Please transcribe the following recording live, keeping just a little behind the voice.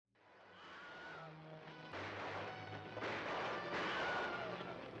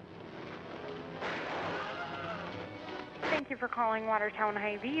Thank you for calling Watertown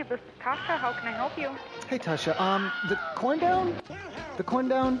Hy-Vee. This is Tasha. How can I help you? Hey, Tasha. The CORNDOWN? The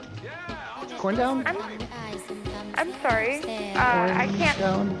CORNDOWN? CORNDOWN? I'm sorry. I can't.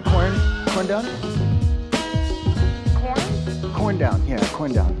 CORNDOWN? Corn? CORNDOWN. Yeah,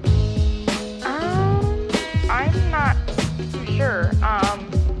 CORNDOWN. I'm not too sure.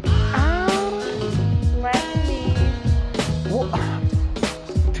 Let me. Well,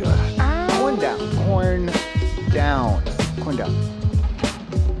 CORNDOWN. CORNDOWN. CORNDOWN.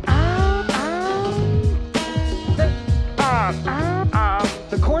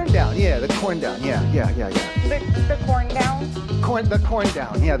 The CORNDOWN. Yeah, the CORNDOWN. Yeah. The CORNDOWN? The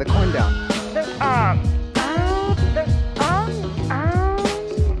CORNDOWN. Yeah, the CORNDOWN.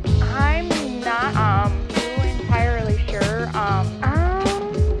 I'm not too entirely sure.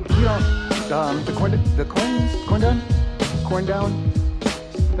 You don't the CORNDOWN? CORNDOWN?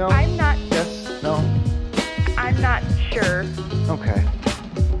 No. I'm not. Yes. No. I'm not sure. Okay.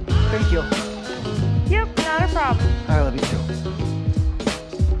 Thank you. Yep, not a problem. I love you too.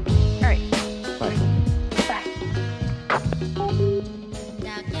 All right. Bye. Bye.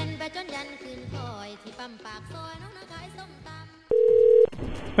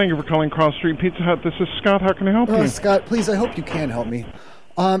 Thank you for calling Cross Street Pizza Hut. This is Scott. How can I help you? Scott, please, I hope you can help me.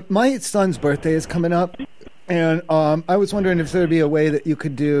 My son's birthday is coming up, and I was wondering if there would be a way that you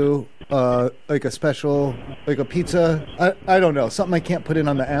could do like a special, like a pizza. I don't know, something I can't put in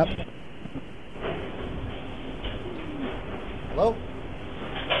on the app. Hello?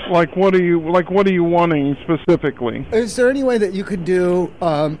 Like what are you wanting specifically? Is there any way that you could do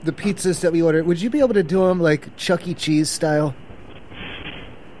the pizzas that we ordered? Would you be able to do them like Chuck E. Cheese style?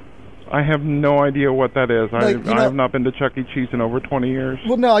 I have no idea what that is. Like, I have not been to Chuck E. Cheese in over 20 years.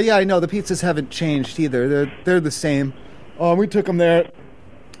 Well, no, yeah, I know. The pizzas haven't changed either. They're the same. We took them there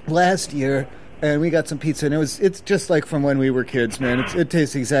last year, and we got some pizza, and it's just like from when we were kids, man. It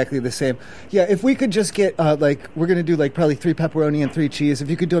tastes exactly the same. Yeah, if we could just get, we're going to do like probably 3 pepperoni and 3 cheese. If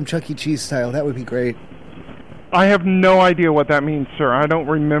you could do them Chuck E. Cheese style, that would be great. I have no idea what that means, sir. I don't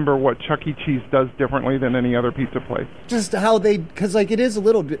remember what Chuck E. Cheese does differently than any other pizza place. Just how because like it's a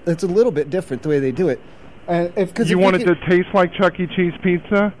little bit different the way they do it. You want it to taste like Chuck E. Cheese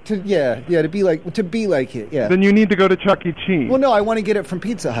pizza? To be like it. Yeah. Then you need to go to Chuck E. Cheese. Well, no, I want to get it from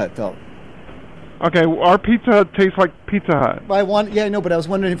Pizza Hut though. Okay, our Pizza Hut tastes like Pizza Hut. I know, but I was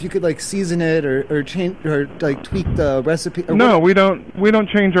wondering if you could like season it or change or like tweak the recipe. No, we don't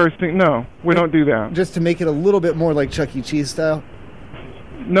change our no, we don't do that. Just to make it a little bit more like Chuck E. Cheese style.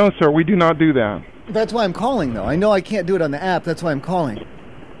 No, sir, we do not do that. That's why I'm calling, though. I know I can't do it on the app. That's why I'm calling.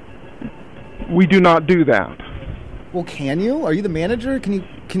 We do not do that. Well, can you? Are you the manager? Can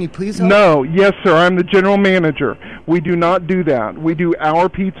you please help? No, yes, sir. I'm the general manager. We do not do that. We do our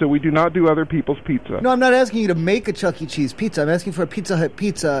pizza. We do not do other people's pizza. No, I'm not asking you to make a Chuck E. Cheese pizza. I'm asking for a Pizza Hut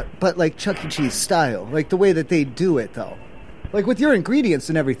pizza, but like Chuck E. Cheese style, like the way that they do it, though. Like with your ingredients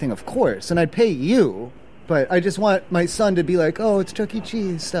and everything, of course. And I'd pay you, but I just want my son to be like, oh, it's Chuck E.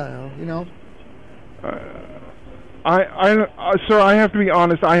 Cheese style, you know? Sir, I have to be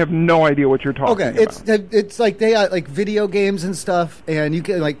honest. I have no idea what you're talking about. Okay, it's like they got like video games and stuff, and you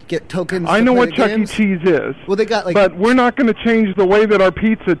can like get tokens. I know what Chuck E. Cheese is. Well, they got like, but we're not going to change the way that our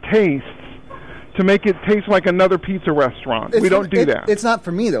pizza tastes to make it taste like another pizza restaurant. We don't do that. It's not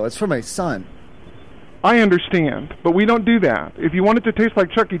for me though. It's for my son. I understand, but we don't do that. If you want it to taste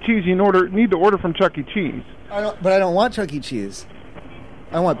like Chuck E. Cheese, you need to order from Chuck E. Cheese. But I don't want Chuck E. Cheese.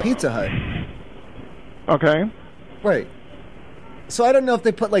 I want Pizza Hut. Okay. Right. So I don't know if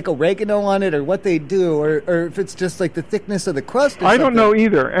they put like oregano on it or what they do, or if it's just like the thickness of the crust. Or I don't know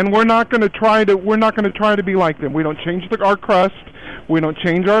either, and we're not going to try to be like them. We don't change our crust. We don't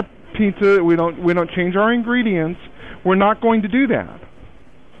change our pizza. We don't change our ingredients. We're not going to do that.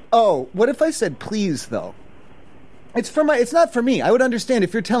 Oh, what if I said please though? It's not for me. I would understand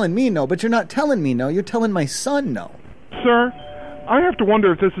if you're telling me no, but you're not telling me no. You're telling my son no. Sir, I have to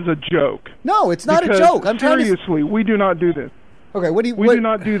wonder if this is a joke. No, it's not a joke. I'm seriously, we do not do this. Okay, we do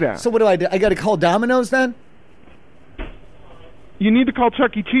not do that. So what do? I got to call Domino's then? You need to call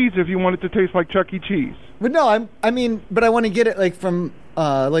Chuck E. Cheese if you want it to taste like Chuck E. Cheese. But no, but I want to get it like from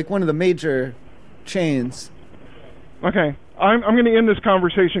like one of the major chains. Okay, I'm going to end this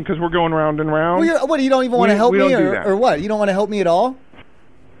conversation because we're going round and round. Well, you don't even want to help me, or what? You don't want to help me at all?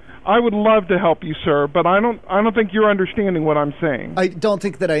 I would love to help you, sir, but I don't think you're understanding what I'm saying. I don't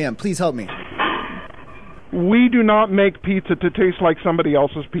think that I am. Please help me. We do not make pizza to taste like somebody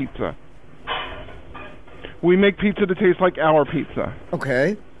else's pizza. We make pizza to taste like our pizza.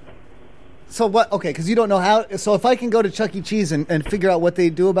 Okay. So what? Okay, because you don't know how. So if I can go to Chuck E. Cheese and figure out what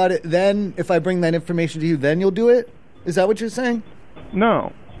they do about it, then if I bring that information to you, then you'll do it? Is that what you're saying?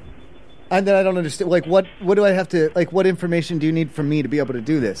 No. And then I don't understand. Like, what do I have to, like, what information do you need from me to be able to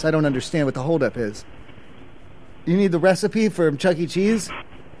do this? I don't understand what the holdup is. You need the recipe for Chuck E. Cheese?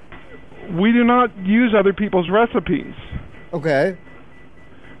 We do not use other people's recipes. Okay.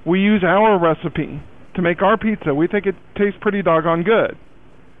 We use our recipe to make our pizza. We think it tastes pretty doggone good.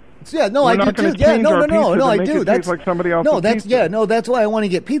 Yeah, no, I do too. Yeah, no, I do. That's like somebody else's pizza. That's why I want to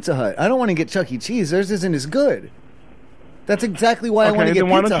get Pizza Hut. I don't want to get Chuck E. Cheese. Theirs isn't as good. That's exactly why I want to get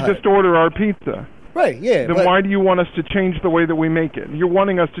Pizza Hut. Okay, then why don't you just order our pizza? Right, yeah. Then why do you want us to change the way that we make it? You're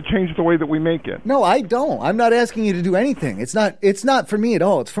wanting us to change the way that we make it. No, I don't. I'm not asking you to do anything. It's not for me at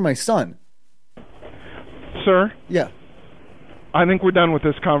all. It's for my son. Sir? Yeah. I think we're done with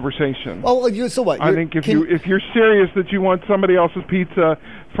this conversation. Oh, so what? I think if you're serious that you want somebody else's pizza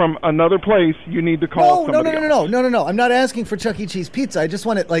from another place, you need to call somebody else. No. I'm not asking for Chuck E. Cheese pizza. I just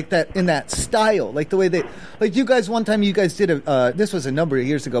want it like that, in that style, like the way they, like you guys. One time, you guys did this was a number of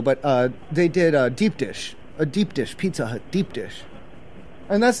years ago, but they did a deep dish Pizza Hut deep dish,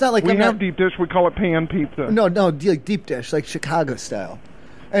 and that's not like we have deep dish. We call it pan pizza. No, like deep dish, like Chicago style.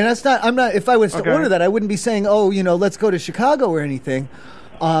 And that's not. I'm not. If I was to order that, I wouldn't be saying, "Oh, let's go to Chicago" or anything.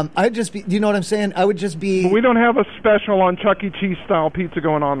 I'd just be. You know what I'm saying? I would just be. But we don't have a special on Chuck E. Cheese style pizza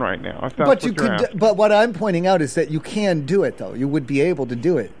going on right now. If that's but you could. But what I'm pointing out is that you can do it, though. You would be able to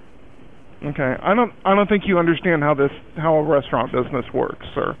do it. Okay. I don't think you understand how a restaurant business works,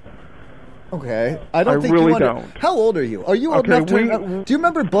 sir. Okay. I don't think really you don't. How old are you? Are you old enough to... Do you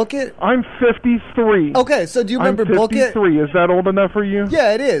remember Book It? I'm 53. Okay, so do you remember Book It? I'm 53. Is that old enough for you?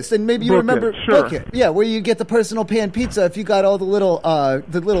 Yeah, it is. And maybe you remember Book It. Yeah, where you get the personal pan pizza if you got all the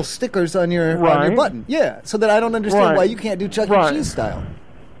little stickers on your button. Yeah, so that I don't understand why you can't do Chuck E. Cheese style.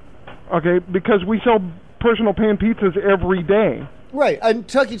 Okay, because we sell personal pan pizzas every day. Right, and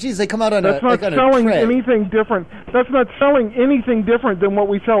Chuck E. Cheese, they come out on That's not selling anything different. That's not selling anything different than what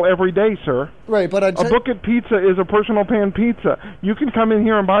we sell every day, sir. Right, but a Book It pizza is a personal pan pizza. You can come in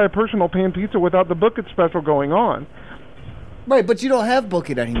here and buy a personal pan pizza without the Book It special going on. Right, but you don't have Book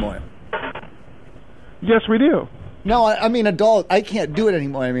It anymore. Yes, we do. No, I mean adult. I can't do it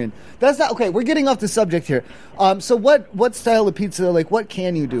anymore. I mean, that's not okay. We're getting off the subject here. So what style of pizza? Like, what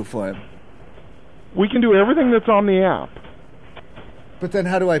can you do for him? We can do everything that's on the app. But then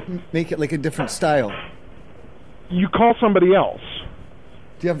how do I make it like a different style? You call somebody else.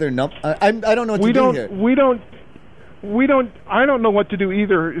 Do you have their number? I don't know what to do here. I don't know what to do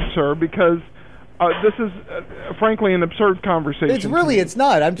either, sir, because this is, frankly, an absurd conversation. It's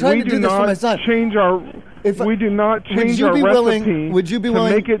not. I'm trying to do this for my son. We do not change our recipe to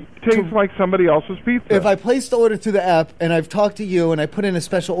make it taste like somebody else's pizza. If I place the order through the app and I've talked to you and I put in a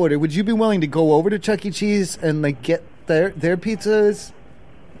special order, would you be willing to go over to Chuck E. Cheese and like get their pizzas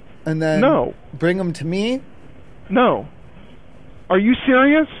and then bring them to me? No. Are you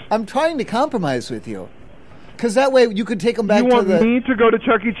serious? I'm trying to compromise with you. Because that way you could take them back to the... You want me to go to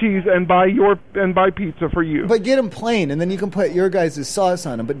Chuck E. Cheese and buy pizza for you. But get them plain, and then you can put your guys' sauce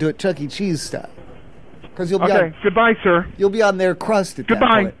on them, but do it Chuck E. Cheese style. Because you'll be okay, goodbye, sir. You'll be on their crust at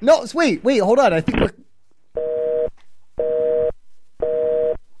goodbye. That point. No, wait, hold on. I think we're...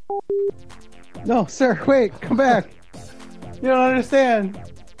 No, sir, wait, come back. You don't understand.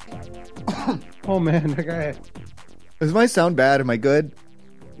 Oh, man, that guy... Does my sound bad? Am I good?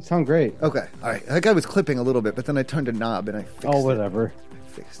 You sound great. Okay, all right. That guy was clipping a little bit, but then I turned a knob and I fixed it. Oh, whatever.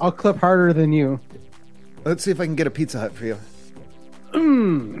 I'll clip harder than you. Let's see if I can get a Pizza Hut for you.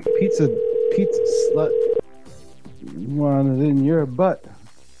 Pizza slut. Want it in your butt.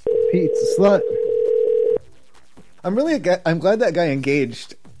 Pizza slut. I'm glad that guy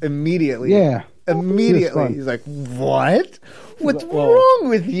engaged immediately. Yeah. Immediately. He's like, what? What's wrong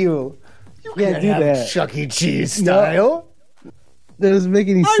with you? You can't do have that. Chuck E. Cheese style. That doesn't make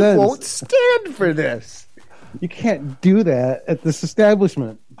any sense. I won't stand for this. You can't do that at this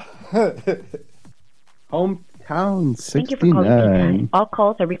establishment. Hometown 69. Thank you for calling. All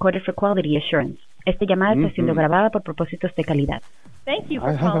calls are recorded for quality assurance. Esta llamada está siendo grabada por propósitos de calidad. Thank you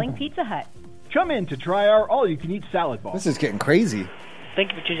for calling Pizza Hut. Come in to try our all-you-can-eat salad bar. This is getting crazy.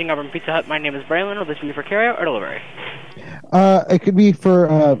 Thank you for choosing Auburn Pizza Hut. My name is Braylon. Will this be for carryout or delivery? It could be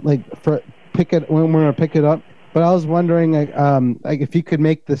for for pick it when we're gonna pick it up. But I was wondering, like if you could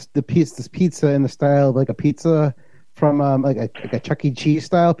make this pizza in the style of like a pizza from like a Chuck E. Cheese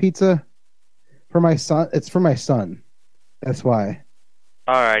style pizza for my son. It's for my son. That's why.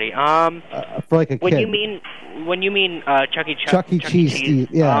 Alrighty. For like a kid. When you mean Chuck E. Cheese,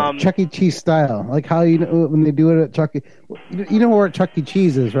 yeah, Chuck E. Cheese style, like how you know when they do it at Chuck E. You know where Chuck E.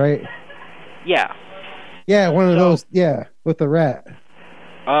 Cheese is, right? Yeah. Yeah, one of those. Yeah, with the rat.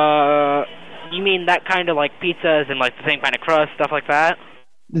 You mean that kind of like pizzas and like the same kind of crust, stuff like that?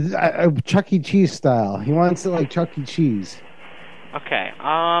 Chuck E. Cheese style. He wants it like Chuck E. Cheese. Okay.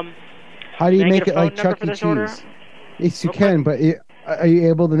 How do you make it like Chuck E. Cheese? Yes, you can, but are you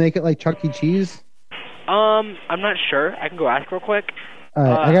able to make it like Chuck E. Cheese? I'm not sure. I can go ask real quick. All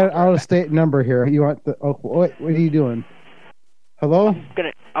right, I got an out-of-state number here. You want the? Oh, what are you doing? Hello?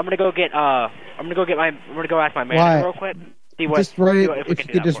 I'm gonna go ask my manager real quick. See what? Just write it. If you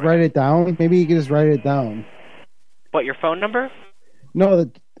could just write it down, maybe you could just write it down. What? Your phone number? No,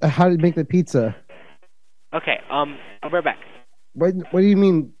 how to make the pizza. Okay. I'll be right back. What do you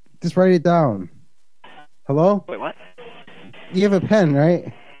mean? Just write it down. Hello? Wait, what? You have a pen,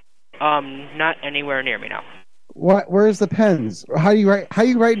 right? Not anywhere near me now. What? Where's the pens? How you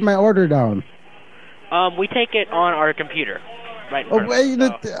write my order down? We take it on our computer. Right.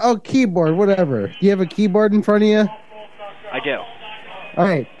 Keyboard, whatever. Do you have a keyboard in front of you? I do. All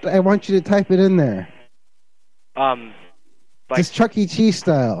right, I want you to type it in there. Just Chuck E. Cheese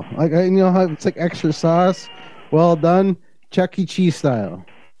style. Like, you know how it's like extra sauce, well done, Chuck E. Cheese style.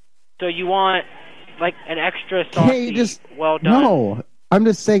 So you want like an extra sauce? Well done. No, I'm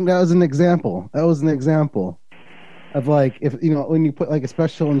just saying that was an example. That was an example of like, if you know, when you put like a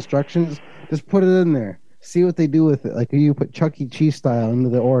special instructions, just put it in there. See what they do with it. Like you put Chuck E. Cheese style into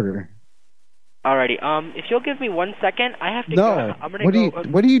the order. Alrighty. If you'll give me 1 second, I have to go. I'm gonna go.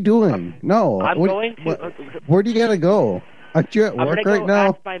 What are you doing? No. I'm going to. Where do you gotta go? Aren't you at work right now?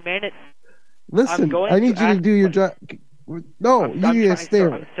 Ask my Listen, I need you to do your job. No, you need to stay.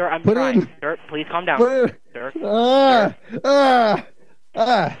 Sir, I'm trying. Sir, please calm down. Sir.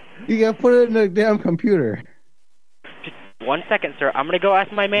 You gotta put it in the damn computer. Just 1 second, sir. I'm gonna go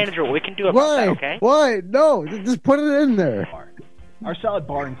ask my manager what we can do about that, okay? Why? No, just put it in there. Our salad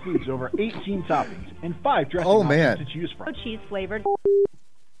bar includes over 18 toppings and 5 dressing options to choose from. Cheese flavored.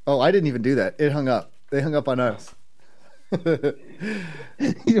 Oh, I didn't even do that. It hung up. They hung up on us. You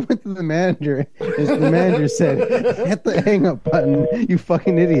went to the manager. The manager said, "Hit the hang up button, you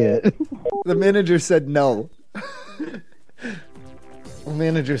fucking idiot." The manager said no. The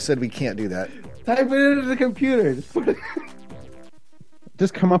manager said we can't do that. Type it into the computer.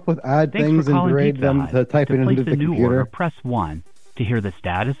 Just come up with odd things and grade them to type it into the computer. Order, press 1. To hear the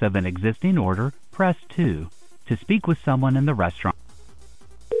status of an existing order, press 2. To speak with someone in the restaurant.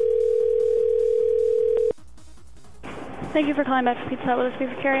 Thank you for calling back to Pizza Hut. Will this be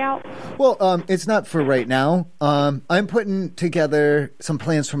for carry out? Well, it's not for right now. I'm putting together some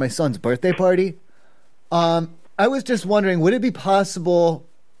plans for my son's birthday party. I was just wondering, would it be possible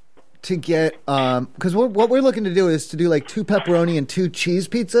to get, because what we're looking to do is to do like 2 pepperoni and 2 cheese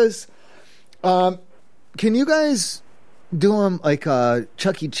pizzas. Can you guys do them like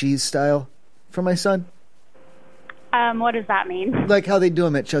Chuck E. Cheese style for my son? What does that mean? Like how they do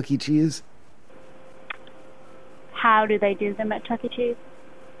them at Chuck E. Cheese? How do they do them at Chuck E. Cheese?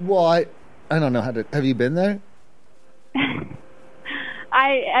 Well, I don't know how to. Have you been there?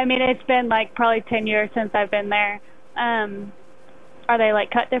 I mean, it's been like probably 10 years since I've been there. Are they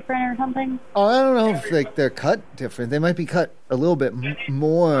like cut different or something? Oh, I don't know if like they're cut different. They might be cut a little bit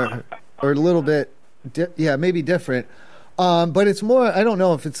more or a little bit, maybe different. But it's more. I don't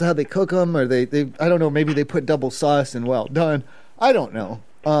know if it's how they cook them or they. I don't know. Maybe they put double sauce and well done. I don't know.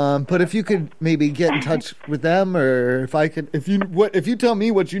 But if you could maybe get in touch with them, or if I could, if you tell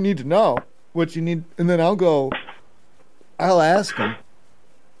me what you need to know, what you need, and then I'll ask them.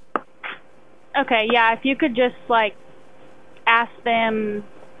 Okay, yeah, if you could just like ask them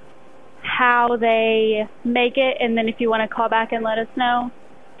how they make it, and then if you want to call back and let us know.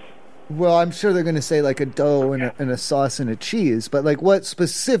 Well, I'm sure they're going to say like a dough and a sauce and a cheese, but like what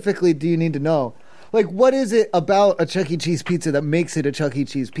specifically do you need to know? Like, what is it about a Chuck E. Cheese pizza that makes it a Chuck E.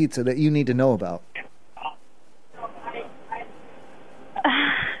 Cheese pizza that you need to know about?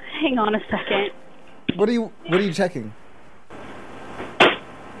 Hang on a second. What are you checking?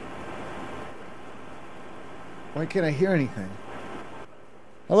 Why can't I hear anything?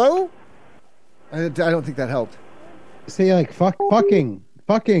 Hello? I don't think that helped. Say like fucking.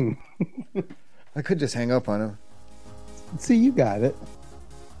 I could just hang up on him. See, you got it.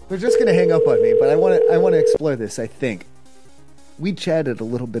 They're just going to hang up on me, but I want to explore this, I think. We chatted a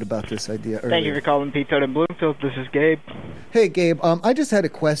little bit about this idea earlier. Thank you for calling Pizza Hut in Bloomfield. This is Gabe. Hey, Gabe. I just had a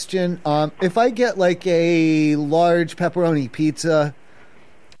question. If I get like a large pepperoni pizza,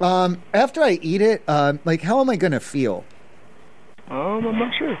 after I eat it, like how am I going to feel? I'm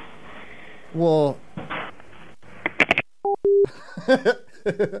not sure. Well...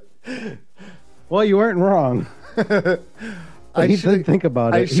 Well, you weren't wrong. I should think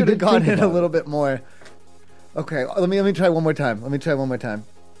about it. I should have gone in a little bit more. Okay, let me try one more time.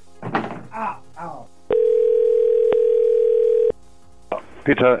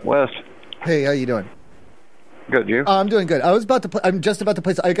 Pizza Hut West. Hey, how you doing? Good, you? I'm doing good. I'm just about to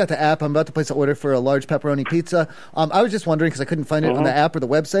place. I got the app. I'm about to place an order for a large pepperoni pizza. I was just wondering because I couldn't find it on the app or the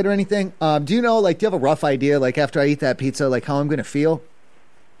website or anything. Do you know, like, do you have a rough idea, like, after I eat that pizza, like, how I'm going to feel?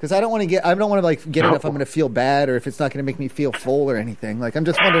 Because I don't want to get it if I'm going to feel bad or if it's not going to make me feel full or anything. Like, I'm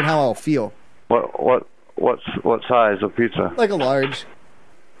just wondering how I'll feel. What size of pizza? Like a large.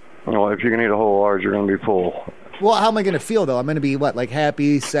 Well, if you can eat a whole large, you're going to be full. Well, how am I going to feel though? I'm going to be what, like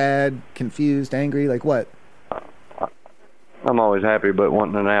happy, sad, confused, angry, like what? I'm always happy, but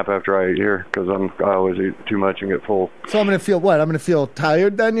wanting a nap after I eat here because I always eat too much and get full. So I'm going to feel what? I'm going to feel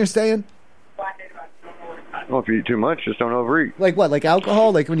tired then, you're saying? Well, if you eat too much, just don't overeat. Like what? Like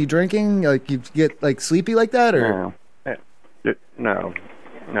alcohol? Like when you're drinking, like you get like sleepy like that, or? No.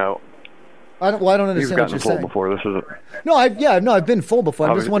 I don't understand what you're saying. You've gotten full before. This is No, I've been full before.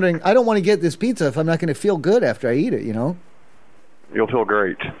 I'm just wondering. I don't want to get this pizza if I'm not going to feel good after I eat it. You know. You'll feel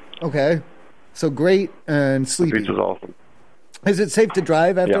great. Okay, so great and sleepy. The pizza's awesome. Is it safe to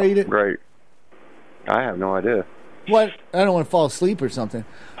drive after I eat it? Great. I have no idea. What? I don't want to fall asleep or something.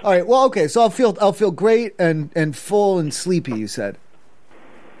 All right. Well, okay. So I'll feel great and full and sleepy. You said.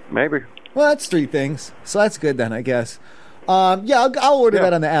 Maybe. Well, that's 3 things. So that's good then, I guess. Yeah, I'll order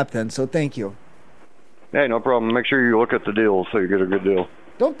that on the app then. So thank you. Hey, no problem. Make sure you look at the deals so you get a good deal.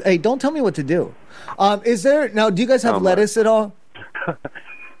 Don't tell me what to do. Is there now? Do you guys have lettuce at all?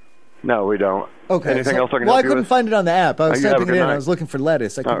 No, we don't. Okay. Anything else I can help you with? Well, I couldn't find it on the app. I was typing it in. Night. I was looking for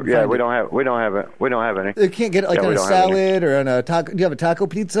lettuce. I couldn't find it. We don't have it. We don't have any. You can't get it like on a salad or on a taco. Do you have a taco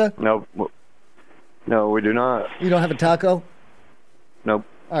pizza? No, we do not. You don't have a taco? Nope.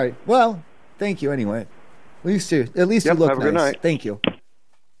 All right. Well, thank you anyway. At least you look have nice. a good night. Thank you.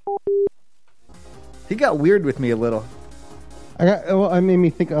 He got weird with me a little. I made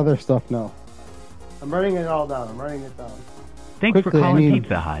me think of other stuff now. I'm writing it all down. Thanks for calling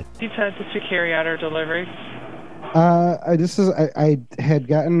Pizza Hut. Pizza Hut to carry out or delivery. I had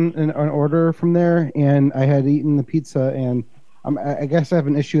gotten an order from there, and I had eaten the pizza, and I guess I have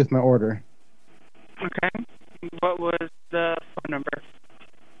an issue with my order. Okay. What was the phone number?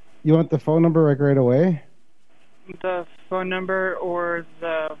 You want the phone number right away? The phone number or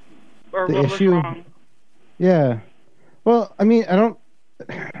the what issue? Was wrong? Yeah. Well, we got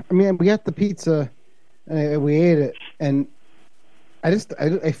the pizza, and we ate it, and I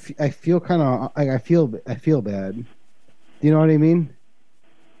feel kind of like I feel bad. Do you know what I mean?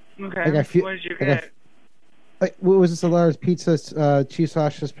 Okay. Like what did you get? What was this? A large pizza, cheese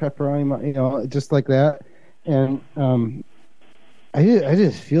sausages, pepperoni, just like that. And I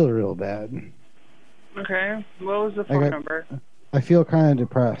just feel real bad. Okay. What was the phone number? I feel kind of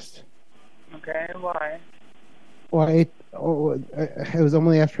depressed. Okay. Why? Well, it was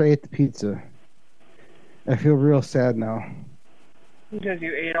only after I ate the pizza. I feel real sad now. Because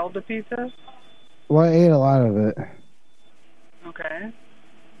you ate all the pizza? Well, I ate a lot of it. Okay.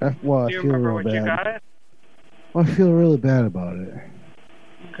 Do you remember what you got? Well, I feel really bad about it.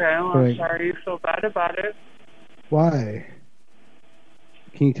 Okay, well, I'm sorry you feel bad about it. Why?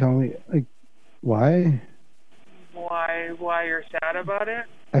 Can you tell me, why? Why you're sad about it?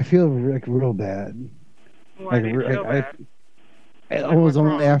 I feel real bad. Why do you feel bad? It was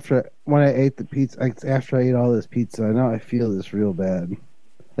only when I ate the pizza. After I ate all this pizza, now I feel this real bad.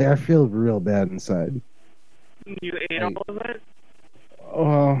 I feel real bad inside. You ate all of it?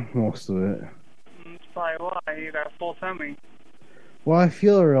 Oh, most of it. That's probably why you got a full tummy. Well, I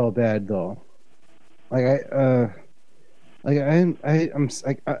feel real bad though. I'm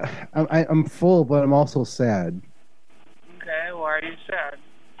full, but I'm also sad. Okay, why are you sad?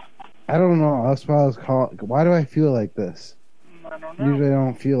 I don't know. That's why I was calling. Why do I feel like this? I don't know. Usually I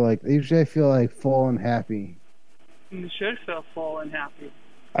don't feel like. Usually I feel like full and happy. You should feel full and happy.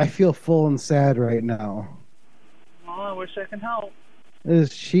 I feel full and sad right now. Well, I wish I could help.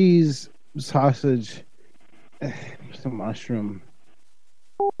 There's cheese, sausage, some mushroom.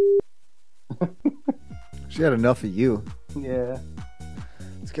 She had enough of you. Yeah.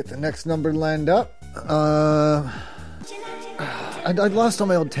 Let's get the next number lined up. I lost all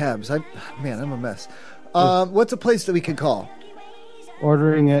my old tabs. I'm a mess. What's a place that we could call?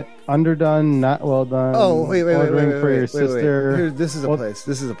 Ordering it underdone, not well done. Oh, wait. Ordering for your sister. Here, this is a place.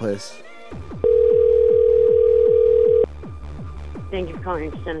 This is a place. Thank you for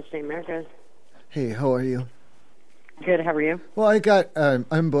calling Extended State America. Hey, how are you? Good, how are you? Well,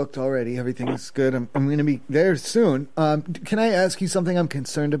 I'm booked already. Everything's good. I'm going to be there soon. Can I ask you something I'm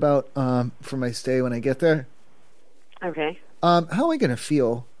concerned about for my stay when I get there? Okay. How am I going to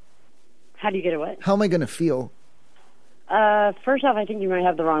feel? How do you get a what? How am I going to feel? First off, I think you might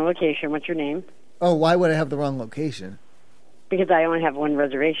have the wrong location. What's your name? Oh, why would I have the wrong location? Because I only have one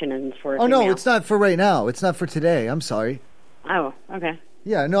reservation and it's for a Oh, no, female. it's not for right now. It's not for today. I'm sorry. Oh, okay.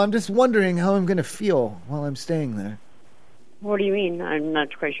 Yeah, no, I'm just wondering how I'm going to feel while I'm staying there. What do you mean? I'm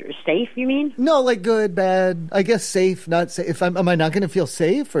not quite sure. Safe, you mean? No, like good, bad. I guess safe, not safe. If am I not going to feel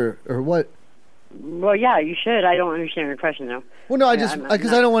safe or what? Well, yeah, you should. I don't understand your question, though. Well, no,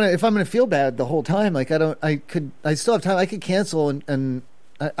 because I don't want to. If I'm going to feel bad the whole time, like I still have time. I could cancel and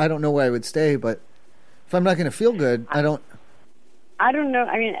I don't know where I would stay, but if I'm not going to feel good, I don't know.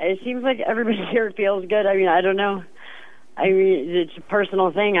 I mean, it seems like everybody here feels good. I mean, I don't know. I mean, it's a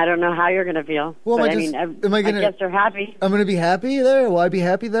personal thing. I don't know how you're going to feel. Well, but, I guess they're happy. I'm going to be happy there? Will I be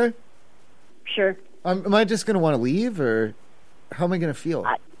happy there? Sure. Am I just going to want to leave, or how am I going to feel?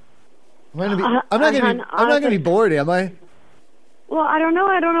 I'm not going to be bored, am I? Well, I don't know.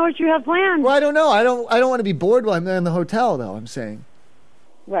 I don't know what you have planned. Well, I don't know. I don't want to be bored while I'm there in the hotel, though, I'm saying.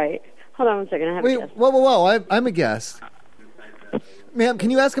 Right. Hold on one second. I have a guess. Whoa. I'm a guest. Ma'am, can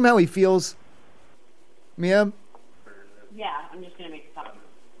you ask him how he feels? Ma'am? Yeah, I'm just going to make a comment.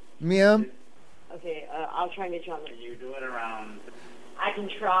 Ma'am? Okay, I'll try and get you on the... You do it around... I can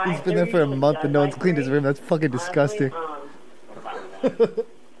try. He's been there for a month and no one's cleaned his room. That's fucking disgusting.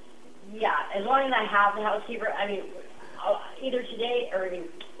 Yeah, as long as I have the housekeeper, I mean, either today or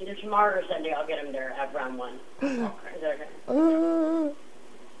either tomorrow or Sunday, I'll get him there at round 1. Okay. Is that okay?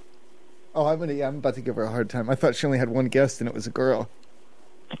 I'm about to give her a hard time. I thought she only had one guest and it was a girl.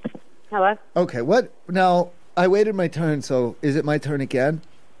 Hello? Okay, what? Now, I waited my turn, so is it my turn again?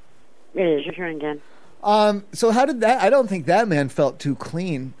 It is your turn again. So how did that... I don't think that man felt too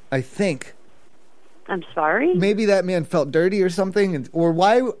clean, I think. I'm sorry? Maybe that man felt dirty or something, or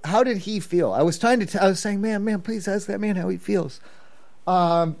why? How did he feel? I was I was saying, man, please ask that man how he feels.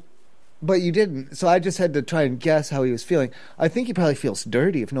 But you didn't, so I just had to try and guess how he was feeling. I think he probably feels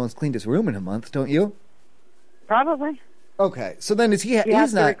dirty if no one's cleaned his room in a month, don't you? Probably. Okay, so then is he...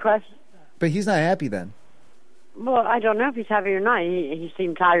 he's not... But he's not happy then. Well, I don't know if he's happy or not. He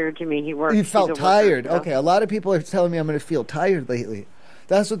seemed tired to me. He felt tired. Okay, a lot of people are telling me I'm going to feel tired lately.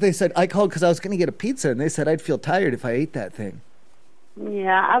 That's what they said. I called because I was going to get a pizza, and they said I'd feel tired if I ate that thing.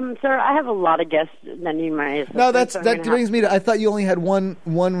 Yeah, sir, I have a lot of guests that need my assistance. No, that brings me to... I thought you only had one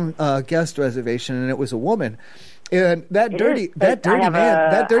guest reservation, and it was a woman. And that dirty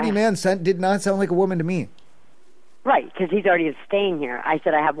man did not sound like a woman to me. Right, because he's already staying here. I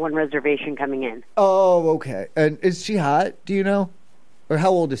said I have one reservation coming in. Oh, okay. And is she hot? Do you know? Or how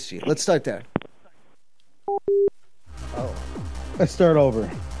old is she? Let's start there. Oh. Let's start over.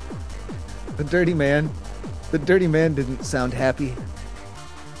 The dirty man didn't sound happy.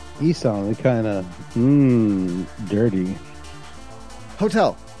 He sounded kind of, dirty.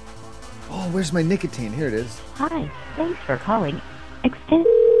 Hotel. Oh, where's my nicotine? Here it is. Hi, thanks for calling.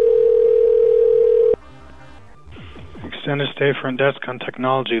 Extended stay front desk on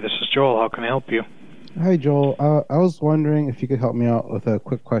technology. This is Joel. How can I help you? Hi, Joel. I was wondering if you could help me out with a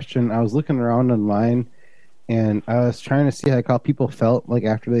quick question. I was looking around online, and I was trying to see how people felt like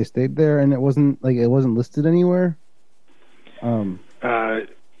after they stayed there, and it wasn't listed anywhere.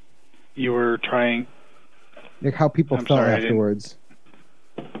 You were trying. Like how people felt afterwards.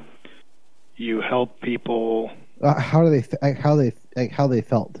 You help people. How they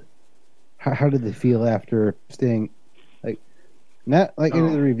felt. How did they feel after staying? Not like any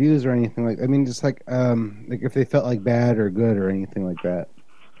of the reviews or anything like. I mean, just like if they felt like bad or good or anything like that.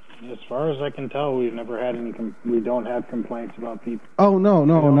 As far as I can tell, we've never had any. We don't have complaints about people. Oh no,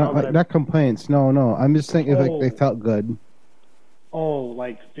 not complaints. No. I'm just saying if they felt good. Oh,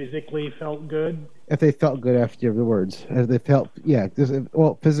 like physically felt good. If they felt good afterwards, if they felt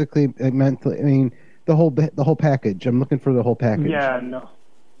physically, mentally. I mean, the whole package. I'm looking for the whole package. Yeah,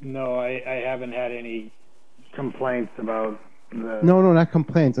 no, I haven't had any complaints about. No, not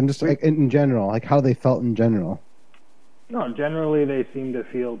complaints. I'm just like in general, like how they felt in general. No, generally they seem to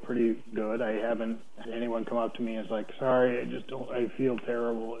feel pretty good. I haven't had anyone come up to me and is like, "Sorry, I feel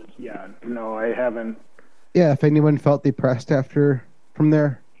terrible." I haven't. Yeah, if anyone felt depressed from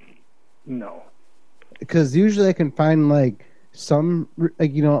there. No. Because usually I can find like some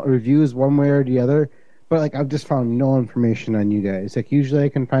reviews one way or the other, but like I've just found no information on you guys. Like usually I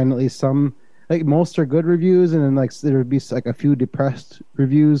can find at least some. Like most are good reviews, and then like there would be like a few depressed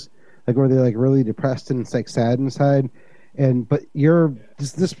reviews, like where they're like really depressed and it's like sad inside. But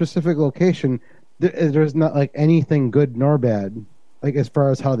this specific location, there's not like anything good nor bad, like as far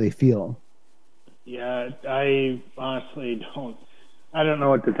as how they feel. Yeah, I honestly don't. I don't know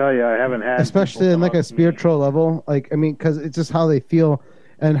what to tell you. I haven't had, especially in like a spiritual level. Like I mean, because it's just how they feel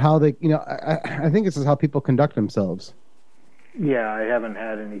and how they, I think it's just how people conduct themselves. Yeah, I haven't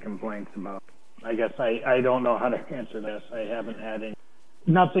had any complaints about I guess I don't know how to answer this. I haven't had any.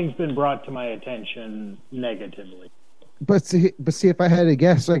 Nothing's been brought to my attention negatively. But see, if I had to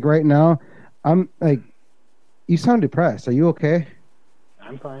guess, like right now, I'm like, you sound depressed. Are you okay?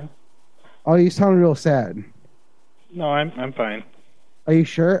 I'm fine. Oh, you sound real sad. No, I'm fine. Are you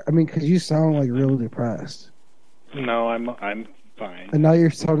sure? I mean, because you sound like real depressed. No, I'm fine. And now you're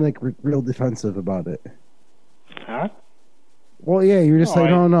sounding like real defensive about it. Huh? Well, yeah, you're just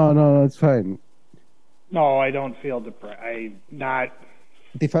no, it's fine. No, I don't feel depressed. I'm not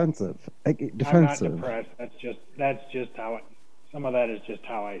defensive. Defensive. I'm not depressed. That's just how some of that is just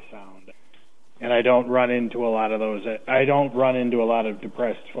how I sound. And I don't run into a lot of those. I don't run into a lot of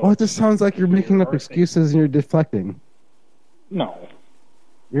depressed folks. Oh, it just sounds like you're making up excuses and you're deflecting. No.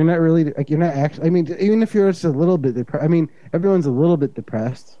 You're not really, like, you're not actually, I mean, even if you're just a little bit depressed, I mean, everyone's a little bit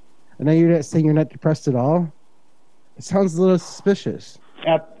depressed. And now you're not saying you're not depressed at all? It sounds a little suspicious.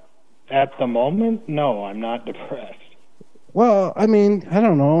 At the moment, no, I'm not depressed. Well, I mean, I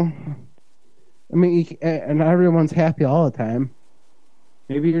don't know. I mean, and everyone's happy all the time.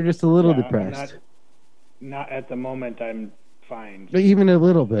 Maybe you're just a little depressed. Not at the moment. I'm fine. But even a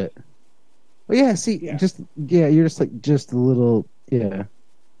little bit. Well, yeah. See, you're just like just a little. Yeah.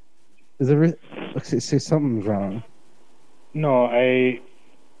 Is there? Say something's wrong. No,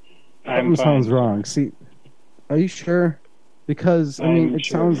 something sounds wrong. See, are you sure? Because I mean, it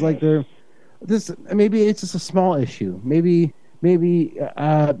sounds like this. Maybe it's just a small issue. Maybe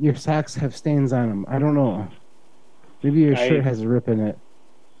your socks have stains on them. I don't know. Maybe your shirt has a rip in it.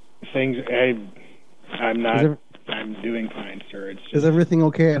 I'm not. I'm doing fine, sir. Is everything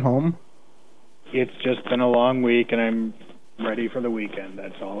okay at home? It's just been a long week, and I'm ready for the weekend.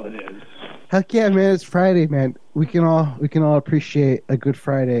 That's all it is. Heck yeah, man! It's Friday, man. We can all appreciate a good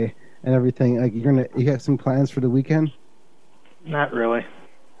Friday and everything. Like you got some plans for the weekend? Not really.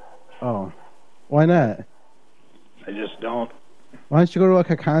 Oh, why not? I just don't. Why don't you go to like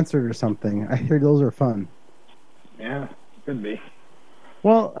a concert or something? I hear those are fun. Yeah, could be.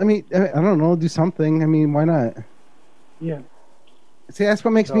 Well, I mean, I don't know. Do something. I mean, why not? Yeah. See, that's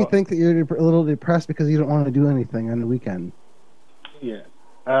what makes me think that you're a little depressed because you don't want to do anything on the weekend. Yeah.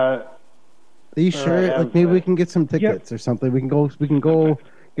 Are you sure? Like maybe we can get some tickets or something. We can go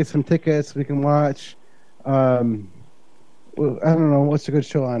get some tickets. We can watch. I don't know what's a good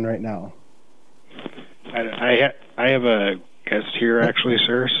show on right now. I have a guest here actually,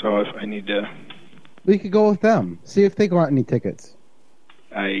 sir. So if I need to, we could go with them. See if they want any tickets.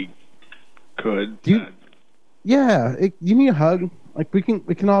 I could. Yeah, you need a hug. Like we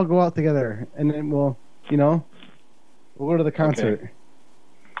can all go out together, and then we'll go to the concert. Okay.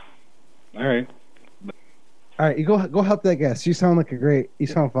 All right. All right, you go help that guest. You sound like you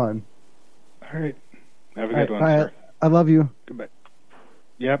sound fun. All right. Have a good one, bye. sir. I love you. Goodbye.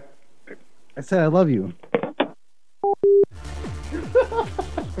 Yep. I said I love you.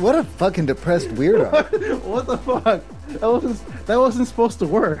 What a fucking depressed weirdo. What the fuck? That wasn't supposed to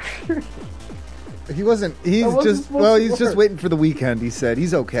work. He's just waiting for the weekend, he said.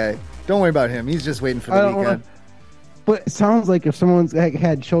 He's okay. Don't worry about him. He's just waiting for the weekend. But it sounds like if someone's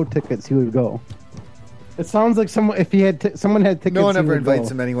had show tickets, he would go. It sounds like someone had tickets. No one ever invites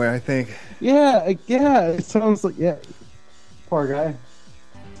him anywhere, I think. Yeah. It sounds like Poor guy.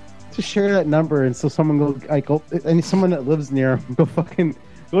 Just share that number, and so someone go and someone that lives near him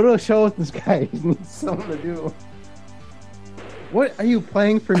go to a show with this guy. He needs something to do. What are you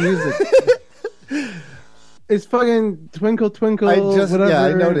playing for music? It's fucking Twinkle Twinkle. Whatever. Yeah,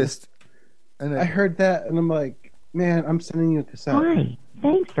 I noticed. I heard that, and I'm like, man, I'm sending you a cassette. Hi,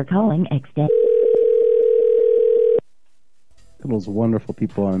 thanks for calling Extend. Those wonderful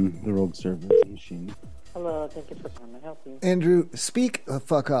people on the road service machine. Hello, thank you for calling. May I help you? Andrew, speak the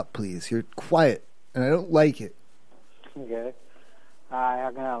fuck up, please. You're quiet, and I don't like it. Okay. Hi,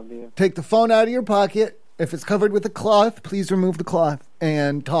 how can I help you? Take the phone out of your pocket. If it's covered with a cloth, please remove the cloth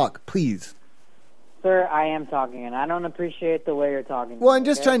and talk, please. Sir, I am talking, and I don't appreciate the way you're talking. Well, I'm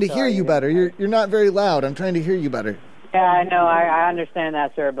just trying to hear you better. You're not very loud. I'm trying to hear you better. Yeah, I know. I understand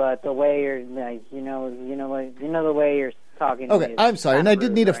that, sir, but the way you're, like, you know the way you're talking to me. Okay, I'm sorry, and I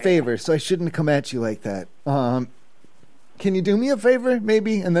did need a favor, so I shouldn't come at you like that. Can you do me a favor,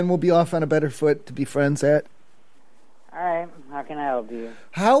 maybe, and then we'll be off on a better foot to be friends at? All right, how can I help you?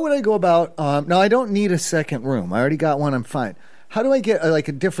 How would I go about? No, I don't need a second room. I already got one. I'm fine. How do I get a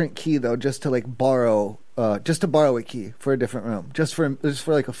different key though, just to borrow a key for a different room, just for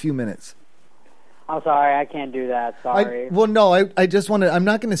like a few minutes? I'm sorry, I can't do that. Sorry. I just want to. I'm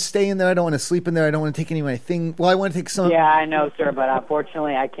not going to stay in there. I don't want to sleep in there. I don't want to take any of my thing. Well, I want to take some. Yeah, I know, sir, but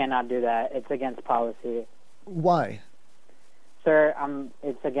unfortunately, I cannot do that. It's against policy. Why? Sir,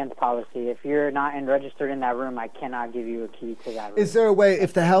 it's against policy. If you're not registered in that room, I cannot give you a key to that room. Is there a way,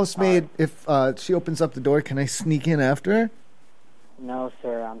 if the housemaid, if she opens up the door, can I sneak in after her? No,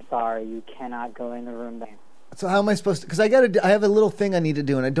 sir. I'm sorry. You cannot go in the room then. So how am I supposed to? Because I have a little thing I need to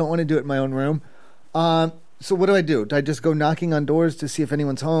do, and I don't want to do it in my own room. So what do? Do I just go knocking on doors to see if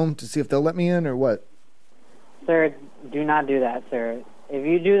anyone's home, to see if they'll let me in, or what? Sir, do not do that, sir. If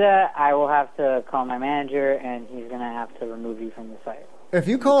you do that, I will have to call my manager, and he's going to have to remove you from the site. If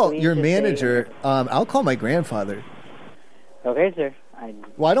you call your manager, I'll call my grandfather. Okay, sir.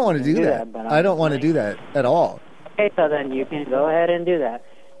 Well, I don't want to do that. I don't want to do that at all. Okay, so then you can go ahead and do that.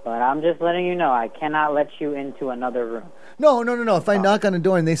 But I'm just letting you know I cannot let you into another room. No. If I knock on the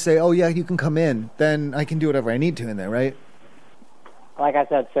door and they say, oh, yeah, you can come in, then I can do whatever I need to in there, right? Like I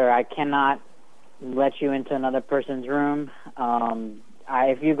said, sir, I cannot let you into another person's room.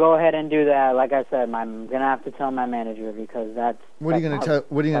 If you go ahead and do that, like I said, I'm going to have to tell my manager because that's... What are you going to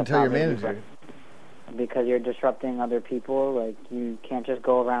tell your manager? Because you're disrupting other people. Like, you can't just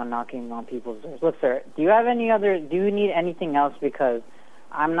go around knocking on people's doors. Look, sir, do you need anything else? Because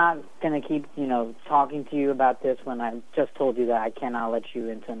I'm not going to keep, talking to you about this when I just told you that I cannot let you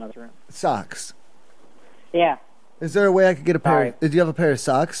into another room. Socks. Yeah. Is there a way I could get a pair? Did you have a pair of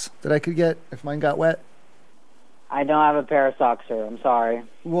socks that I could get if mine got wet? I don't have a pair of socks, sir. I'm sorry.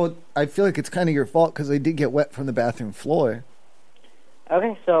 Well, I feel like it's kind of your fault because they did get wet from the bathroom floor.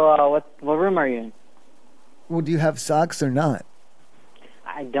 Okay, so what room are you in? Well, do you have socks or not?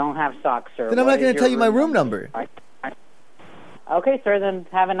 I don't have socks, sir. Then I'm not going to tell you my room number. Okay, sir, then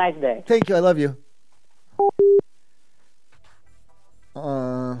have a nice day. Thank you. I love you.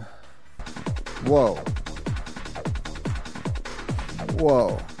 Whoa.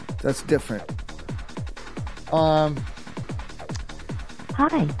 That's different. Hi.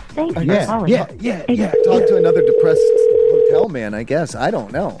 Thanks for calling. Yeah. Talk to another depressed hotel man, I guess. I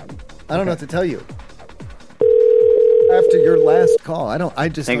don't know. I don't know what to tell you. After your last call, I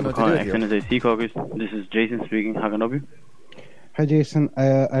just don't know what to do with you. Thank you for calling Xfinity This is Jason speaking. How can I help you? Hi, Jason.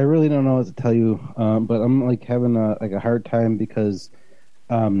 I really don't know what to tell you, but I'm having a hard time because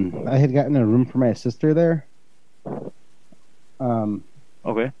I had gotten a room for my sister there.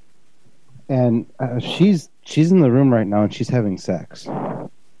 Okay. And she's in the room right now, and she's having sex.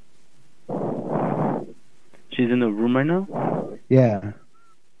 She's in the room right now? Yeah.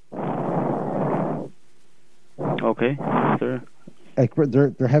 Okay, sir.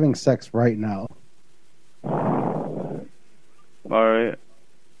 They're having sex right now. All right.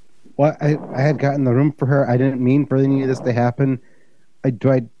 Well, I had gotten the room for her. I didn't mean for any of this to happen. Am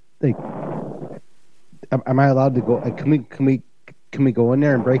I allowed to go? Can we go in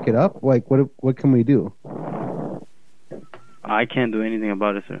there and break it up? What can we do? I can't do anything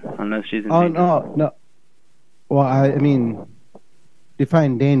about it, sir, unless she's in danger. No. Well, I mean,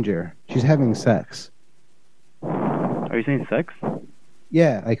 define danger. She's having sex. Are you saying sex?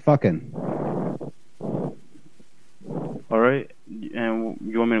 Yeah, fucking. All right, and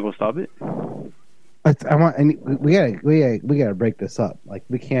you want me to go stop it? We gotta break this up.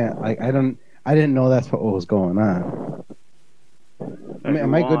 We can't. I didn't know that's what was going on. I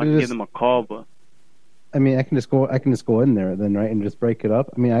might go do this. Give them a call, but I mean, I can just go in there then, right, and just break it up.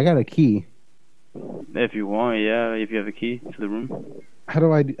 I mean, I got a key. If you want, yeah, if you have a key to the room. How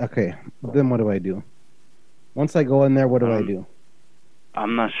do I do? Okay, then what do I do? Once I go in there, what do I do?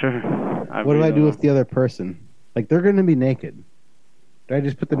 I'm not sure. What do I do with the other person? They're going to be naked. Do I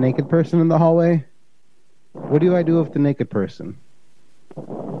just put the naked person in the hallway? What do I do with the naked person?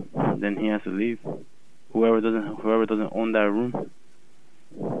 Then he has to leave. Whoever doesn't own that room.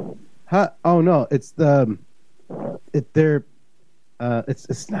 Huh? Oh no, it's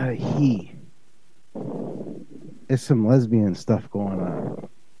it's not a he. It's some lesbian stuff going on.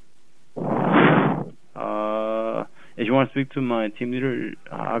 If you want to speak to my team leader,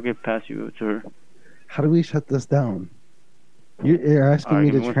 I'll get past you to her. How do we shut this down? You're asking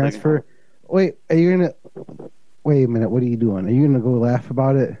me to transfer. Wait, are you gonna? Wait a minute. What are you doing? Are you gonna go laugh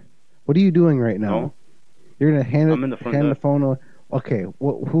about it? What are you doing right now? No. You're gonna hand the phone over. Okay,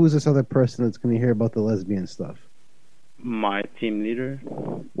 who's this other person that's gonna hear about the lesbian stuff? My team leader.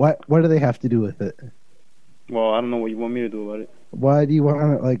 What do they have to do with it? Well, I don't know what you want me to do about it. Why do you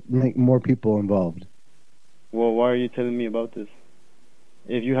want to make more people involved? Well, why are you telling me about this?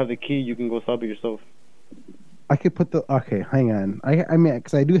 If you have the key, you can go stop it yourself. I could put the... Okay, hang on. I mean,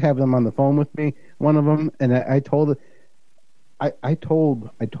 because I do have them on the phone with me, one of them, and I told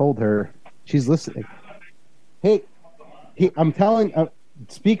her, she's listening. Hey, I'm telling...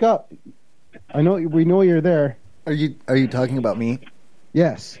 speak up. We know you're there. Are you talking about me?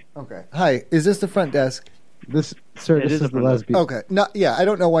 Yes. Okay. Hi, is this the front desk? Sir, this is the lesbian. Okay. No, yeah, I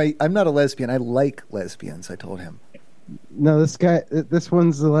don't know why. I'm not a lesbian. I like lesbians, I told him. No, this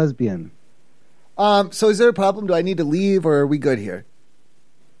one's the lesbian. So is there a problem? Do I need to leave, or are we good here?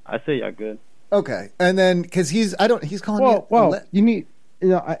 I say you're good. Okay. And then, because he's calling me. Well, you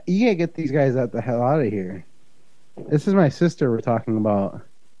gotta get these guys the hell out of here. This is my sister we're talking about.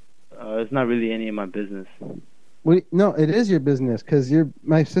 It's not really any of my business. No, it is your business, because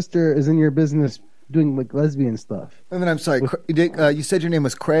my sister is in your business doing like lesbian stuff. And then I'm sorry, you said your name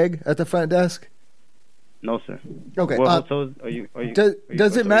was Craig at the front desk? No, sir. Okay. So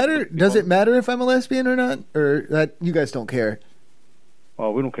does it matter? Does it matter if I'm a lesbian or not, or that you guys don't care?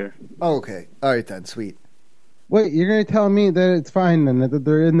 Oh, we don't care. Oh, okay. All right then. Sweet. Wait, you're gonna tell me that it's fine and that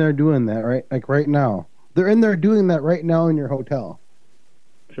they're in there doing that, right? Like right now, they're in there doing that right now in your hotel.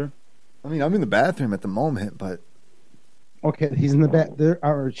 Sure. I mean, I'm in the bathroom at the moment, but okay, he's in the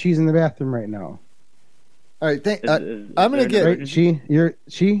or she's in the bathroom right now. All right. I'm gonna get right, she.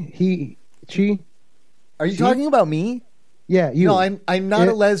 Are you talking about me? Yeah, you. No, I'm not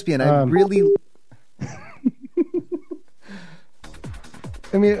a lesbian. I really.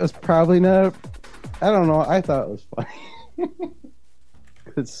 I mean, it was probably not. I don't know. I thought it was funny.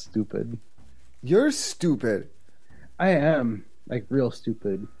 It's stupid. You're stupid. I am like real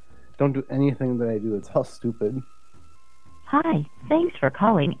stupid. Don't do anything that I do. It's all stupid. Hi, thanks for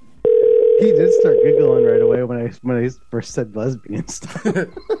calling. He did start giggling right away when I first said lesbian stuff.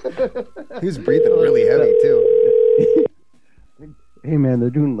 He was breathing really heavy too. Hey man, they're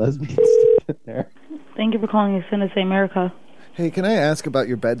doing lesbian stuff in there. Thank you for calling Extended Stay America. Hey, can I ask about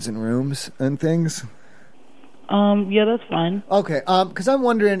your beds and rooms and things? Yeah, that's fine. Okay, because I'm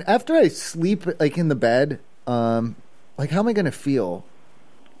wondering, after I sleep like in the bed, like how am I gonna feel?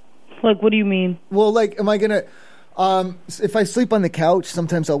 Like, what do you mean? Well, like, am I gonna? If I sleep on the couch,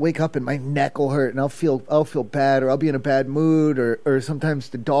 sometimes I'll wake up and my neck will hurt, and I'll feel bad, or I'll be in a bad mood, or sometimes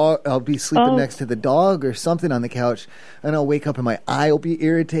I'll be sleeping next to the dog or something on the couch, and I'll wake up and my eye will be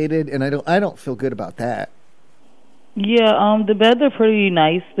irritated, and I don't feel good about that. Yeah, the beds are pretty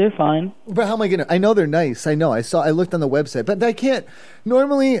nice. They're fine. But how am I gonna? I know they're nice. I know. I looked on the website, but I can't.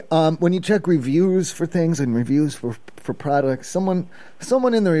 Normally, when you check reviews for things and reviews for products, someone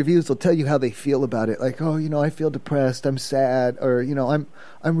in the reviews will tell you how they feel about it. Like, oh, I feel depressed. I'm sad, or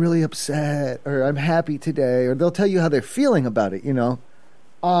I'm really upset, or I'm happy today, or they'll tell you how they're feeling about it.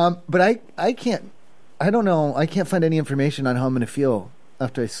 But I can't. I don't know. I can't find any information on how I'm gonna feel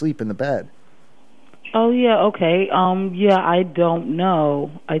after I sleep in the bed. Oh, yeah, okay. Yeah, I don't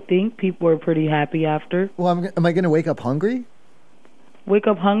know. I think people are pretty happy after. Well, am I going to wake up hungry? Wake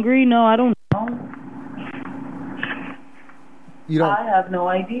up hungry? No, I don't know. You don't? I have no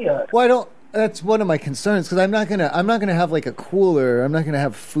idea. Well, I don't. That's one of my concerns, because I'm not gonna have like a cooler. I'm not gonna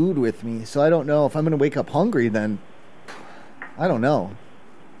have food with me, so I don't know if I'm gonna wake up hungry. Then I don't know.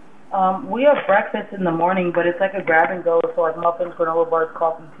 We have breakfast in the morning, but it's like a grab and go. So like muffins, granola bars,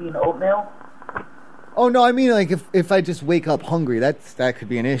 coffee, tea, and oatmeal. Oh no, I mean like if I just wake up hungry, that could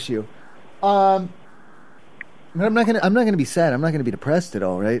be an issue. But I'm not gonna be sad. I'm not gonna be depressed at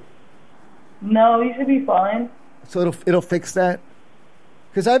all, right? No, you should be fine. So it'll fix that.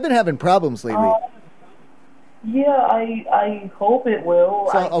 Because I've been having problems lately. Yeah, I hope it will.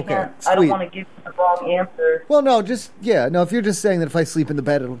 So, okay, I don't want to give you the wrong answer. Well, no, if you're just saying that if I sleep in the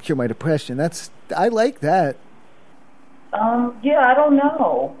bed, it'll cure my depression. I like that. Yeah, I don't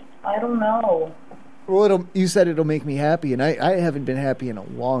know. Well, you said it'll make me happy, and I haven't been happy in a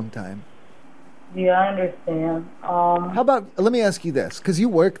long time. Yeah, I understand. How about, let me ask you this, because you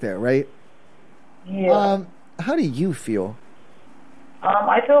work there, right? Yeah. How do you feel?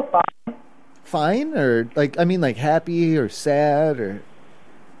 I feel fine. Fine, or like happy or sad, or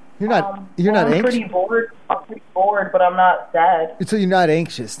you're not anxious? I'm pretty bored, but I'm not sad. So you're not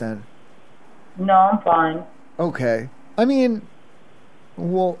anxious then? No, I'm fine. Okay. I mean,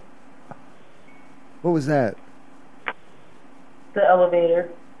 well, what was that? The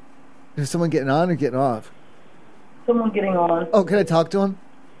elevator. Is someone getting on or getting off? Someone getting on. Oh, can I talk to him?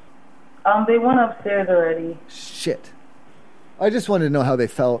 They went upstairs already. Shit. I just wanted to know how they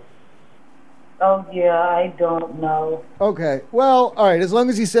felt. Oh, yeah, I don't know. Okay. Well, all right. As long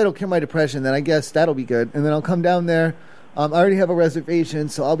as you said it'll cure my depression, then I guess that'll be good. And then I'll come down there. I already have a reservation,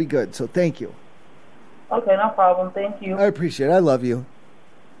 so I'll be good. So thank you. Okay, no problem. Thank you. I appreciate it. I love you.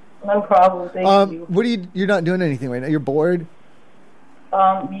 No problem. Thank you. What you're not doing anything right now? You're bored?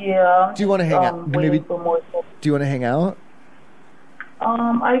 Yeah. Do you want to hang out? Maybe. For more stuff. Do you want to hang out?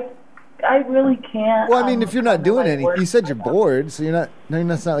 I really can't. Well, I mean, if you're not doing anything, you said you're bored, so you're not. No,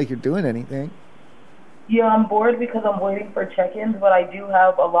 it's not like you're doing anything. Yeah, I'm bored because I'm waiting for check-ins, but I do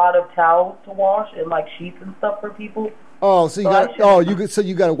have a lot of towels to wash and like sheets and stuff for people. Oh, so you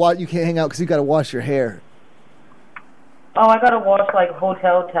gotta wash. You can't hang out because you gotta wash your hair. Oh, I gotta wash like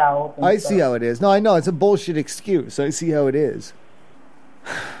hotel towels. And I stuff. see how it is. No, I know it's a bullshit excuse. I see how it is.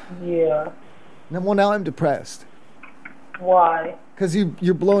 Yeah. Well, now I'm depressed. Why? Because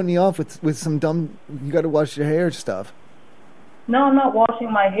you're blowing me off with some dumb. You gotta wash your hair stuff. No, I'm not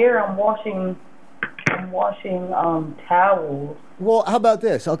washing my hair. I'm washing towels. Well, how about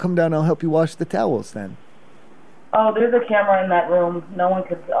this? I'll come down and I'll help you wash the towels then. Oh, there's a camera in that room. No one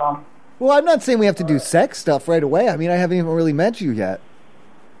could. Well, I'm not saying we have to do sex stuff right away. I mean, I haven't even really met you yet.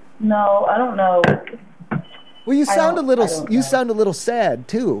 No, I don't know. Well, you sound a little. You sound a little sad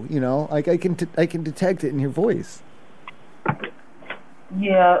too. You know, like I can detect it in your voice.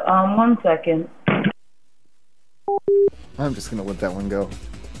 Yeah. 1 second. I'm just gonna let that one go.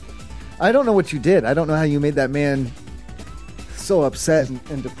 I don't know what you did. I don't know how you made that man so upset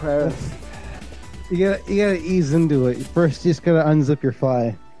and depressed. You gotta ease into it. First, you just gotta unzip your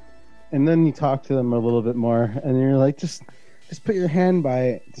fly, and then you talk to them a little bit more, and you're like, just put your hand by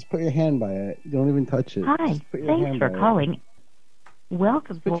it. Just put your hand by it. Don't even touch it. Hi, thanks for calling.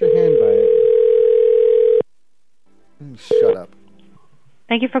 Welcome. Put your hand by it. Shut up.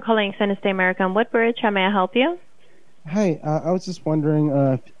 Thank you for calling San Stay American Woodbridge. How may I help you? Hi, I was just wondering.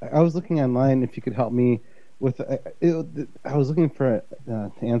 I was looking online if you could help me with. I was looking for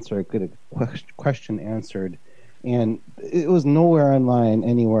to answer a good question answered, and it was nowhere online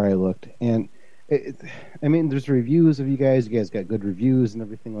anywhere I looked. And I mean, there's reviews of you guys. You guys got good reviews and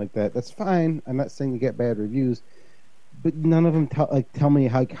everything like that. That's fine. I'm not saying you get bad reviews, but none of them tell me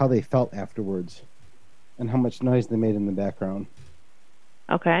how they felt afterwards, and how much noise they made in the background.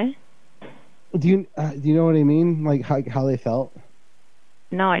 Okay. Do you know what I mean? Like how they felt?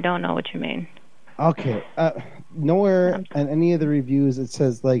 No, I don't know what you mean. Okay. Nowhere in any of the reviews it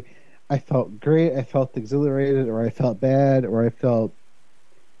says like I felt great, I felt exhilarated, or I felt bad, or I felt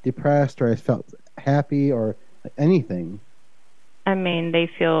depressed, or I felt happy, or anything. I mean, they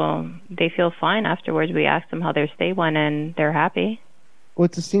feel fine afterwards. We asked them how their stay went, and they're happy. Well,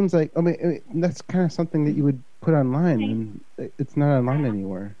 it just seems like I mean that's kind of something that you would put online, and it's not online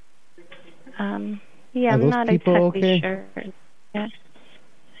anywhere. Yeah, I'm not exactly sure. Yeah.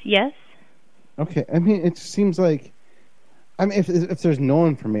 Yes. Okay, I mean, it just seems like, I mean, if there's no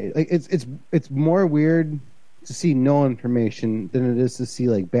information, like it's more weird to see no information than it is to see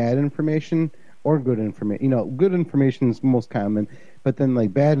like bad information or good information. You know, good information is most common, but then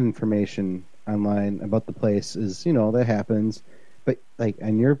like bad information online about the place is, you know, that happens. But like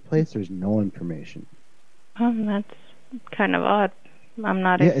on your place, there's no information. That's kind of odd. I'm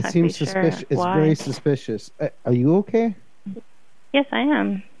not yeah, exactly it seems sure suspicious. It's why. very suspicious. Are you okay? Yes, I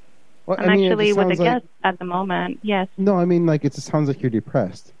am. Well, I'm I mean, actually with a sounds like- guest at the moment. Yes. No, I mean, like, it just sounds like you're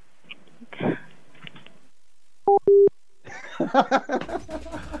depressed.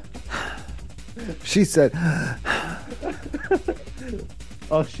 She said,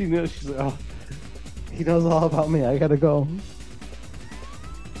 oh, she knew. She's like, oh, he knows all about me. I gotta go.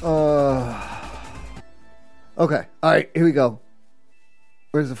 Okay. All right. Here we go.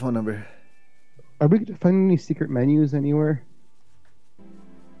 Where's the phone number? Are we gonna find any secret menus anywhere?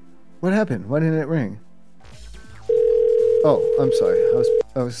 What happened? Why didn't it ring? Oh, I'm sorry.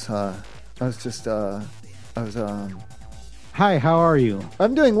 Hi, how are you?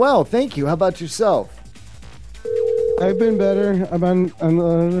 I'm doing well, thank you. How about yourself? I've been better. I'm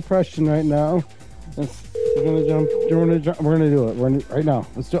on depression right now. We're gonna jump. We're gonna do it. Right now.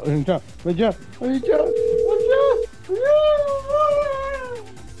 Let's jump. We're gonna jump.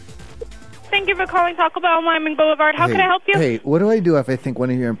 Thank you for calling Taco Bell Wyoming Boulevard. How can I help you? Hey, what do I do if I think one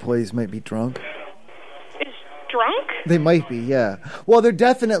of your employees might be drunk? Is drunk? They might be, yeah. Well, they're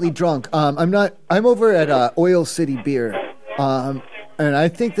definitely drunk. I'm over at Oil City Beer. And I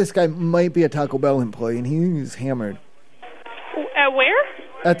think this guy might be a Taco Bell employee, and he's hammered. At where?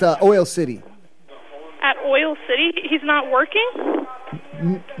 At the Oil City. At Oil City? He's not working?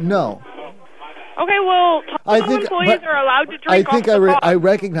 No. Okay, well, Taco Bell employees are allowed to drink off the clock. I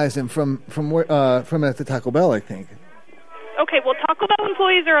recognize him from at the Taco Bell, I think. Okay, well, Taco Bell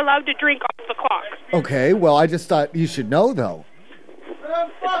employees are allowed to drink off the clock. Okay, well, I just thought you should know, though.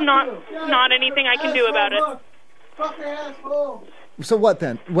 It's not anything I can do about it. Fucking asshole. So what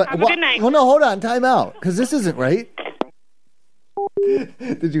then? Have a good night. Well, no, hold on, time out, because this isn't right.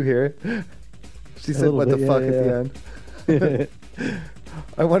 Did you hear it? She said, "What the fuck?" at the end.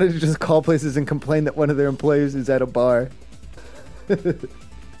 I wanted to just call places and complain that one of their employees is at a bar. There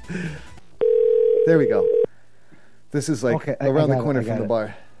we go. This is like around the corner from the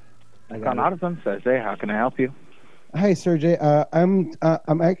bar. Jonathan says, "Hey, how can I help you?" Hi, Sergey. I'm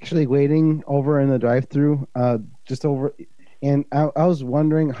actually waiting over in the drive-thru, just over, and I was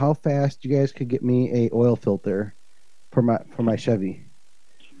wondering how fast you guys could get me a oil filter for my Chevy.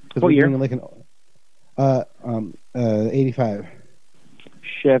 What year? Like an 85.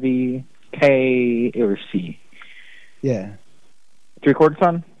 Chevy K or C? Yeah. 3/4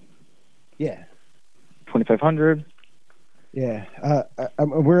 ton? Yeah. 2,500? Yeah.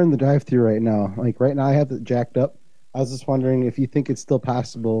 We're in the drive-thru right now. Like right now, I have it jacked up. I was just wondering if you think it's still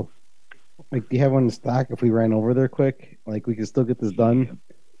possible. Like, do you have one in stock? If we ran over there quick, like we could still get this done.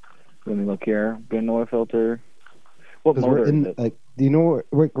 Let me look here. Bin oil filter. What motor we're in, is it? Like, do you know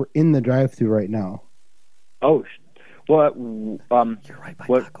we're in the drive-thru right now? Oh, what? You're right by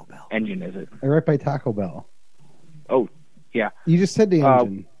Taco Bell. Engine is it? Right by Taco Bell. Oh, yeah. You just said the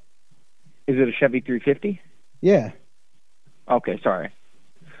engine. Is it a Chevy 350? Yeah. Okay, sorry.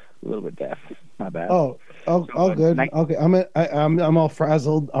 A little bit deaf. My bad. Oh, good. Okay, I'm all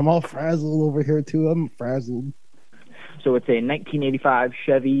frazzled. I'm all frazzled over here too. I'm frazzled. So it's a 1985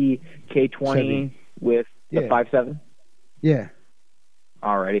 Chevy K20 with the 5.7. Yeah.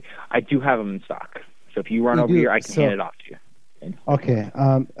 Alrighty, I do have them in stock. So if you run over here, I can hand it off to you. Okay.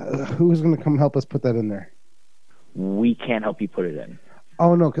 Who's going to come help us put that in there? We can't help you put it in.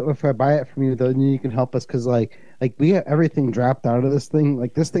 Oh no! If I buy it from you, then you can help us because like we have everything dropped out of this thing.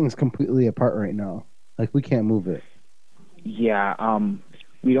 Like this thing's completely apart right now. Like we can't move it. Yeah.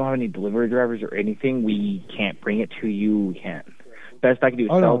 We don't have any delivery drivers or anything. We can't bring it to you. We can't. Best I can do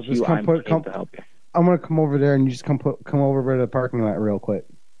is sell it to you. I'm able to help you. I'm gonna come over there and you just come over to the parking lot real quick.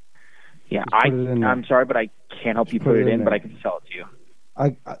 Yeah, I'm sorry, but I can't help you put it in, but I can sell it to you.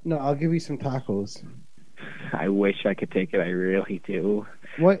 No, I'll give you some tacos. I wish I could take it. I really do.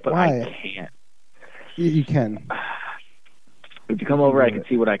 What? But Why? I can't. You can. If you come over, I can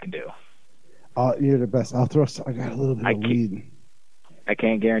see what I can do. You're the best. I got a little bit of weed. I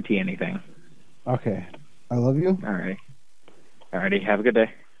can't guarantee anything. Okay. I love you. All right. Alrighty. Have a good day.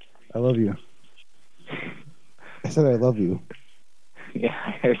 I love you. I said I love you. Yeah,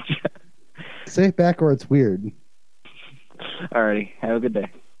 I heard you. Say it back or it's weird. Alrighty. Have a good day.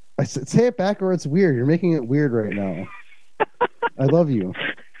 I said, say it back or it's weird. You're making it weird right now. I love you.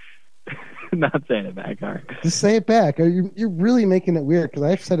 Not saying it back, Marc. Just say it back. You're really making it weird because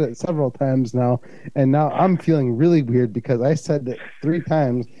I've said it several times now, and now I'm feeling really weird because I said it 3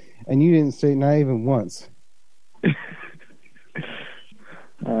 times and you didn't say it not even once.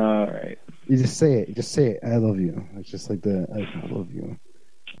 All right. You just say it. Just say it. I love you. It's just like the I love you.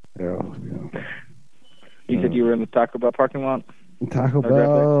 I love you. You said you were in the Taco Bell parking lot? Taco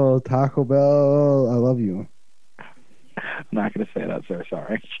Bell. I love you. I'm not going to say that, sir.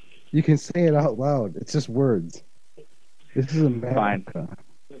 Sorry. You can say it out loud. It's just words. This is America.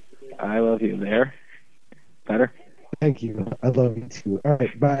 Fine. I love you. There. Better? Thank you. I love you too. All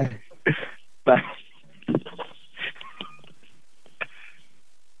right. Bye. Bye.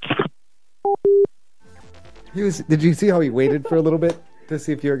 Did you see how he waited for a little bit to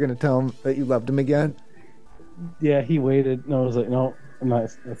see if you were going to tell him that you loved him again? Yeah, he waited. No, I was like, no, I'm not.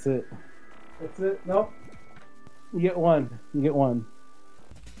 That's it. That's it. Nope. You get one. You get one.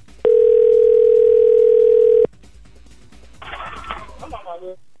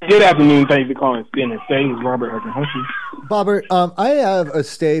 Good afternoon. Thank you for calling Spin and Stay. It's Robert. I can help you. Bobbert, I have a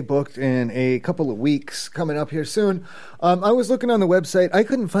stay booked in a couple of weeks coming up here soon. I was looking on the website. I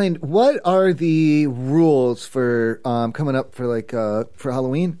couldn't find what are the rules for coming up for for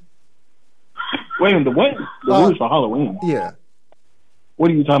Halloween. Wait a minute. What? The rules for Halloween? Yeah. What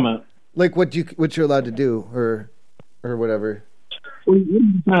are you talking about? Like what you're allowed to do or whatever. What are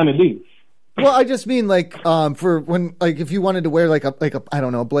you trying to do? Well, I just mean for when if you wanted to wear a I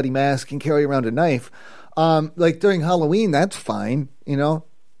don't know, a bloody mask and carry around a knife, during Halloween, that's fine, you know.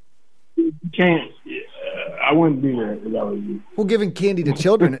 You can't. I wouldn't do that if I was you. Well, giving candy to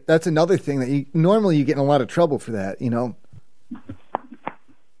children, that's another thing that you get in a lot of trouble for that, you know.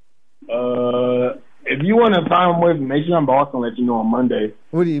 If you want to find with, make sure I'm boss and let you know on Monday.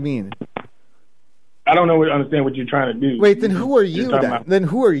 What do you mean? I don't understand what you're trying to do. Wait, then who are you then? Then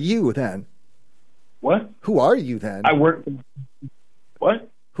who are you then? What? Who are you then? I work. What?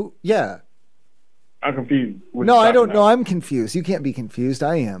 Who? Yeah. I'm confused. No, I don't know. I'm confused. You can't be confused.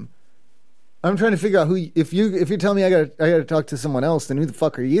 I am. I'm trying to figure out who. If you're telling me I gotta talk to someone else, then who the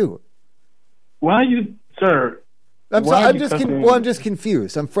fuck are you? Why are you, sir? I'm sorry. I'm just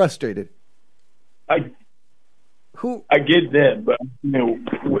confused. I'm frustrated. I get that, but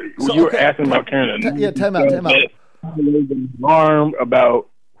you were asking about Canada. Time out. Alarm about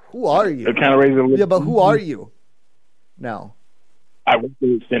who are you? Kind of raising. Yeah, but who are you? Now. I went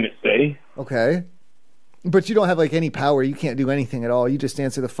to extended stay. Okay. But you don't have like any power. You can't do anything at all. You just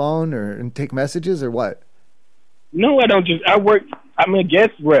answer the phone and take messages or what? No, I don't just. I'm a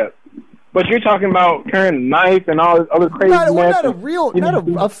guest rep. But you're talking about carrying a knife and all this other crazy not mess.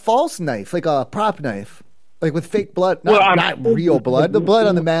 Not a false knife, like a prop knife, like with fake blood. Not real blood. The blood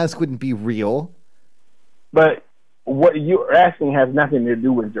on the mask wouldn't be real. But what you're asking has nothing to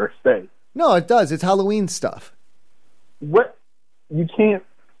do with your stay. No, it does. It's Halloween stuff. What? You can't.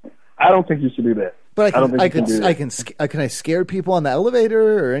 I don't think you should do that. But can I scare people on the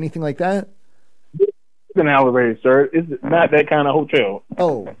elevator or anything like that? It's an elevator, sir. It's not that kind of hotel.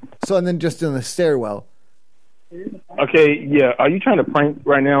 Oh, so and then just in the stairwell. Okay, yeah. Are you trying to prank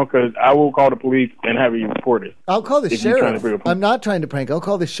right now? Because I will call the police and have you reported. I'll call the sheriff. I'm not trying to prank. I'll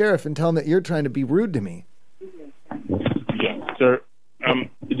call the sheriff and tell him that you're trying to be rude to me. Yeah, sir.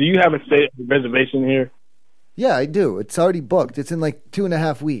 Do you have a reservation here? Yeah, I do. It's already booked. It's in like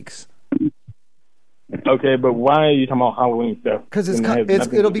 2.5 weeks. Okay, but why are you talking about Halloween stuff? Because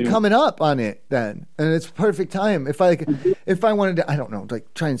it'll be coming up on it then, and it's perfect time. If I wanted to, I don't know,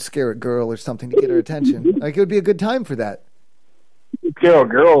 like try and scare a girl or something to get her attention, like it would be a good time for that. Scare a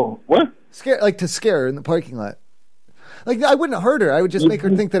girl? What? To scare her in the parking lot. Like I wouldn't hurt her. I would just make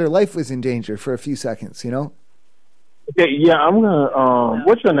her think that her life was in danger for a few seconds. You know? Okay, yeah. I'm gonna.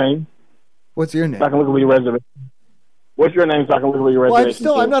 What's your name? What's your name? So I can look at your reservation. What's your name so I can look at your reservation?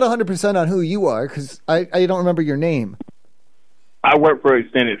 Well, I'm not 100% on who you are because I don't remember your name. I work for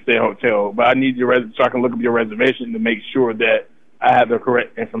Extended Stay Hotel, but I need your so I can look up your reservation to make sure that I have the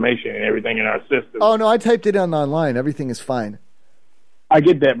correct information and everything in our system. Oh, no, I typed it in online. Everything is fine. I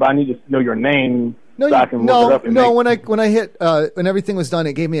get that, but I need to know your name so I can look it up. When I hit, when everything was done,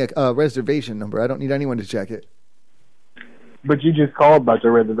 it gave me a reservation number. I don't need anyone to check it. But you just called about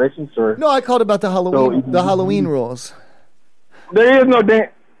your reservation, sir. No, I called about the Halloween rules. There is no damn.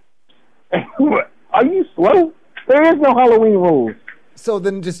 Are you slow? There is no Halloween rules. So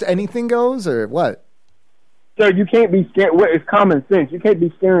then, just anything goes, or what? Sir, you can't be scared. It's common sense. You can't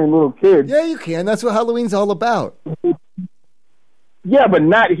be scaring little kids. Yeah, you can. That's what Halloween's all about. Yeah, but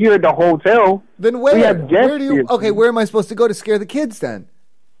not here at the hotel. Then where? Where am I supposed to go to scare the kids then?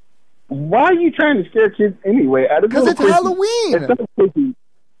 Why are you trying to scare kids anyway? Because it's Halloween.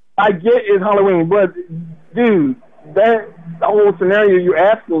 I get it's Halloween, but dude, the whole scenario you're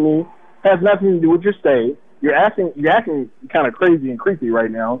asking me has nothing to do with your stay. You're acting kind of crazy and creepy right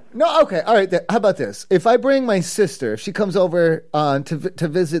now. No, okay, all right. How about this? If I bring my sister, if she comes over to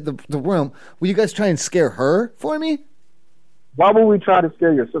visit the room, will you guys try and scare her for me? Why would we try to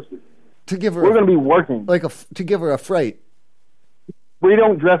scare your sister? To give her. We're going to be working. To give her a fright. We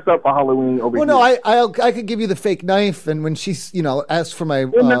don't dress up for Halloween over here. Well, no, I could give you the fake knife, and when she's asks for my.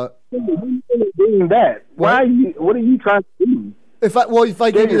 We're not doing that. What are you trying to do? If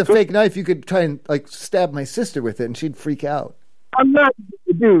I gave you the fake knife, you could try and stab my sister with it, and she'd freak out. I'm not,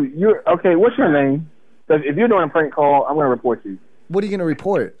 dude. You're okay. What's your name? Because if you're doing a prank call, I'm going to report you. What are you going to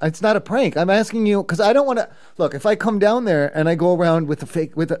report? It's not a prank. I'm asking you because I don't want to look. If I come down there and I go around with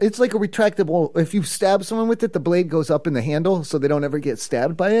it's like a retractable. If you stab someone with it, the blade goes up in the handle, so they don't ever get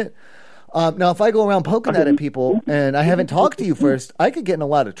stabbed by it. Now, if I go around poking that at people and I haven't talked to you first, I could get in a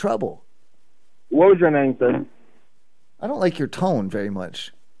lot of trouble. What was your name, sir? I don't like your tone very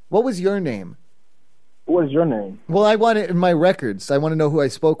much. What was your name? What is your name? Well, I want it in my records. I want to know who I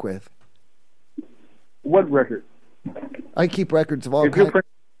spoke with. What record? I keep records of all kinds.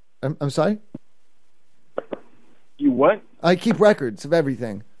 I'm sorry? You what? I keep records of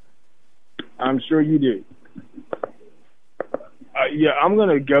everything. I'm sure you do. Yeah, I'm going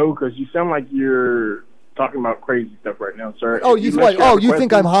to go because you sound like you're talking about crazy stuff right now, sir. Oh, you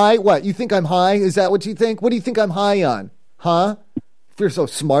think I'm high? What? You think I'm high? Is that what you think? What do you think I'm high on? Huh? If you're so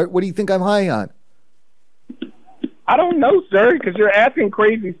smart, what do you think I'm high on? I don't know, sir, because you're asking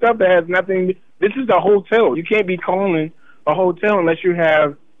crazy stuff that has nothing. This is a hotel. You can't be calling a hotel unless you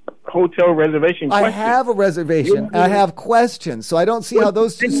have hotel reservation questions. I have a reservation. I have questions, so I don't see how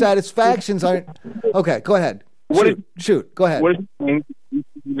those two satisfactions aren't. Okay, go ahead. Shoot. Go ahead. What is your name?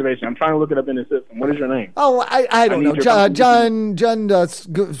 I'm trying to look it up in the system. What is your name? Oh, I don't know. John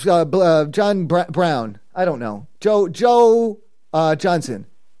Brown. I don't know. Joe Johnson.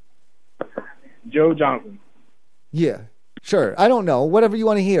 Joe Johnson. Yeah, sure. I don't know. Whatever you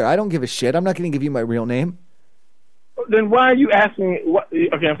want to hear. I don't give a shit. I'm not going to give you my real name. Then why are you asking?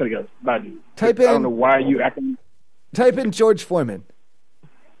 Okay, I'm going to go. Bye, dude. I don't know why you asking. Type in George Foreman.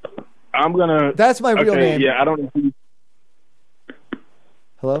 I'm going to. That's my real name. Yeah, I don't know.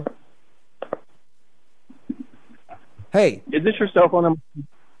 Hello? Hey. Is this your cell phone number?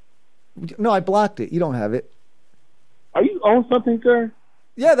 No, I blocked it. You don't have it. Are you on something, sir?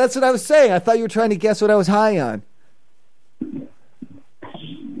 Yeah, that's what I was saying. I thought you were trying to guess what I was high on.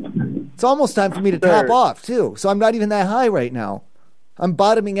 It's almost time for me to top off, too. So I'm not even that high right now. I'm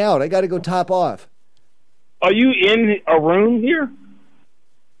bottoming out. I got to go top off. Are you in a room here?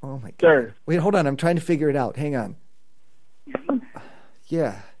 Oh, my God. Sir. Wait, hold on. I'm trying to figure it out. Hang on.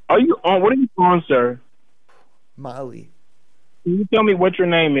 Yeah. Are you on? What are you on, sir? Molly. Can you tell me what your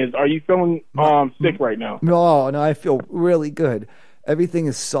name is? Are you feeling sick right now? No, I feel really good. Everything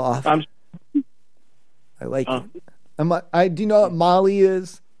is soft. I like it. Do you know what Molly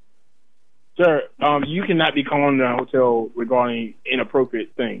is? Sir, you cannot be calling the hotel regarding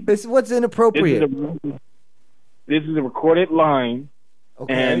inappropriate things. What's inappropriate? This is a recorded line,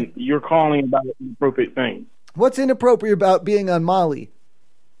 and you're calling about inappropriate things. What's inappropriate about being on Molly?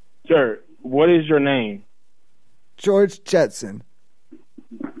 Sir, what is your name? George Jetson.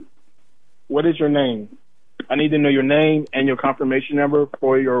 What is your name? I need to know your name and your confirmation number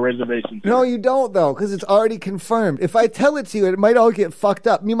for your reservation. Sir. No, you don't, though, because it's already confirmed. If I tell it to you, it might all get fucked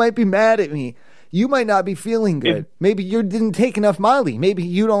up. You might be mad at me. You might not be feeling good. Maybe you didn't take enough Molly. Maybe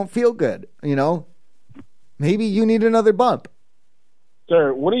you don't feel good, you know? Maybe you need another bump.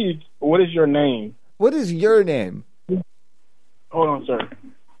 Sir, what is your name? What is your name? Hold on, sir.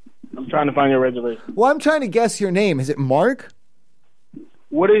 I'm trying to find your reservation. Well, I'm trying to guess your name. Is it Mark?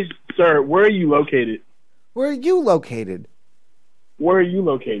 Sir, where are you located? Where are you located? Where are you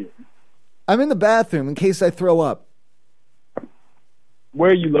located? I'm in the bathroom in case I throw up.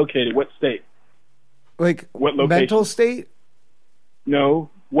 Where are you located? What state? Like, what location? Mental state? No.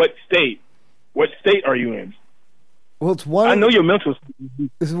 What state? What state are you in? Well, it's one. I know your mental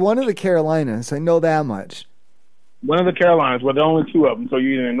state. It's one of the Carolinas. I know that much. One of the Carolinas. Well, there are only two of them, so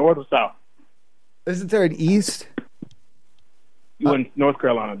you're either in North or South. Isn't there an East? You're in North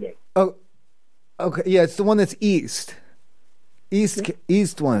Carolina, then. Oh, okay. Yeah, it's the one that's East.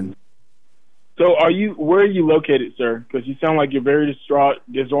 East one. So where are you located, sir? Because you sound like you're very distraught,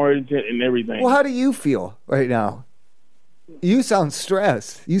 disoriented, and everything. Well, how do you feel right now? You sound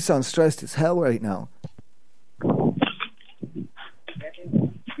stressed. You sound stressed as hell right now.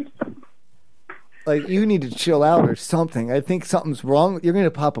 Like, you need to chill out or something. I think something's wrong. You're going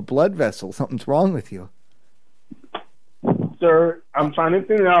to pop a blood vessel. Something's wrong with you. Sir, I'm trying to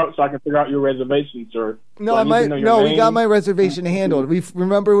figure out so I can figure out your reservation, sir. No, we got my reservation handled.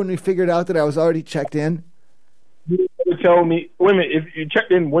 Remember when we figured out that I was already checked in? You told me, wait a minute, if you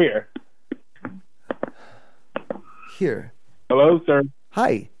checked in where? Here. Hello, sir.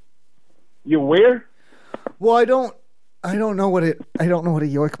 Hi. You're where? Well, I don't know what a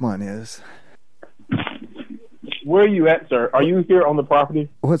Yorkmon is. Where are you at, sir? Are you here on the property?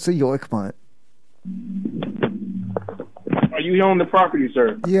 What's a Yorkmon? Are you here on the property,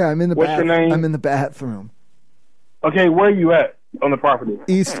 sir? Yeah, I'm in the What's your name? I'm in the bathroom. Okay, where are you at on the property?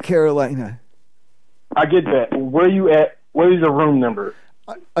 East Carolina. I get that. Where are you at? What is your room number?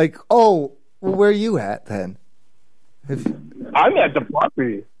 Well, where are you at then? I'm at the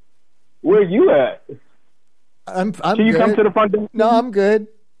property. Where are you at? I'm Can you come to the front desk? No, I'm good.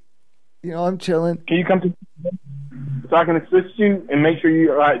 You know, I'm chilling. Can you come to so I can assist you and make sure you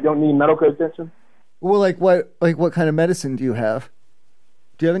don't need medical attention? Well, what kind of medicine do you have?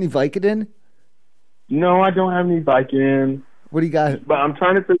 Do you have any Vicodin? No, I don't have any Vicodin. What do you got? But I'm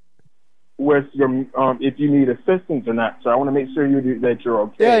trying to figure where's your if you need assistance or not. So I want to make sure that you're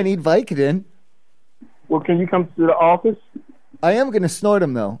okay. Yeah, I need Vicodin. Well, can you come to the office? I am going to snort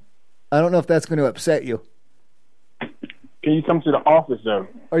them though. I don't know if that's going to upset you. Can you come to the office though?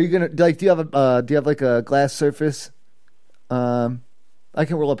 Are you gonna do you have like a glass surface? I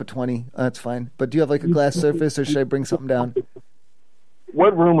can roll up a 20. That's fine. But do you have like a glass surface, or should I bring something down?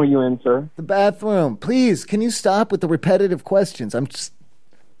 What room are you in, sir? The bathroom. Please, can you stop with the repetitive questions?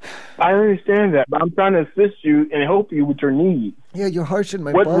 I understand that, but I'm trying to assist you and help you with your needs. Yeah, you're harshing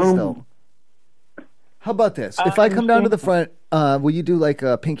my buzz though. How about this? If I come down to the front, will you do like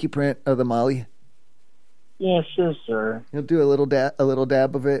a pinky print of the Molly? Yeah, sure, sir. You'll do a little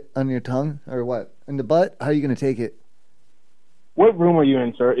dab of it on your tongue, or what? In the butt? How are you going to take it? What room are you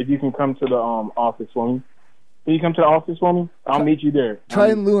in, sir? If you can come to the office for me. Can you come to the office for me? I'll meet you there. Try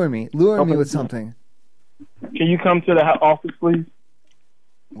and lure me. Lure me with something. Can you come to the office, please?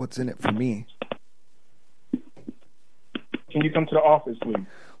 What's in it for me? Can you come to the office, please?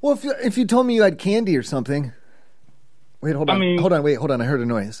 Well, if you told me you had candy or something. Wait, hold on. Hold on. I heard a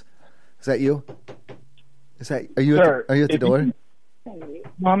noise. Is that you? Are you at the door?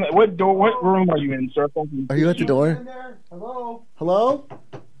 What door? What room are you in, sir? Are you at the door? Hello? Hello?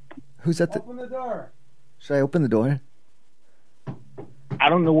 Who's at the... Open the door. Should I open the door? I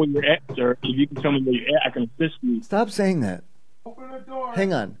don't know where you're at, sir. If you can tell me where you're at, I can assist you. Stop saying that. Open the door.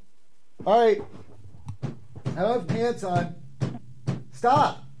 Hang on. All right. I don't have pants on.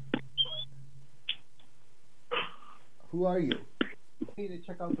 Stop. Who are you? I need to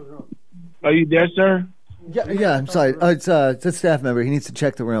check out the room. Are you there, sir? Yeah. I'm sorry. It's a staff member. He needs to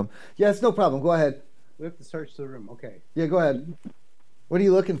check the room. Yes, no problem. Go ahead. We have to search the room. Okay. Yeah, go ahead. What are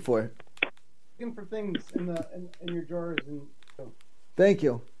you looking for? Looking for things in your drawers and. Oh. Thank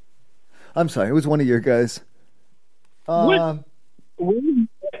you. I'm sorry. It was one of your guys. What? Where are you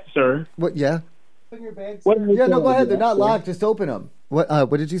at, sir? What? Yeah. In your bag. Yeah. No, go ahead. They're not locked. Just open them. What?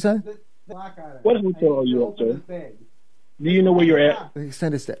 What did you say? Lock on it. What hotel are you at, sir? Do you know where you're at?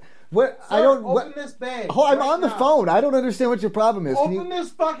 Extend a step. What? Sir, I don't. Open this bag. Oh, I'm right on the now. phone. I don't understand what your problem is. Open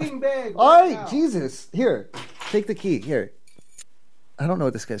this fucking bag. All right, now. Jesus. Here, take the key. Here. I don't know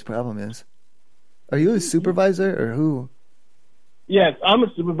what this guy's problem is. Are you a supervisor or who? Yes, I'm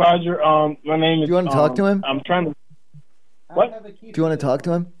a supervisor. My name is. Do you want to talk to him? I'm trying to. What? Do you want to talk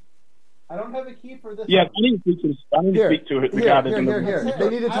to him? I don't have a key for this. Yes, I need to speak to. The guy that's in the room. Here. They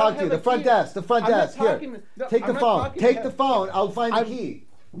need to talk to you. The front desk. The front desk. Here. Take the phone. Take the phone. I'll find the key.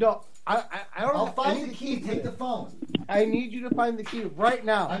 No, I don't. I'll find the key. Take the phone. I need you to find the key right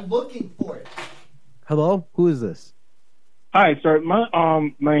now. I'm looking for it. Hello? Who is this? Hi, sir. My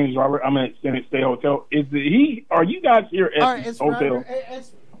name's Robert. I'm at Senate State Hotel. Is he? Are you guys here at All right, this it's hotel? Robert.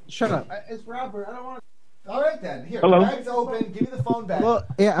 Shut up. It's Robert. I don't want to. All right then. Here. Hello? The bag's open. Give me the phone back. Well,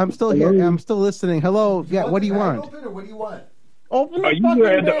 yeah, I'm still here. I'm still listening. Hello? Yeah, what do you want? Open or what do you want? Open the Are you fucking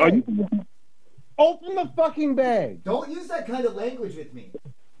here at the? Are bag. you? Open the fucking bag. Don't use that kind of language with me.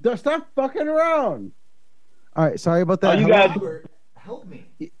 Stop fucking around. All right, sorry about that. Are you Hello? guys? Robert, help me.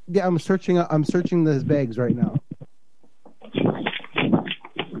 Yeah, I'm searching his bags right now.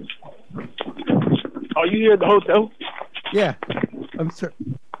 Are you here at the hotel? Yeah.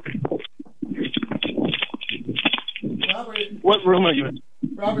 Robert. What room are you in?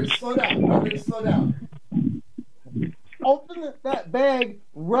 Robert, slow down. Robert, slow down. Open that bag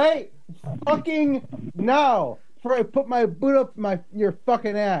right fucking now before I put my boot up your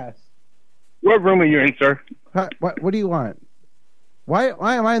fucking ass. What room are you in, sir? What do you want? Why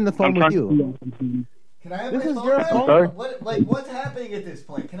am I on the phone with you? Can I have This my is phone your back? phone? What's happening at this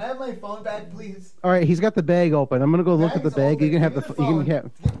point? Can I have my phone back, please? All right, he's got the bag open. I'm gonna go look at the Bag's bag. open. You can have Give the. me You the can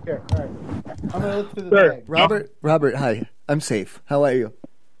have. Here, all right. I'm gonna look through the Sir. bag. Robert, hi. I'm safe. How are you?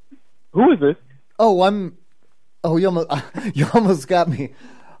 Who is this? Oh, you almost got me.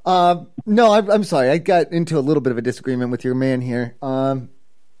 No, I'm sorry. I got into a little bit of a disagreement with your man here.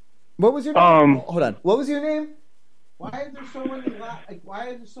 What was your name? Hold on. What was your name? Why is there so many? Why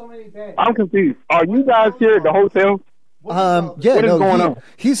is there so many bags? I'm confused. Are you guys here at the hotel? Yeah, What is going on?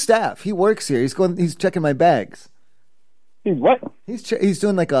 He's staff. He works here. He's checking my bags. He's what? He's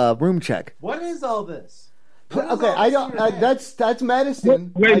doing like a room check. What is all this? Okay, I don't. That's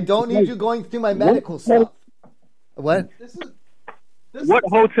medicine. Wait, I don't need you going through my medical stuff. What? What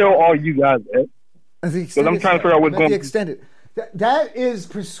hotel are you guys at? Because I'm trying to figure out what's going on. Extended. That is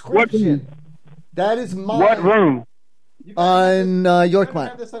prescription. That is mine. What room? On Yorkmont.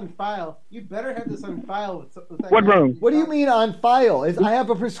 Have this on file. You better have this on file. With that What guy. room? What do you mean on file? I have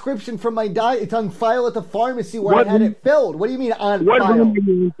a prescription from my diet. It's on file at the pharmacy where I had it filled. What do you mean on What file? room are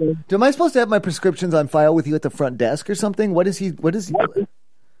you in? Am I supposed to have my prescriptions on file with you at the front desk or something? What is he? I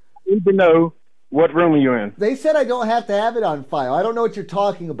need to know what room are you in. They said I don't have to have it on file. I don't know what you're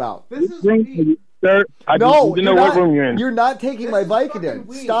talking about. This is Room, weed. sir, I just need to know what room you're in. You're not taking my fucking Vicodin.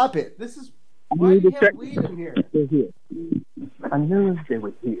 weed. Stop it. This is I why need do to you check. have weed in here? They're here. I knew they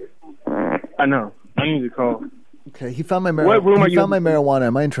were here. I know. I need to call. Okay, he found my marijuana. What room are he you found in? my marijuana.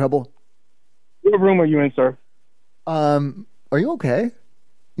 Am I in trouble? What room are you in, sir? Are you okay?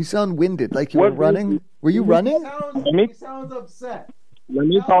 You sound winded, like you were What running. room- Were you running? He sounds upset. Let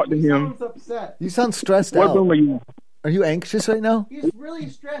me talk to He him. sounds upset. You sound stressed What out. room are you in? Are you anxious right now? He's really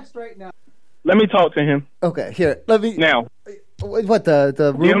stressed right now. Let me talk to him. Okay, here. Let me. Now. What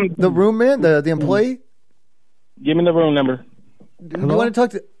the room? The room man? The employee? Give me the room number. You want to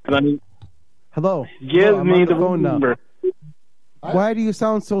talk to? Hello. Give I'm me on the phone room now. number. Why do you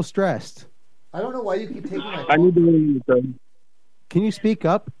sound so stressed? I don't know why you keep taking my. I need the room number, sir. Can you speak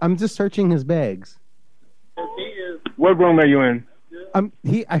up? I'm just searching his bags. What room are you in?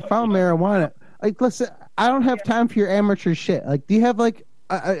 I found marijuana. Like, listen, I don't have time for your amateur shit. Like, do you have like,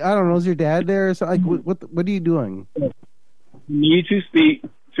 I don't know, is your dad there or something? Like, what are you doing? You need to speak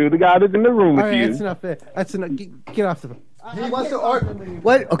to the guy that's in the room with All right, you. that's enough. That's enough. Get off the phone. He wants to argue.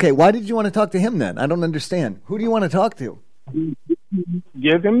 What? Okay, why did you want to talk to him then? I don't understand. Who do you want to talk to?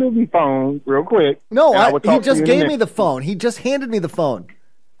 give him the phone real quick. No, he just gave me the phone. He just handed me the phone.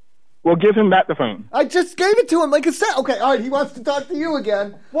 Well, give him back the phone. I just gave it to him like I said. Okay, all right, he wants to talk to you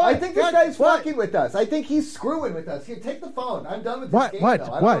again. I think this guy's fucking with us. I think he's screwing with us. Here, take the phone. I'm done with this game, though. I don't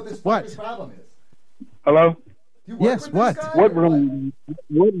know what this fucking problem is. Hello? Yes, what? What room are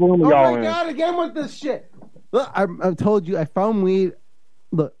y'all in? Oh my God, again with this shit. Look, I told you, I found weed.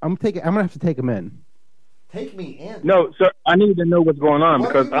 Look, I'm gonna have to take him in. Take me in? No, sir, I need to know what's going on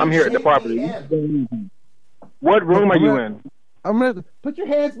because I'm here at the property. What room are you in? I'm gonna have to put your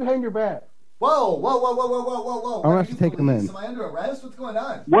hands behind your back. Whoa. I'm gonna have to take him in. Am I under arrest? What's going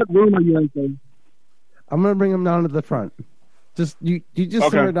on? What room are you in, sir? I'm gonna bring him down to the front. Just you just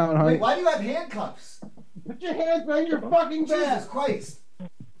simmer down, honey. Wait, why do you have handcuffs? Put your hands behind your fucking back. Jesus Christ.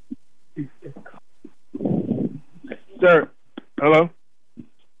 Sir, hello?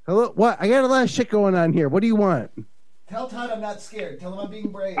 Hello? What? I got a lot of shit going on here. What do you want? Tell Todd I'm not scared. Tell him I'm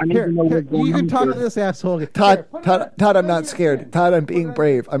being brave. Here, you can talk to this asshole. Todd, I'm not scared. Todd, I'm being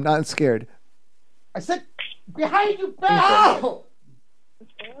brave. I'm not scared. I said behind you back.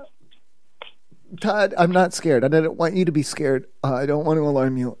 Todd, I'm not scared. I didn't want you to be scared. I don't want to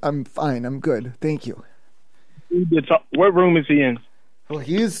alarm you. I'm fine. I'm good. Thank you. What room is he in? Well,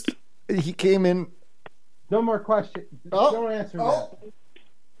 he came in. No more questions. Don't answer that.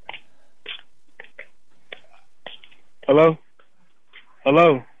 Hello?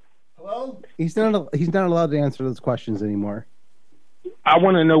 Hello? He's not allowed to answer those questions anymore. I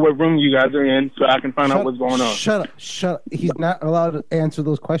want to know what room you guys are in so I can find out what's going on. Shut up. He's not allowed to answer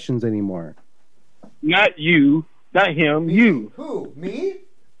those questions anymore. Not you. Not him. You. Who? Me?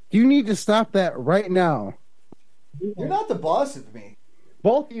 You need to stop that right now. You're not the boss of me.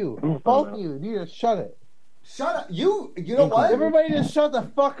 Both of you. You need to shut it. Shut up. You know what? Everybody just shut the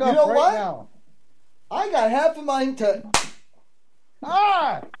fuck up now. I got half of mine to...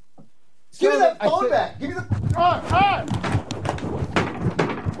 Ah! Give me that phone back. Give me the...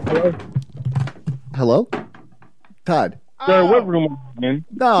 Hello? Todd. Sir, what room are you in?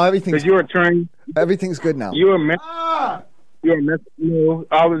 No, everything's... Because you're a train. Everything's good now. You're a mess. You're a mess. No,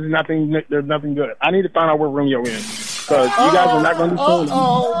 there's nothing good. I need to find out what room you're in. Because you guys are not going to tell me.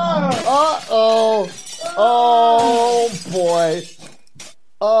 Oh, boy.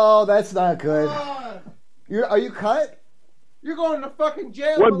 Oh, that's not good. Are you cut? You're going to fucking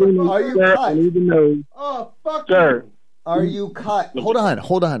jail. What room are you cut? I need to know. Oh, fuck sir. you. Are you cut? Hold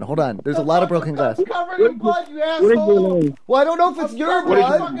on. There's a lot of broken glass. Covered in blood, you asshole. Well, I don't know if it's your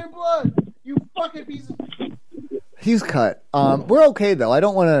blood. You fucking piece of... He's cut. We're okay, though. I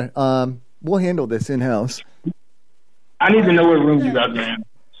don't want to... we'll handle this in-house. I need to know what room you guys are in.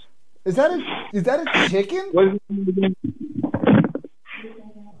 Is that a chicken?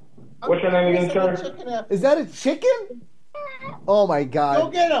 What's your name again, sir? Is that a chicken? Oh, my God. Go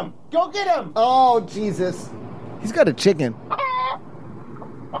get him. Oh, Jesus. He's got a chicken.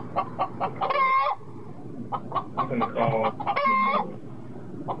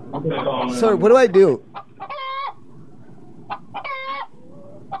 Sir, what do I do?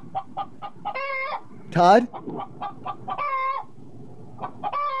 Todd?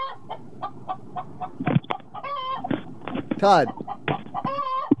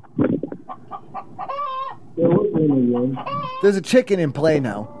 There's a chicken in play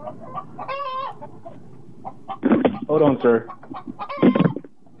now. Hold on, sir.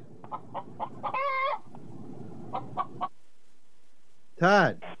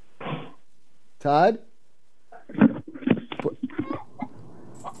 Todd?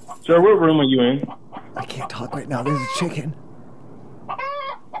 Sir, what room are you in? I can't talk right now. There's a chicken.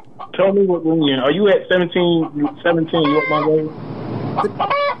 Tell me what room you're in. Are you at 17? You want my way?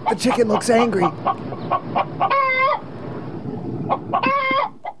 The chicken looks angry.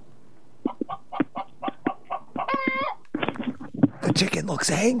 The chicken looks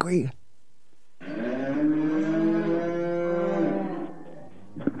angry.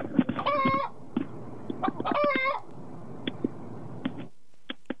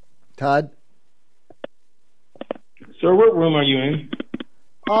 Todd? Sir, what room are you in?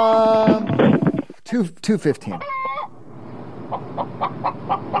 215.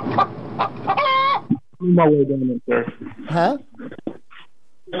 On my way down there, sir. Huh?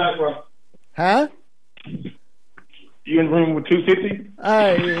 Huh? You in room with 250?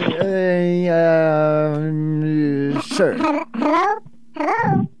 Sure.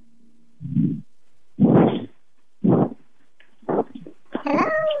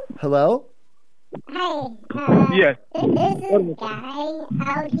 Hello? Hey, yes. This guy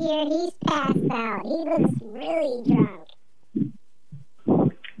out here, he's passed out. He looks really drunk.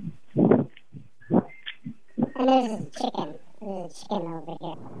 And there's his chicken. chicken over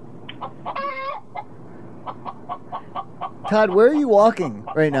here. Todd, where are you walking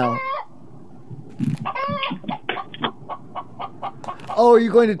right now? Oh, are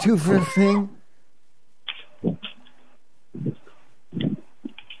you going to 215?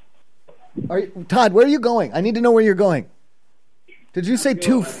 Todd, where are you going? I need to know where you're going. Did you say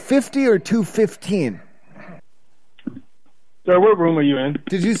 250 or 215? Sir, what room are you in?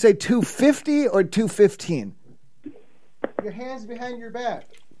 Did you say 250 or 215? Your hands behind your back.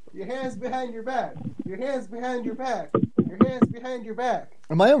 Your hands behind your back. Your hands behind your back. Your hands behind your back.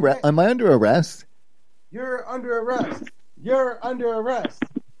 Am I under arrest? You're under arrest. You're under arrest.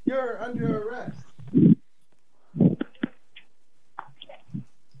 You're under arrest.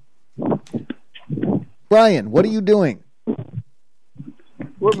 Brian, what are you doing?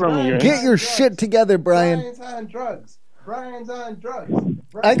 What room are you in? Get your shit together, Brian. Brian's on drugs. Brian's on drugs.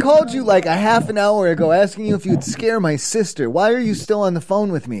 I called you like a half an hour ago asking you if you'd scare my sister. Why are you still on the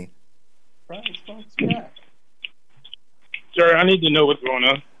phone with me? Brian's phone's back. Sir, I need to know what's going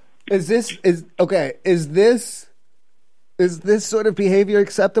on. Is this sort of behavior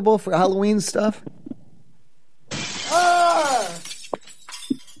acceptable for Halloween stuff? Ah!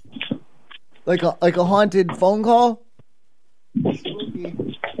 Like a haunted phone call?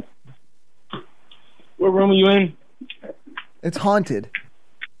 Spooky. What room are you in? It's haunted.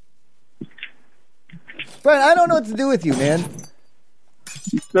 Brian, I don't know what to do with you, man.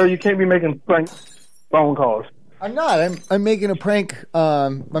 Sir, you can't be making prank phone calls. I'm not. I'm making a prank.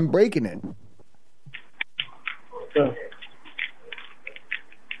 I'm breaking it. Sir.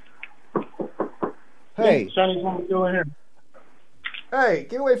 Hey. Shiny, what you doing here? Hey,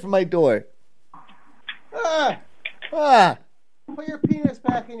 get away from my door. Ah! Ah! Put your penis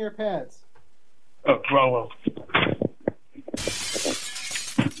back in your pants. Oh, wrong.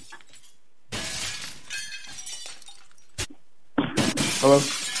 Hello?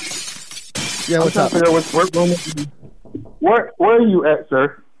 Yeah, what's up? Where are you at,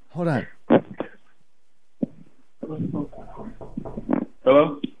 sir? Hold on.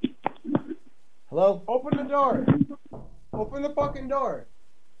 Hello? Hello? Open the door. Open the fucking door.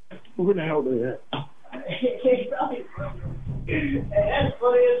 Who the hell are they at? That's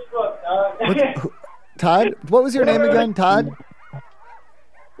funny as fuck, dog. Todd? What was your name again? Todd?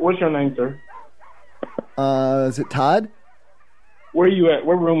 What's your name, sir? Is it Todd? Where are you at?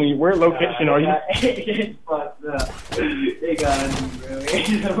 What room are you? Where location are you? It's fucked up. They got me,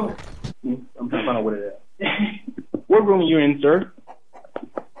 bro. I'm trying to find out what it is. What room are you in, sir?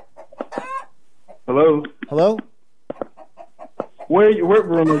 Hello? Hello? What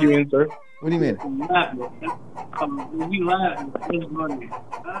room are you in, sir? What do you mean? We laughing. It's funny.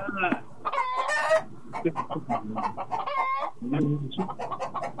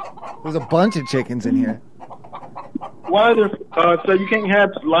 There's a bunch of chickens in here. Why are there, so you can't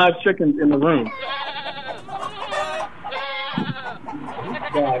have live chickens in the room?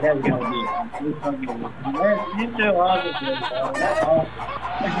 Yeah, that's gonna be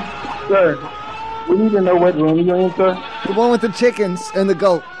Sir, we need to know what room you're in, sir. The one with the chickens and the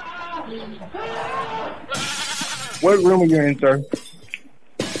goat. What room are you in, sir?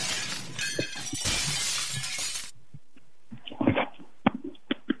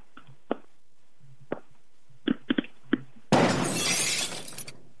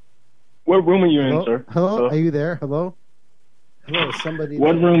 What room are you in, sir? Hello? Are you there? Hello? Hello, is somebody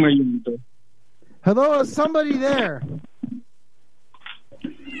What there? room are you in, sir? Hello, is somebody there?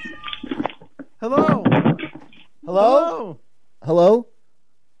 Hello? Hello? Hello?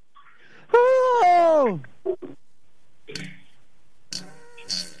 Hello?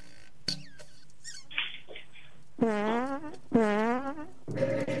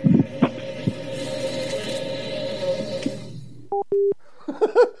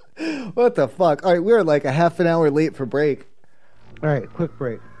 What the fuck? All right, we're like a half an hour late for break. All right, quick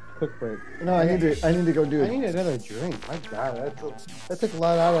break. Quick break. No, I need to go do I it. need another drink. My God, that took a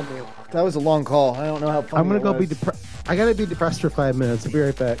lot out of me. That was a long call. I don't know how funny I'm gonna it go was. be depressed. I gotta be depressed for 5 minutes. I'll be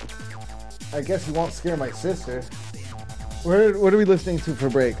right back. I guess you won't scare my sister. What are we listening to for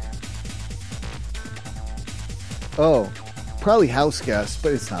break? Oh, probably House Guest,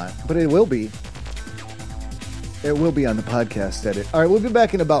 but it's not. But it will be. It will be on the podcast edit. All right, we'll be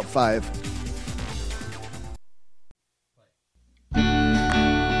back in about 5.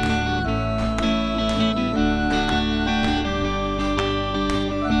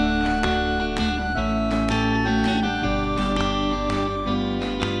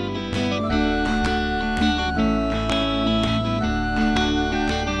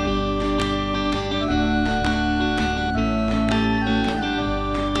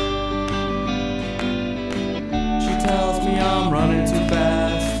 She tells me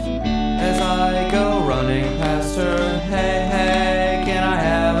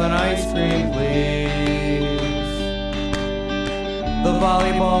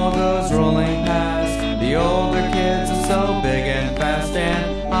ball goes rolling past. The older kids are so big and fast,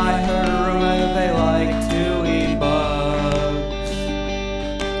 and I heard a rumor that they like to eat bugs.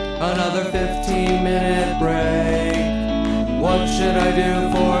 Another 15-minute break. What should I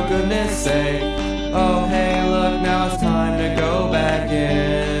do for goodness sake? Oh hey, look, now it's time to go back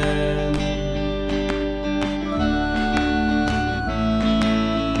in.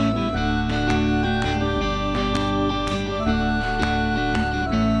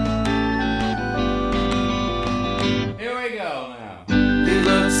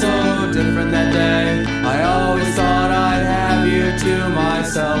 Different that day. I always thought I'd have you to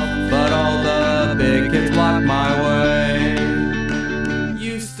myself, but all the big kids blocked my way.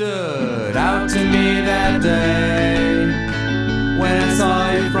 You stood out to me that day when I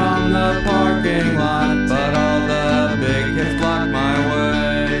saw you from the parking lot, but all the big kids blocked my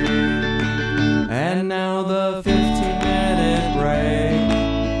way. And now the 15-minute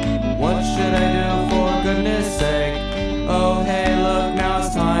break. What should I do for goodness sake? Oh hey, look, now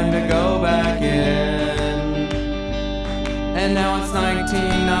it's time to go back in. And now it's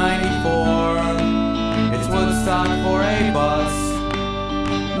 1994. It's Woodstock for a bus.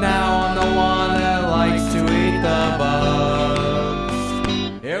 Now I'm the one that likes to eat the bugs.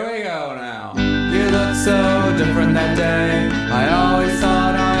 Here we go now. You look so different that day. I always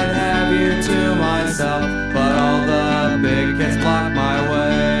thought I'd have you to myself, but all the big kids blocked my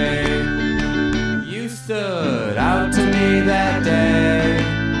way. You stood out to me that day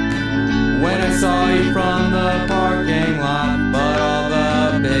when I saw you from the parking lot, but all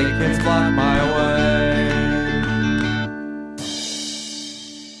the big kids blocked my way.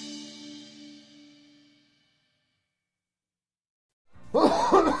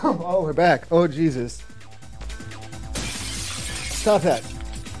 Oh, we're back. Oh, Jesus. Stop that.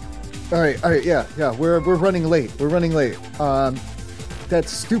 All right, yeah. We're running late. That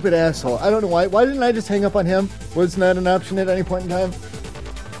stupid asshole. I don't know why. Why didn't I just hang up on him? Wasn't that an option at any point in time?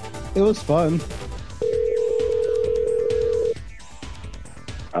 It was fun.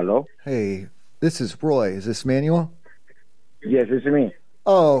 Hello? Hey, this is Roy. Is this Manuel? Yes, it's me.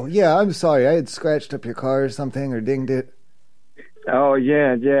 Oh, yeah, I'm sorry. I had scratched up your car or something or dinged it. Oh,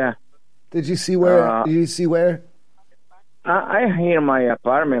 yeah. Did you see where? I hear my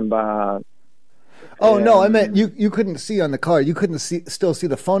apartment, but... Oh, no, I meant you couldn't see on the car. You couldn't still see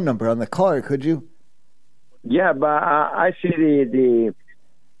the phone number on the car, could you? Yeah, but I see the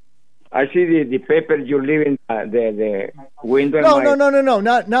paper you leave in the window. No,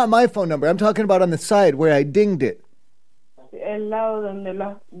 not my phone number. I'm talking about on the side where I dinged it. El lado donde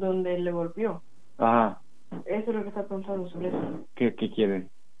le golpeó. Ajá. Eso es lo que está pensando sobre eso. ¿Qué quieren?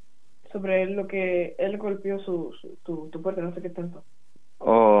 Sobre lo que él golpeó tu puerta, no sé qué tanto.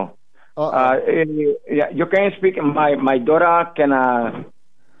 Oh. You can speak. My daughter can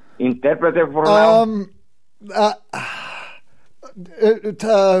interpret it for now.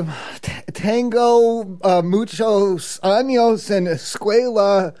 Tango, muchos años en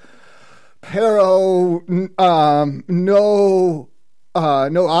escuela, pero no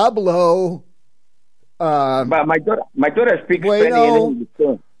hablo. But my daughter speaks Spanish and English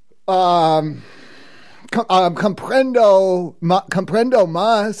too. Comprendo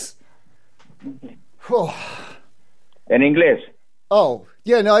más. En inglés. Oh,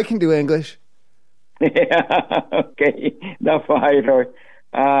 yeah, no, I can do English. Okay, that's fine, Roy.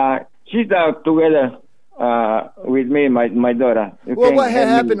 She's out together with me, my daughter. Well, what had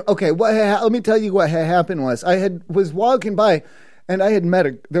happened? Okay, let me tell you what had happened was I was walking by, and I had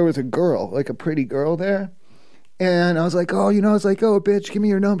there was a girl, like a pretty girl there, and I was like, oh, bitch, give me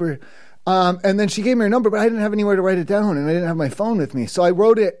your number. And then she gave me her number, but I didn't have anywhere to write it down, and I didn't have my phone with me. So I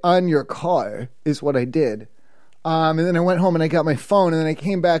wrote it on your car, is what I did. And then I went home and I got my phone, and then I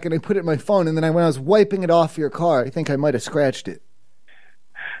came back and I put it in my phone, and then when I was wiping it off your car, I think I might have scratched it.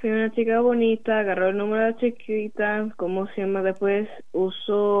 Una chica bonita, agarró el número de la chiquita, ¿cómo se llama? Después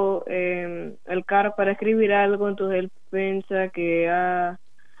usó el carro para escribir algo, entonces él piensa que ha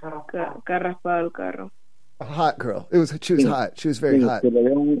raspado el carro. A hot girl. She was hot. She was very hot.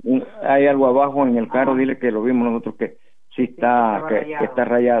 Hay algo abajo en el carro, dile que lo vimos nosotros que sí está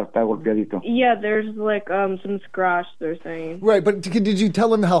rayado, está golpeadito. Yeah, there's like some scratch, they're saying. Right, but did you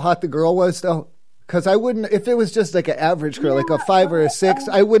tell him how hot the girl was though? Because I wouldn't, if it was just like an average girl, like a 5 or a 6,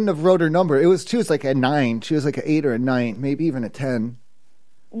 I wouldn't have wrote her number. She was like a 9. She was like an 8 or a 9, maybe even a 10.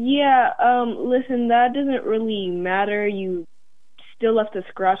 Yeah, listen, that doesn't really matter. You still left a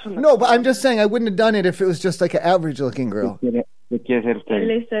scratch on the No, but I'm just saying I wouldn't have done it if it was just like an average looking girl. ¿Qué quiere hacer usted?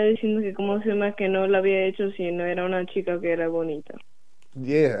 Él está diciendo que como se llama que no lo había hecho si no era una chica que era bonita.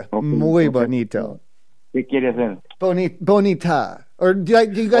 Yeah, muy bonito. ¿Qué quiere hacer? Bonita. Or do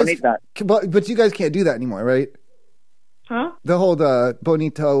you guys? But you guys can't do that anymore, right? Huh? The whole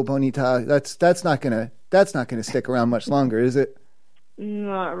bonito, bonita. That's not gonna stick around much longer, is it?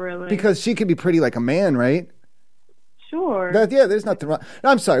 Not really. Because she could be pretty like a man, right? Sure. There's nothing wrong.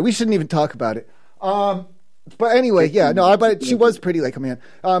 No, I'm sorry, we shouldn't even talk about it. But anyway, but she was pretty like a man.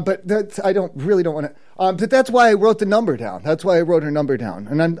 But I don't want to. But that's why I wrote the number down. That's why I wrote her number down.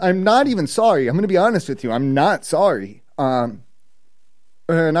 And I'm not even sorry. I'm going to be honest with you. I'm not sorry. And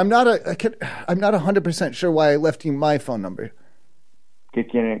I'm not 100% sure why I left you my phone number. ¿Qué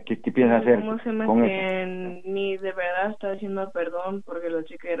piensas hacer ¿Cómo se llama con eso? que ni de verdad está diciendo perdón porque la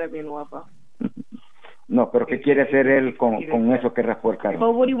chica era bien guapa? No, pero ¿qué quiere hacer él con eso que raspó el carro?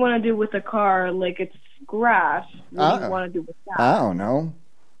 But what do you want to do with the car? Like it's grass. What do you want to do with that? I don't know.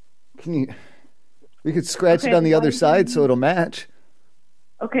 We could scratch it on the other side so it'll match.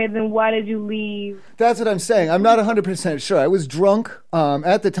 Okay, then why did you leave? That's what I'm saying. I'm not 100% sure. I was drunk.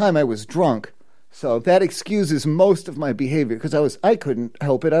 At the time, I was drunk. So that excuses most of my behavior because I couldn't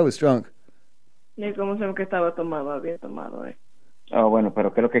help it. I was drunk. ¿Cómo se llama que estaba tomado? Había tomado, Bueno,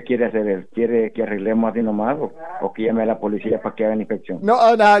 pero ¿qué es lo que quiere hacer él? ¿Quiere que arreglemos así nomás o que llame a la policía para que hagan inspección? No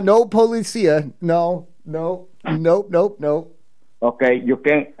policía. No. Okay, ¿tú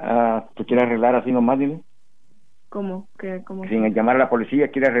quieres arreglar así nomás, dile? ¿Cómo? ¿Cómo? Sin llamar a la policía,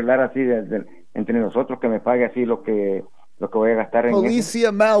 quiere arreglar así entre nosotros, que me pague así lo que voy a gastar en Policía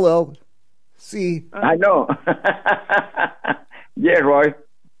eso. malo. Sí. I know. Yeah, Roy.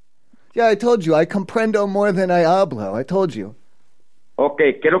 Yeah, I told you. I comprendo more than I hablo. I told you.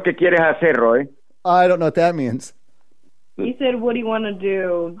 Okay, ¿qué es lo que quieres hacer, Roy? I don't know what that means. He said, what do you want to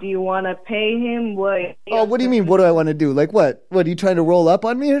do? Do you want to pay him? What? Oh, what do you mean, what do I want to do? Like what? What, are you trying to roll up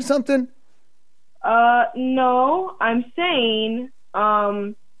on me or something? No, I'm saying,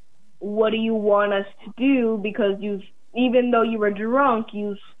 what do you want us to do? Because even though you were drunk,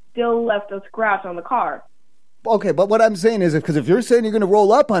 you still left a scratch on the car. Okay, but what I'm saying is, because if you're saying you're going to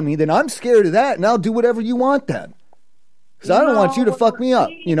roll up on me, then I'm scared of that, and I'll do whatever you want then. Because I don't want you to fuck me up,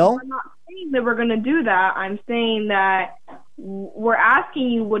 you know? I'm not saying that we're going to do that. I'm saying that we're asking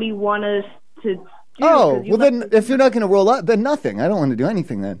you, what do you want us to do? Oh, well then, if you're not going to roll up, then nothing. I don't want to do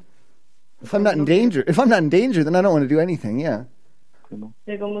anything then. If I'm not in danger, then I don't want to do anything, yeah.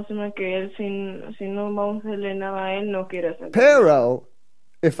 Pero,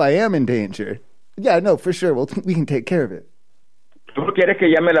 if I am in danger, yeah, no, for sure, we can take care of it. ¿Tú quieres que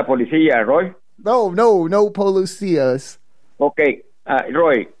llame a la policía, Roy? No policías. Okay,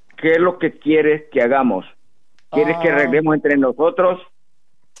 Roy, ¿qué es lo que quieres que hagamos? ¿Quieres que arreglemos entre nosotros?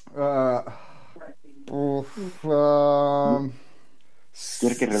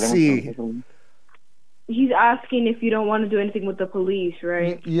 ¿Quieres que arreglemos entre nosotros? He's asking if you don't want to do anything with the police,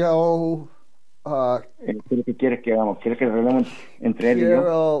 right? ¿Qué es lo que quieres que hagamos? ¿Quieres que arreglemos entre él y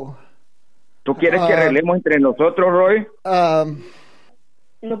yo? ¿Tú quieres que arreglemos entre nosotros, Roy?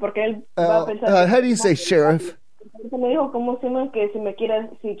 No, porque él va a pensar... how do you say sheriff? Me dijo, ¿cómo se llama? Que si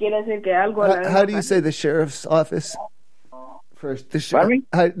quiere hacer que algo... How do you say the sheriff's office? First, the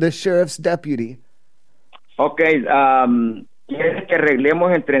sheriff's deputy. Okay, ¿quieres que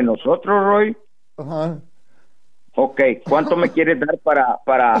arreglemos entre nosotros, Roy? Uh-huh. Okay, ¿cuánto me quieres dar para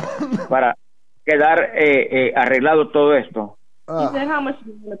quedar arreglado todo esto? He said, how much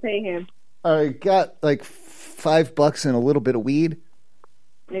do you want to pay him? I got like $5 and a little bit of weed.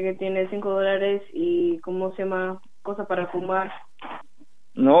 De que tiene $5 y ¿cómo se llama? Cosa para fumar.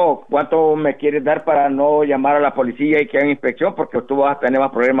 No, ¿cuánto me quieres dar para no llamar a la policía y que hagan inspección? Porque tú vas a tener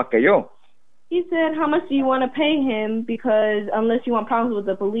más problemas que yo. He said, how much do you want to pay him? Because unless you want problems with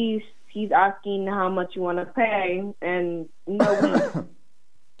the police, he's asking how much you want to pay, and no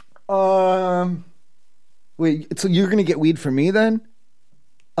weed. Wait, so you're gonna get weed for me then?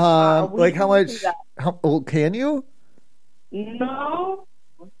 Like how much? Can you? No.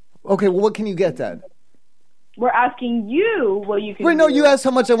 Okay, well, what can you get then? We're asking you what you can. Wait, no, you asked how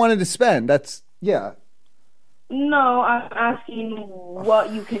much I wanted to spend. That's yeah. No, I'm asking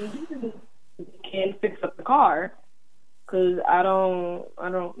what you can do and fix up the car. Because I don't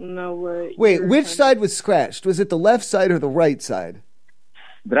know what. Wait, which side was scratched? Was it the left side or the right side?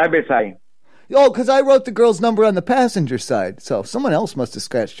 Driver's side. Oh, because I wrote the girl's number on the passenger side, so someone else must have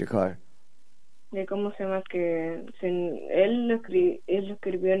scratched your car. ¿Cómo se llama que él lo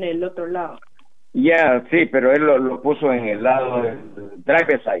escribió en el otro lado? Yeah, sí, pero él lo puso en el lado del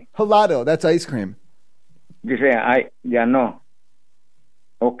driver's side. Helado, that's ice cream. Dice, ya no.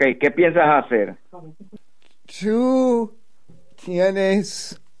 Okay, ¿qué piensas hacer? Tú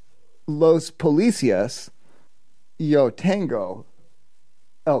tienes los policías. Yo tengo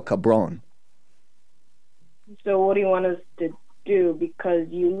el cabrón. So what do you want us to do because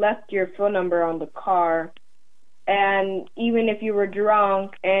you left your phone number on the car. And even if you were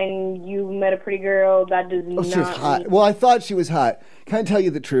drunk and you met a pretty girl, that does not. She was hot. Well, I thought she was hot. Can I tell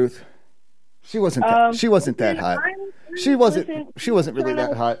you the truth? She wasn't. She wasn't that hot. She wasn't. She wasn't really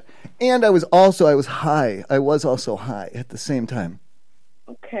that hot. And I was high. I was also high at the same time.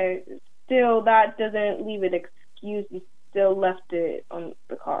 Okay. Still, that doesn't leave an excuse. You still left it on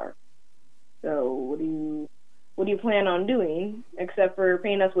the car. So what do you plan on doing except for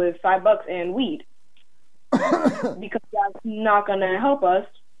paying us with $5 and weed? Because that's not gonna help us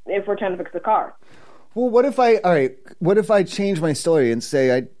if we're trying to fix the car. Well, what if I change my story and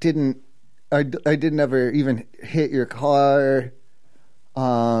say I didn't ever even hit your car?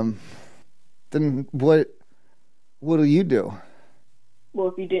 Then what'll you do? Well,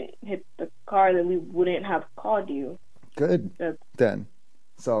 if you didn't hit the car, then we wouldn't have called you. Good. Then.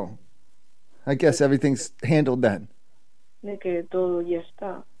 So, I guess everything's handled then. De que todo ya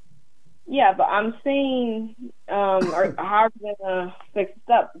está. Yeah, but I'm saying, how are we gonna fix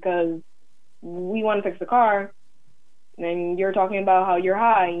this up? Because we want to fix the car, and you're talking about how you're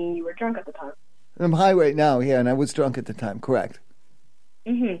high and you were drunk at the time. I'm high right now, yeah, and I was drunk at the time. Correct.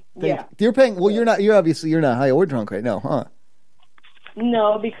 Mm-hmm. Yeah. You're paying. Well, you're not. You're obviously not high or drunk right now, huh?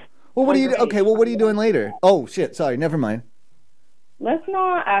 No, because. Well, what are you? Okay. Well, what are you doing later? Oh shit! Sorry. Never mind. Let's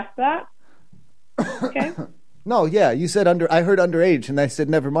not ask that. Okay. No. Yeah. You said I heard underage, and I said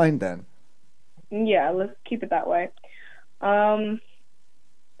never mind then. Yeah. Let's keep it that way. Well,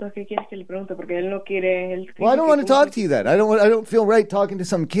 I don't want to talk to you then. I don't feel right talking to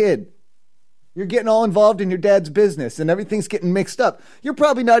some kid. You're getting all involved in your dad's business and everything's getting mixed up. You're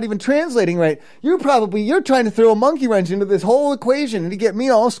probably not even translating right. You're trying to throw a monkey wrench into this whole equation and to get me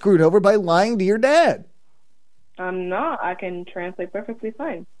all screwed over by lying to your dad. I'm not. I can translate perfectly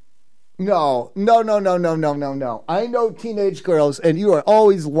fine. No. I know teenage girls and you are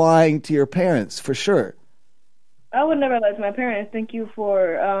always lying to your parents for sure. I would never lie to my parents. Thank you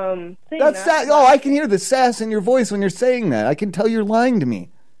for saying that. Oh, I can hear the sass in your voice when you're saying that. I can tell you're lying to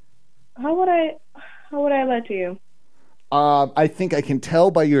me. How would I lie to you? I think I can tell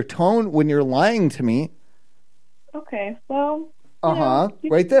by your tone when you're lying to me. Okay, well.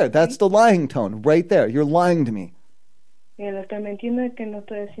 Right there. That's the lying tone. Right there. You're lying to me.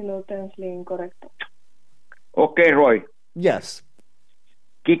 Okay, Roy. Yes.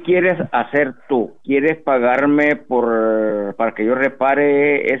 ¿Qué quieres hacer tú? ¿Quieres pagarme para que yo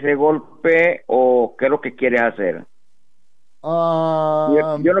repare ese golpe o qué es lo que quieres hacer?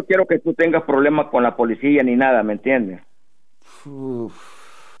 Yo no quiero que tú tengas problemas con la policía ni nada, ¿me entiendes? I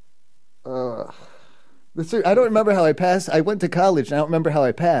don't remember how I passed. I went to college and I don't remember how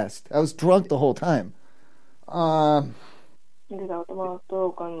I passed. I was drunk the whole time. If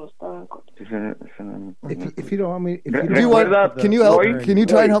you don't want me, can you help? Can you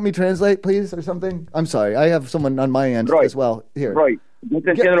try and help me translate, please, or something? I'm sorry, I have someone on my end as well. Here, Roy, yo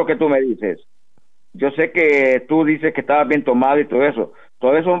te entiendo lo que tú me dices. Yo sé que tú dices que estabas bien tomado y todo eso.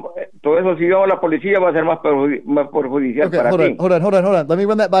 Todo eso si yo a la policía va a ser más perjudicial para ti. Hold on. Let me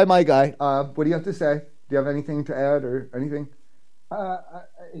run that by my guy. What do you have to say? Do you have anything to add or anything?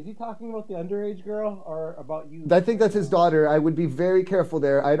 Is he talking about the underage girl or about you? I think that's his daughter. I would be very careful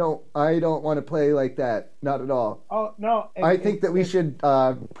there. I don't want to play like that. Not at all. Oh no. I think that we should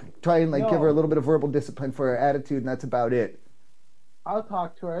try and give her a little bit of verbal discipline for her attitude, and that's about it. I'll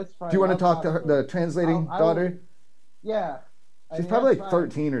talk to her. It's fine. Do you want to talk to her, the translating daughter? Yeah. She's probably like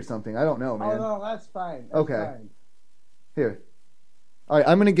 13 or something. I don't know, man. Oh, no, that's fine. Okay. Here. All right,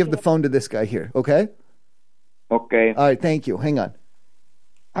 I'm going to give the phone to this guy here, okay? Okay. All right, thank you. Hang on.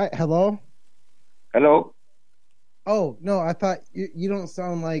 Hi, hello? Hello? Oh, no, I thought you don't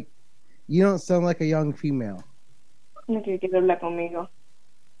sound like a young female.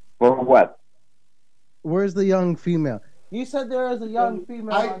 For what? Where's the young female? You said there was a young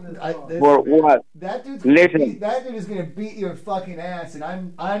female on this phone. For what? That dude is going to beat your fucking ass, and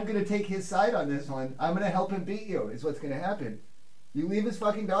I'm going to take his side on this one. I'm going to help him beat you, is what's going to happen. You leave his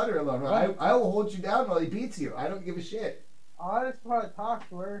fucking daughter alone. I will hold you down while he beats you. I don't give a shit. I just want to talk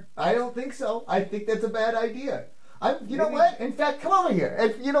to her. I don't think so. I think that's a bad idea. You know what? In fact, come over here.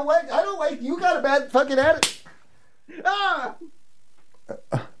 And you know what? I don't like you. Got a bad fucking attitude. All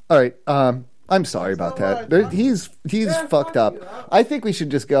right. I'm sorry about that. He's fucked up. I think we should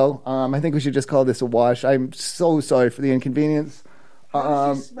just go. I think we should just call this a wash. I'm so sorry for the inconvenience.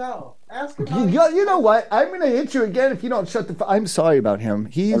 How does she smell? Ask him. You know what? I'm going to hit you again if you don't shut the. I'm sorry about him.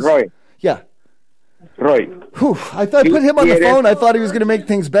 Roy. Yeah. Roy. Whew, I thought I put him on the phone. I thought he was going to make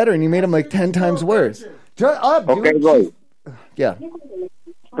things better, and you made him like 10 times worse. Shut up, dude. Okay, Roy. Yeah.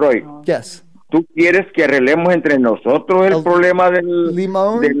 Roy. Yes. ¿Tú quieres que arreglemos entre nosotros el problema de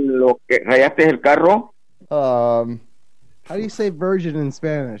lo que rayaste el carro? How do you say virgin in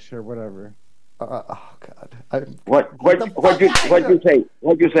Spanish or whatever? Oh God! What you say?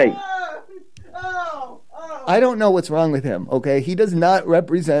 What you say? I don't know what's wrong with him. Okay, he does not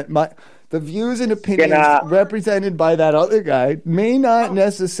represent the views and opinions represented by that other guy may not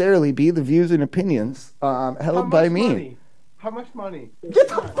necessarily be the views and opinions held by me. Money? How much money? Get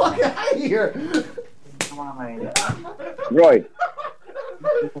the fuck out of here! Roy.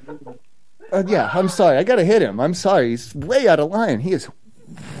 Yeah, I'm sorry. I gotta hit him. I'm sorry. He's way out of line. He is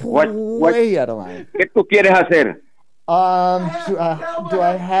way out of line. ¿Qué tú quieres hacer? Do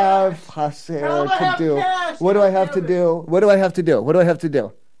I have hacer to do? What do I have to do? What do I have to do? What do I have to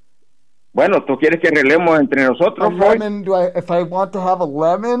do? Bueno, tú quieres que arreglemos entre nosotros, Roy? Lemon? If I want to have a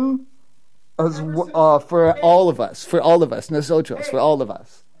lemon, for all of us, nosotros, for all of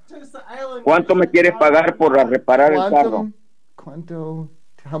us. ¿Cuánto me quieres pagar por reparar el carro? ¿Cuánto?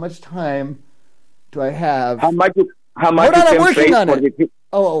 How much time do I have? How much you I'm can working pay on for it. the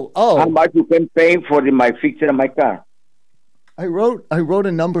Oh. How much you can pay for my fixture in my car? I wrote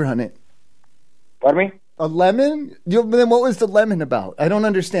a number on it. Pardon me? A lemon? Then what was the lemon about? I don't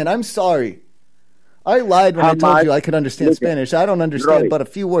understand. I'm sorry. I lied when I told you I could understand Spanish. I don't understand but a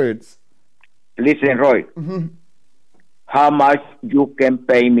few words. Listen, Roy. Mm-hmm. How much you can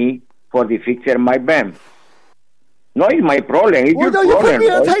pay me for the fixture in my van? No, it's my problem. It's your you problem, put me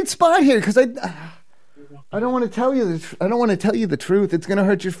in a Roy. tight spot here because I don't want to tell you I don't want to tell you the truth. It's going to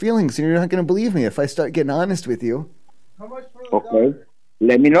hurt your feelings, and you're not going to believe me if I start getting honest with you. Okay,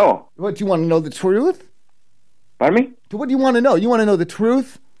 let me know. What, do you want to know the truth? Pardon me? What do you want to know? You want to know the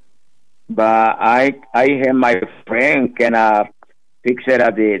truth? But I have my friend can fix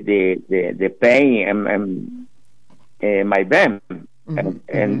it the pain and my van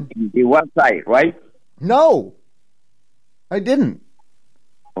and the one side, right? No, I didn't.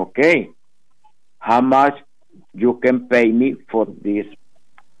 Okay, how much you can pay me for this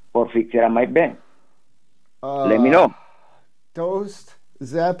for fixing my van? Let me know. Toast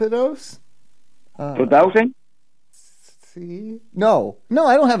Zapatos? 2,000? See? No,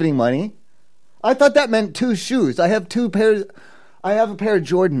 I don't have any money. I thought that meant 2 shoes. I have 2 pairs. I have a pair of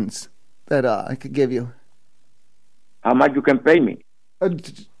Jordans that I could give you. How much you can pay me? How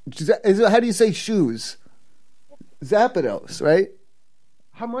do you say shoes? Zapatos, right?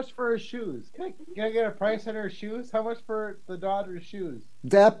 How much for her shoes? Can I get a price on her shoes? How much for the daughter's shoes?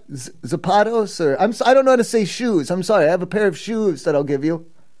 Zapatos? I don't know how to say shoes. I'm sorry. I have a pair of shoes that I'll give you.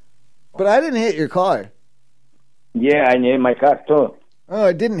 But I didn't hit your car. Yeah, I need my car too. Oh,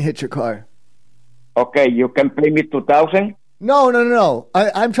 I didn't hit your car. Okay, you can pay me 2,000? No.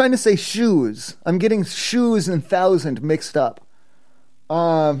 I'm trying to say shoes. I'm getting shoes and 1,000 mixed up.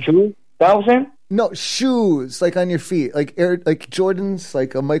 2,000? No, shoes, like on your feet, like Jordans,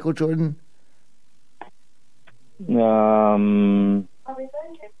 like a Michael Jordan. No.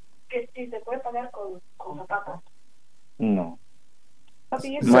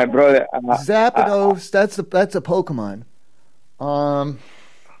 My brother. Zapdos. That's a Pokemon.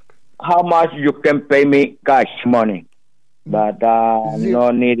 How much you can pay me cash money? But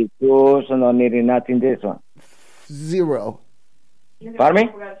no need shoes, no need nothing. This one. 0. Pardon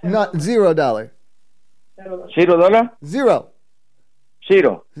me? Not $0. $0? 0.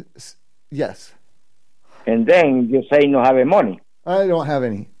 0. Yes. And then you say no have money. I don't have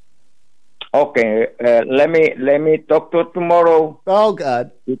any. Okay, let me talk to tomorrow. Oh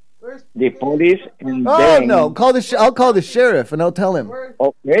God. The police. And no! I'll call the sheriff and I'll tell him.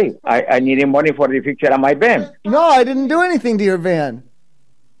 Okay, I need money for the fixture of my van. No, I didn't do anything to your van.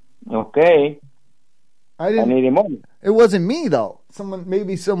 Okay. I need money. It wasn't me though.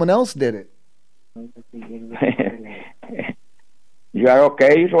 Maybe someone else did it. You are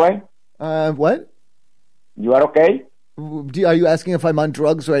okay, Roy? What? You are okay? Are you asking if I'm on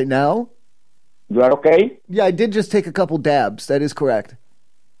drugs right now? You are okay? Yeah, I did just take a couple dabs. That is correct.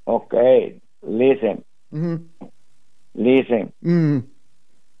 Okay. Listen. Mm-hmm. Listen. Mm-hmm.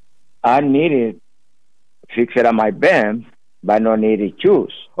 I needed fix it on my van, but no needed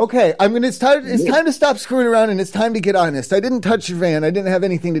shoes. Okay, it's time to stop screwing around and it's time to get honest. I didn't touch your van. I didn't have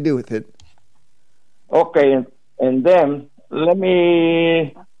anything to do with it. Okay, and then let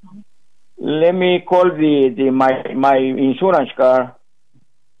me call my insurance car,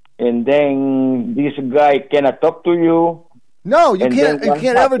 and then this guy cannot talk to you. No, you can't. You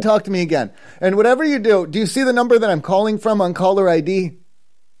can't ever talk to me again. And whatever you do you see the number that I'm calling from on caller ID?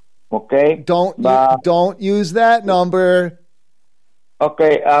 Okay. Don't use that number.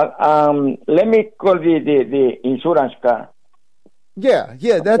 Okay. Let me call the insurance car.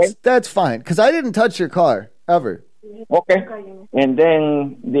 Yeah, that's fine. Because I didn't touch your car ever. Okay. And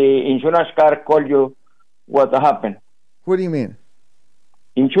then the insurance car called you. What happened? What do you mean?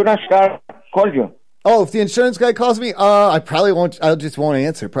 Insurance car called you. Oh, if the insurance guy calls me, I probably won't. I just won't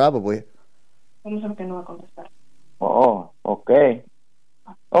answer. Probably. Oh, okay.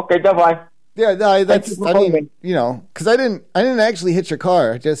 Okay, that's fine. Yeah, that's. I mean, because I didn't actually hit your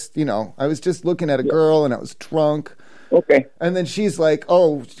car. I just, I was just looking at a girl and I was drunk. Okay. And then she's like,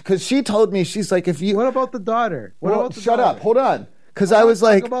 "Oh," because she told me, she's like, "If you." What about the daughter? Shut up. Hold on. Because I was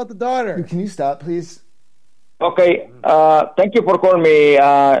like, about the daughter. Can you stop, please? Okay. Thank you for calling me,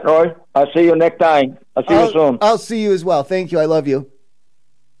 Roy. I'll see you next time. I'll see you soon. I'll see you as well. Thank you. I love you.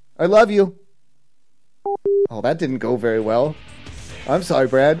 I love you. Oh, that didn't go very well. I'm sorry,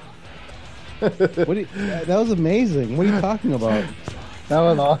 Brad. That was amazing. What are you talking about? That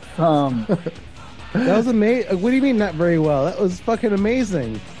was awesome. That was amazing. What do you mean not very well? That was fucking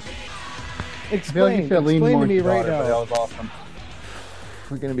amazing. Explain to me right now. That was awesome.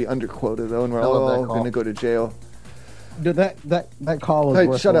 We're going to be underquoted, though, and we're all going to go to jail. Dude, that call was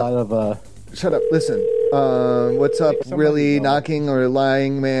worth a lot of... Shut up. Listen. What's up? Really knocking or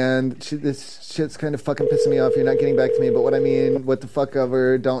lying, man? This shit's kind of fucking pissing me off. You're not getting back to me, but what I mean, what the fuck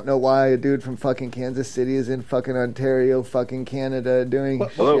ever. Don't know why a dude from fucking Kansas City is in fucking Ontario, fucking Canada doing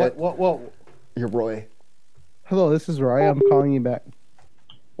shit. What? You're Roy. Hello, this is Roy. I'm calling you back.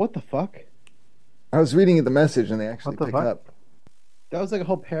 What the fuck? I was reading the message and they actually picked up. That was like a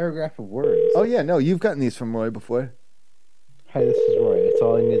whole paragraph of words. Oh, yeah, no, you've gotten these from Roy before. Hi, this is Roy. That's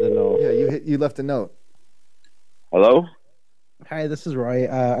all I need to know. Yeah, you left a note. Hello? Hi, this is Roy.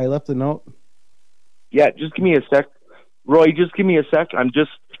 I left a note. Yeah, just give me a sec. Roy, just give me a sec. I'm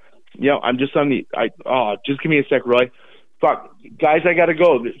just on the... just give me a sec, Roy. Fuck. Guys, I gotta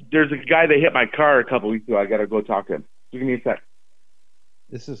go. There's a guy that hit my car a couple weeks ago. I gotta go talk to him. Just give me a sec.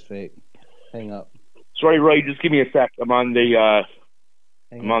 This is fake. Hang up. Sorry, Roy, just give me a sec. I'm on the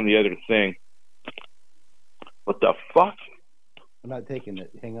other thing. What the fuck? I'm not taking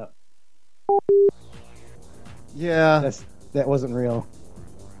it. Hang up. Yeah. That wasn't real.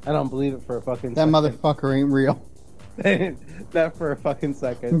 I don't believe it for a fucking second. That motherfucker ain't real. Not for a fucking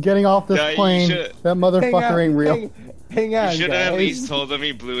second. I'm getting off this plane. That motherfucker ain't real. Hang on, you should have at least told him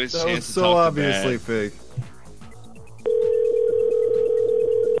he blew his chance. That was so obviously fake.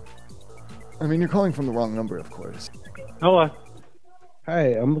 I mean, you're calling from the wrong number, of course. Hello. Hi,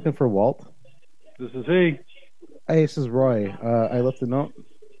 I'm looking for Walt. This is he. Hey, this is Roy. I left a note.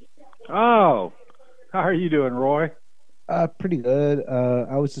 Oh, how are you doing, Roy? Pretty good.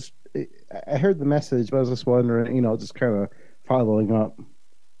 I heard the message, but I was just wondering, just kind of following up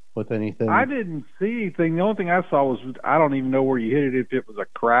with anything. I didn't see anything. The only thing I saw was, I don't even know where you hit it, if it was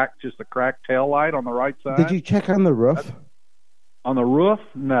just a cracked tail light on the right side. Did you check on the roof? On the roof?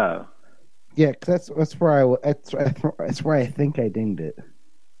 No. Yeah, cause that's where I think I dinged it.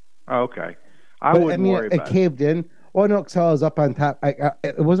 Okay. I wouldn't worry about it. It caved in. Oh no, because I was up on top.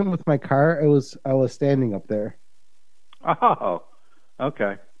 It wasn't with my car. I was standing up there. Oh,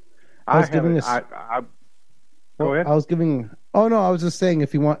 okay. Go ahead. I was giving. Oh no, I was just saying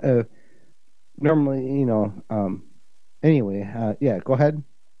if you want. Normally, Anyway, yeah. Go ahead.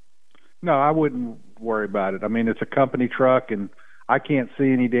 No, I wouldn't worry about it. I mean, it's a company truck, and I can't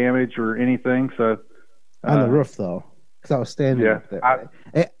see any damage or anything. So on the roof, though, because I was standing up there.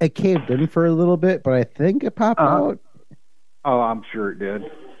 It caved in for a little bit, but I think it popped out. Oh, I'm sure it did.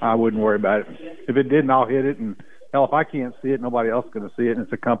 I wouldn't worry about it. If it didn't, I'll hit it. And hell, if I can't see it, nobody else is going to see it. And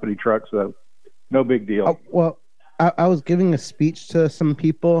it's a company truck, so no big deal. Well, I was giving a speech to some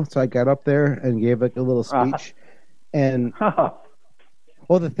people, so I got up there and gave like a little speech. And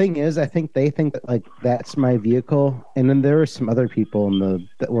well, the thing is, I think they think that like that's my vehicle, and then there were some other people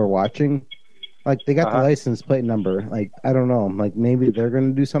that were watching. Like they got the license plate number. Like I don't know. Like maybe they're going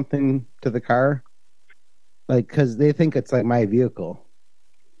to do something to the car. Like because they think it's like my vehicle.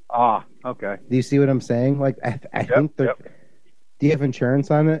 Ah, okay. Do you see what I'm saying? Like I think they're. Yep. Do you have insurance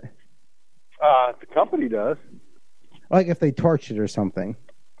on it? The company does. Like if they torch it or something.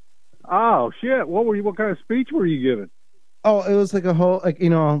 Oh shit! What kind of speech were you giving? Oh, it was like a whole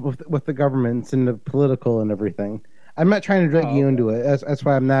with the governments and the political and everything. I'm not trying to drag you into it. That's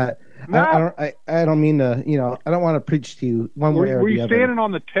why I'm not. No. I don't mean to. I don't want to preach to you one way or the other. Were you standing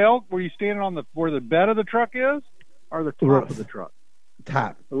on the tail? Were you standing on where the bed of the truck is, or the top of the truck?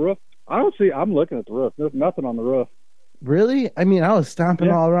 Top. The roof. I don't see. I'm looking at the roof. There's nothing on the roof. Really? I mean, I was stomping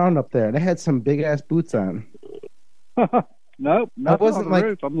all around up there. They had some big ass boots on. Nope, nothing on the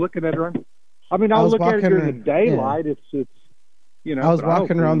roof. I'm looking at her. I mean, I'll look at it during the daylight. Yeah. It's I was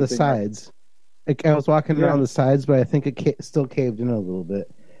walking around the sides. I was walking around the sides, but I think it still caved in a little bit.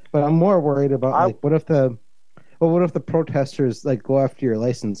 But I'm more worried about what if the protesters like go after your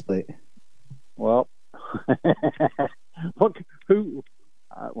license plate? Well,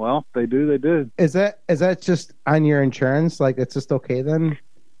 well, they do. They do. Is that just on your insurance? Like it's just okay then?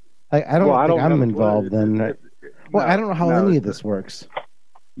 I don't think I'm involved then. Right? Well, I don't know how any of this works.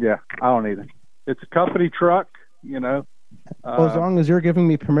 Yeah, I don't either. It's a company truck, you know. Well, as long as you're giving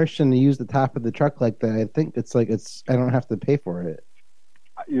me permission to use the top of the truck like that, I think I don't have to pay for it.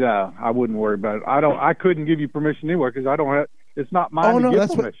 Yeah, I wouldn't worry about it. I couldn't give you permission anyway because I don't have. It's not mine to give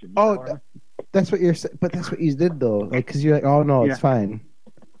permission. That's what you're saying. But that's what you did though. Like, because you're like, oh no, it's fine.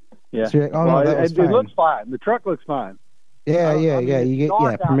 Yeah. So you're like, oh no, that was fine. It looks fine. The truck looks fine. Yeah, You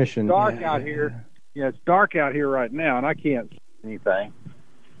get permission. It's dark out here. Yeah, it's dark out here right now, and I can't see anything.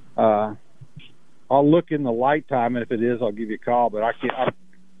 I'll look in the light time, and if it is, I'll give you a call. But I can't.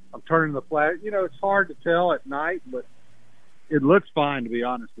 I'm turning the flash. You know, it's hard to tell at night, but it looks fine, to be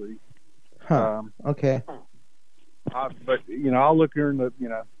honest with you. Huh. Okay. But you know, I'll look here in the. You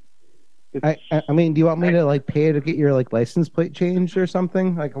know. I mean, do you want me to like pay to get your like license plate changed or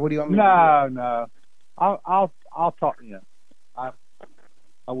something? Like, what do you want me to do? No. I'll talk. Yeah.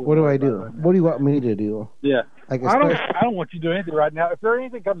 What do I do? What do you want me to do? Yeah. I don't want you to do anything right now. If there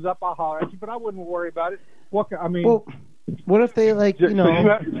anything comes up, I'll holler at you. But I wouldn't worry about it. Well, what if they like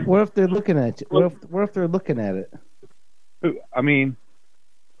what if they're looking at you? What if they're looking at it? I mean,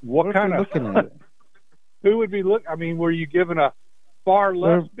 what kind of looking at it? Who would be I mean, were you giving a far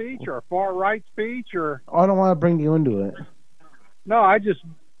left speech or a far right speech or? I don't want to bring you into it. No,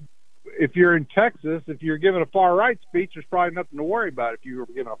 if you're in Texas, if you're giving a far right speech, there's probably nothing to worry about. If you were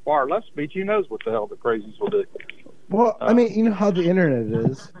giving a far left speech, who knows what the hell the crazies will do. Well, I mean, you know how the internet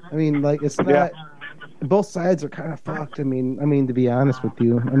is. I mean, like it's not. Yeah. Both sides are kind of fucked. I mean, to be honest with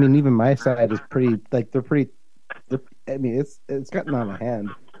you, I mean, even my side is pretty. Like they're pretty. I mean, it's gotten out of hand.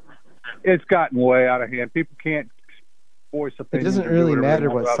 It's gotten way out of hand. People can't voice opinions. It doesn't really matter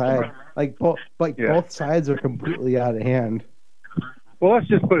what side. Like both sides are completely out of hand. Well, let's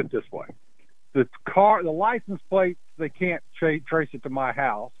just put it this way: the license plate, they can't trace it to my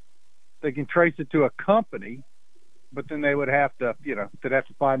house. They can trace it to a company, but then they would have to, they'd have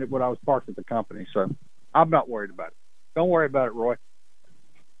to find it when I was parked at the company. So I'm not worried about it. Don't worry about it, Roy.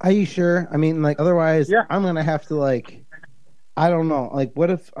 Are you sure? I mean, like, otherwise, I'm gonna have to, like, I don't know, like,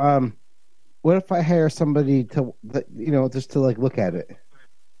 what if I hire somebody to, just to like look at it?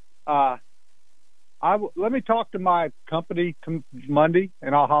 Let me talk to my company Monday,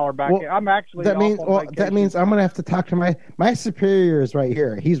 and I'll holler back. Well, I'm actually that means I'm gonna have to talk to my superior is right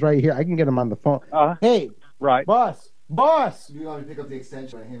here. He's right here. I can get him on the phone. Hey, right, boss. You want me to pick up the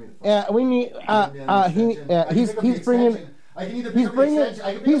extension? We need. He's bringing.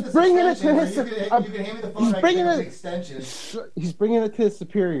 He's bringing it to his. You can hand me the phone. He's bringing it. Extension. He's bringing it to his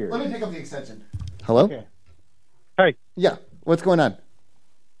superior. Let me pick up the extension. Hello. Okay. Hey. Yeah. What's going on?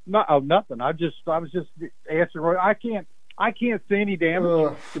 No, nothing. I was just answering. I can't see any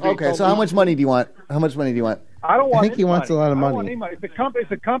damage. Okay, so how much money do you want? I don't want. I think he wants a lot of money.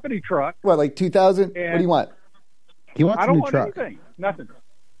 It's a company truck. What, like 2,000? What do you want? He wants a new truck. Anything. Nothing.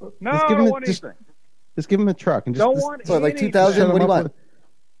 No, I don't want anything. Just give him a truck and don't want so like 2,000. What do you want?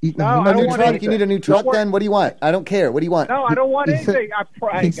 I don't want anything. You need a new truck then? What do you want? I don't care. What do you want? No, I don't want anything.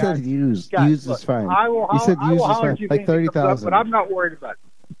 He said used. Used is fine. He said used is fine. Like 30,000. But I'm not worried about it.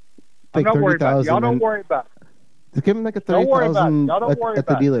 Like I'm not worried about it. Y'all don't worry about it. Just give him like a 30,000 at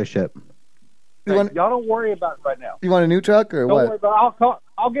the dealership. Y'all don't worry about it right now. You want a new truck or don't what? Worry about it.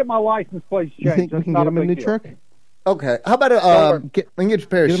 I'll get my license plate changed. You think we can get him a new truck? Okay. How about we can get you a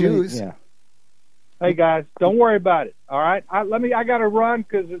pair of shoes? Yeah. Hey guys, don't worry about it. All right. I got to run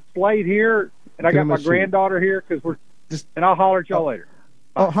because it's late here, and I got my granddaughter here because and I'll holler at y'all later.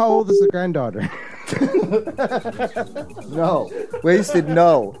 Oh, how old is the granddaughter? No. Wasted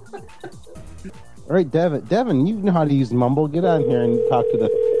no. All right, Devon, you know how to use Mumble. Get on here and talk to the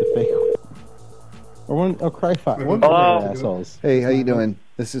fake. Or Cryfot. One of the assholes. Hey, how you doing?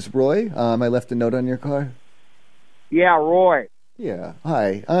 This is Roy. I left a note on your car. Yeah, Roy. Yeah.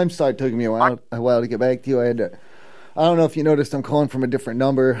 Hi. I'm sorry it took me a while to get back to you. I don't know if you noticed I'm calling from a different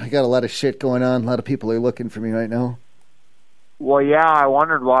number. I got a lot of shit going on. A lot of people are looking for me right now. Well, yeah, I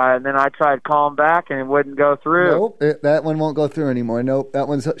wondered why, and then I tried calling back, and it wouldn't go through. Nope, that one won't go through anymore. Nope, that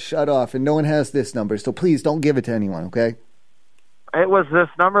one's shut off, and no one has this number, so please don't give it to anyone, okay? It was this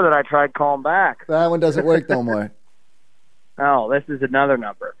number that I tried calling back. That one doesn't work no more. Oh, this is another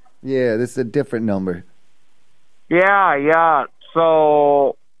number. Yeah, this is a different number. Yeah,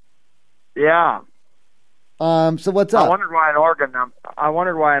 so, yeah. So what's up? I wondered why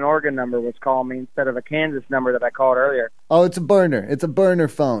an Oregon number was calling me instead of a Kansas number that I called earlier. Oh, it's a burner. It's a burner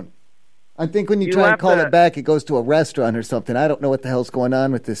phone. I think when you try and call it back, it goes to a restaurant or something. I don't know what the hell's going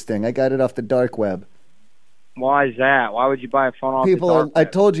on with this thing. I got it off the dark web. Why is that? Why would you buy a phone off the dark web? I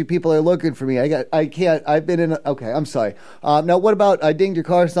told you people are looking for me. I've been in. Okay, I'm sorry. Now, what about I dinged your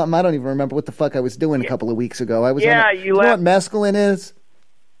car or something? I don't even remember what the fuck I was doing a couple of weeks ago. I was. You know what mescaline is?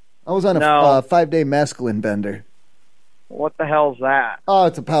 I was on a 5-day mescaline bender. What the hell's that? Oh,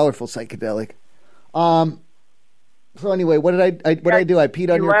 it's a powerful psychedelic. So anyway, what did I do? I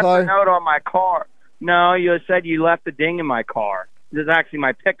peed on your car? You left a note on my car. No, you said you left a ding in my car. This is actually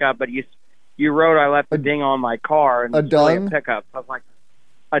my pickup, but you wrote I left a ding on my car. And a dung? Really a pickup. I was like,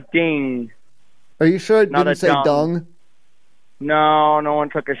 a ding. Are you sure it didn't say dung? No, no one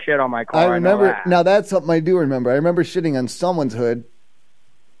took a shit on my car. I remember. Now that's something I do remember. I remember shitting on someone's hood.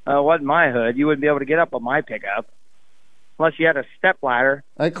 It wasn't my hood. You wouldn't be able to get up on my pickup. Unless you had a step ladder.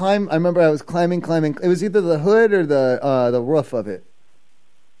 I remember I was climbing. It was either the hood or the roof of it.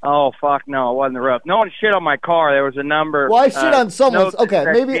 Oh, fuck, no, it wasn't the roof. No one shit on my car. There was a number. Well, I shit on someone's. Okay,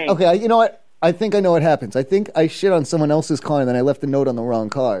 maybe. Okay, you know what? I think I know what happens. I think I shit on someone else's car and then I left a note on the wrong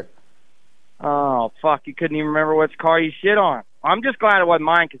car. Oh, fuck, you couldn't even remember which car you shit on. I'm just glad it wasn't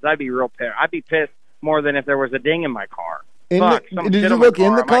mine because I'd be real pissed. I'd be pissed more than if there was a ding in my car. Did you look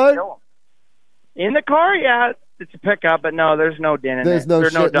in the car? In the car, yeah. It's a pickup, but no, there's no dent in it.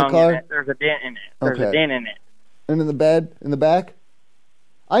 There's no dung in it. There's a dent in it. There's a dent in it. And in the bed? In the back?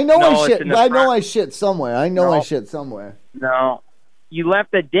 I know I shit. I know I shit somewhere. I shit somewhere. No. You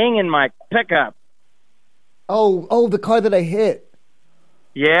left a ding in my pickup. Oh, the car that I hit.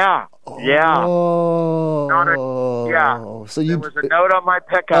 Yeah. Yeah. Oh. Yeah. So there was a note on my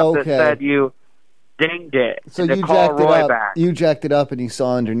pickup that said you dinged it. So you jacked it up. You jacked it up and you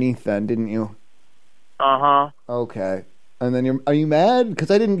saw underneath then, didn't you? Uh-huh. Okay. And then are you mad? Because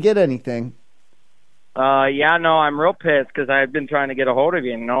I didn't get anything. Yeah, no, I'm real pissed because I've been trying to get a hold of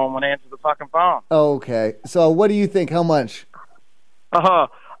you and no one would answer the fucking phone. Okay. So what do you think? How much? I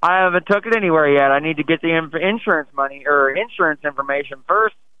haven't took it anywhere yet. I need to get the insurance money or insurance information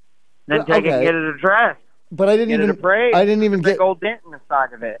first, then take it and get it addressed. But I didn't even get a gold dent in the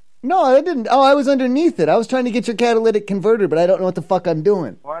side of it. No, I didn't. Oh, I was underneath it. I was trying to get your catalytic converter, but I don't know what the fuck I'm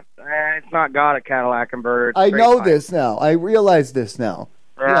doing. What? It's not got a Cadillac converter. I know this now. I realize this now.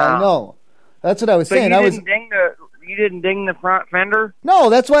 Yeah, I know. That's what I was saying. You didn't ding the front fender? No,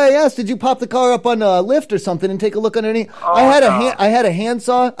 that's why I asked. Did you pop the car up on a lift or something and take a look underneath? I had a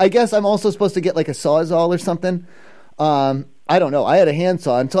handsaw. I guess I'm also supposed to get like a sawzall or something. I don't know. I had a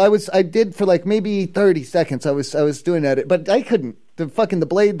handsaw, and so I did for like maybe 30 seconds. I was doing that, but I couldn't. The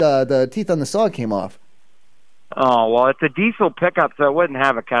blade, the teeth on the saw came off. Oh, well, it's a diesel pickup, so it wouldn't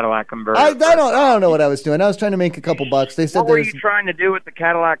have a Cadillac converter. I don't know what I was doing. I was trying to make a couple bucks. They said what were you trying to do with the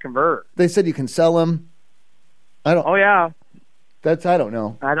Cadillac converter? They said you can sell them. Oh, yeah. I don't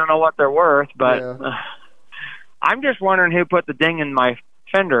know. I don't know what they're worth, but I'm just wondering who put the ding in my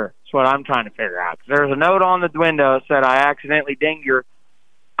fender. That's what I'm trying to figure out. There's a note on the window that said I accidentally dinged your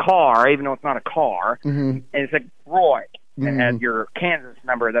car, even though it's not a car, and it said Roy. It had your Kansas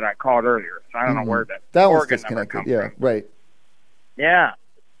number that I called earlier. So I don't know where that was Oregon number comes from. Right. Yeah.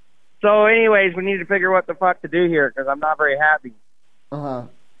 So anyways, we need to figure what the fuck to do here because I'm not very happy. Uh-huh.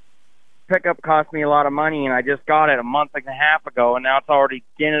 Pickup cost me a lot of money, and I just got it a month and a half ago, and now it's already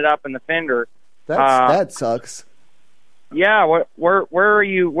dented up in the fender. That sucks. Yeah. Where are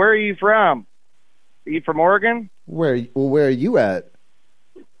you? Where are you from? Are you from Oregon? Where are you at?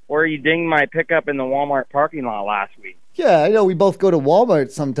 Where you dinged my pickup in the Walmart parking lot last week. Yeah, I know we both go to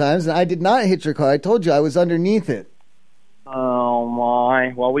Walmart sometimes, and I did not hit your car. I told you I was underneath it. Oh,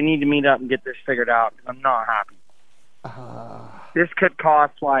 my. Well, we need to meet up and get this figured out, because I'm not happy. This could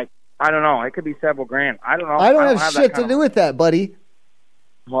cost, like, I don't know. It could be several grand. I don't know. I don't have shit to do with that, buddy.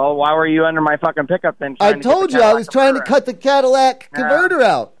 Well, why were you under my fucking pickup then? I told you I was trying to cut the Cadillac converter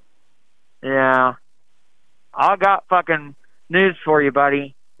out. Yeah. I got fucking news for you,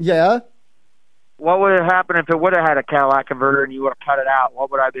 buddy. Yeah? What would have happened if it would have had a Cadillac converter and you would have cut it out? What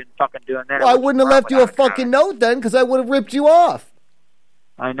would I have been fucking doing then? Well, I wouldn't have left you a fucking note then because I would have ripped you off.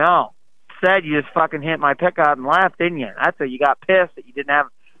 I know. Instead, you just fucking hit my pickup and left, didn't you? That's it. You got pissed that you didn't have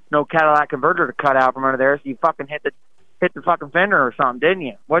no Cadillac converter to cut out from under there, so you fucking hit the fucking fender or something, didn't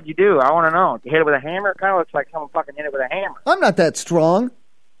you? What'd you do? I want to know. You hit it with a hammer? It kind of looks like someone fucking hit it with a hammer. I'm not that strong.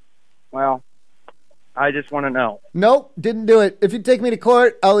 Well, I just want to know. Nope, didn't do it. If you take me to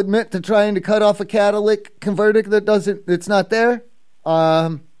court, I'll admit to trying to cut off a catalytic converter it's not there.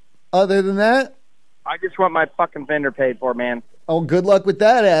 Other than that, I just want my fucking fender paid for, man. Oh, good luck with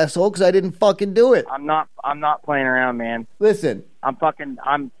that, asshole, because I didn't fucking do it. I'm not playing around, man. Listen. I'm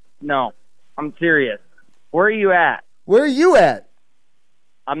serious. Where are you at? Where are you at?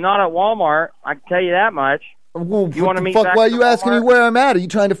 I'm not at Walmart. I can tell you that much. Well, you want to meet fuck, back why are at you asking me Walmart? where I'm at? Are you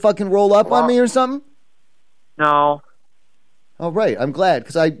trying to fucking roll up on me or something? No. Oh, right. I'm glad,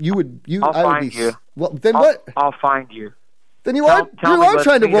 because I would find you. Well, then what? I'll find you. Then you are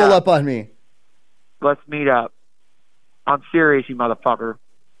trying to roll up on me. Let's meet up. I'm serious, you motherfucker.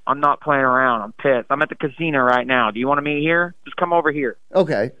 I'm not playing around. I'm pissed. I'm at the casino right now. Do you want to meet here? Just come over here.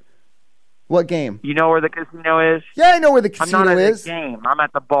 Okay. What game? You know where the casino is? Yeah, I know where the casino I'm not at is. the game. I'm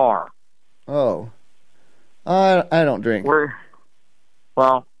at the bar. Oh. I don't drink.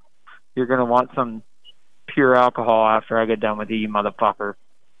 Well, you're going to want some pure alcohol after I get done with you motherfucker.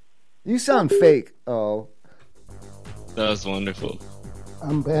 You sound fake. Oh. That was wonderful.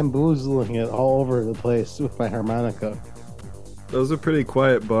 I'm bamboozling it all over the place with my harmonica. That was a pretty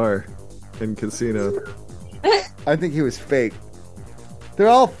quiet bar and casino. I think he was fake. They're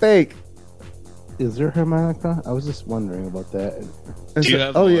all fake. Is there harmonica? I was just wondering about that.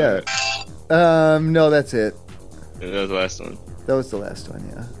 Yeah. No, that's it. That was the last one. That was the last one,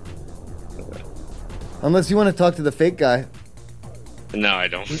 yeah. Okay. Unless you want to talk to the fake guy. No, I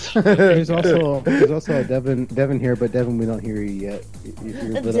don't. There's also a Devon here, but Devon, we don't hear you yet.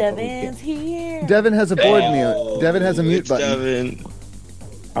 Devin's here. Devon has a board mute. Devon has a mute button. Devon.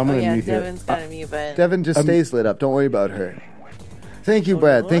 I'm gonna mute Devon's got a mute button. Devon just stays lit up. Don't worry about her. Thank you,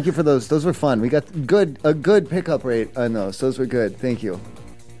 Brad. Thank you for those. Those were fun. We got a good pickup rate on those. Those were good. Thank you.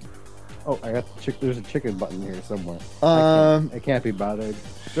 Oh, I got there's a chicken button here somewhere. I can't be bothered.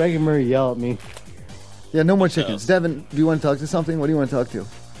 Dragon Murray yell at me. Yeah, no more chickens. Devon, do you want to talk to something? What do you want to talk to?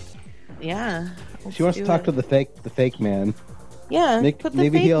 Yeah. She wants to talk to the fake man. Yeah, put the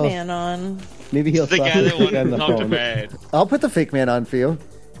fake man on. Maybe he'll the stop guy that on wanted the to talk to phone. Brad. I'll put the fake man on for you.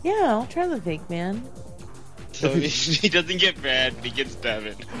 Yeah, I'll try the fake man. So he doesn't get Brad, but he gets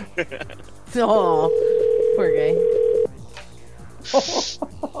Devon. Oh, poor guy.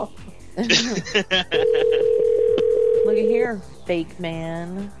 Look at here, fake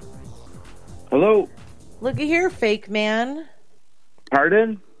man. Hello? Look at here, fake man.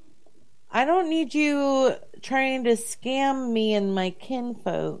 Pardon? I don't need you trying to scam me and my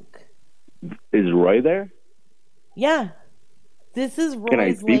kinfolk. Is Roy there? Yeah. This is Roy's Can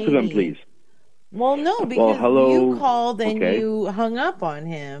I speak with him, please? Well, no, because hello. you called and Okay. you hung up on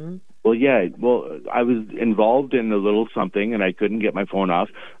him. Well, yeah. Well, I was involved in a little something, and I couldn't get my phone off.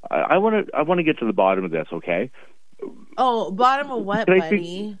 I want to get to the bottom of this, okay? Oh, bottom of what, Can I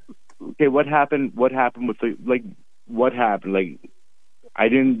buddy? Okay, what happened? What happened with what happened? I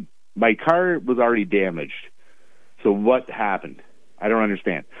didn't. My car was already damaged. So what happened? I don't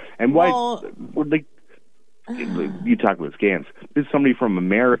understand. And why? You talk about scams. There's somebody from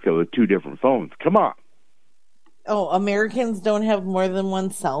America with 2 different phones. Come on. Oh, Americans don't have more than one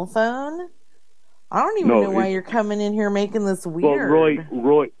cell phone? I don't even know why you're coming in here making this weird.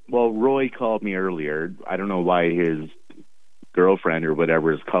 Roy called me earlier. I don't know why his girlfriend or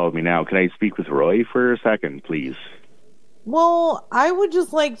whatever has called me now. Can I speak with Roy for a second, please? Well, I would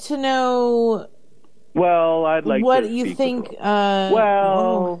just like to know. Well, I'd like what to you speak think. With Roy.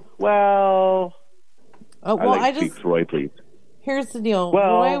 Oh, well, I'd like to speak with Roy, please. Here's the deal.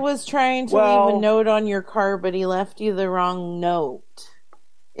 Well, Roy was trying to leave a note on your car, but he left you the wrong note.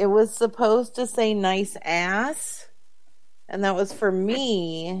 It was supposed to say nice ass, and that was for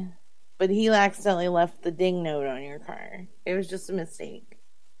me, but he accidentally left the ding note on your car. It was just a mistake.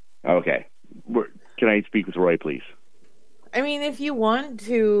 Okay. Can I speak with Roy, please? I mean, if you want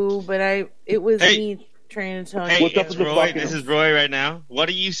to, but it was me trying to tell you. Hey, it's Roy. This is Roy right now. What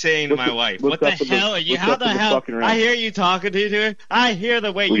are you saying to my wife? What the hell are you? How the hell? I hear you talking to her. I hear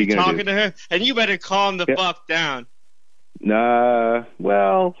the way you're talking to her, and you better calm the fuck down. Nah.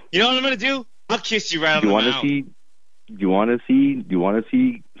 Well. You know what I'm gonna do? I'll kiss you right on the mouth. Do you want to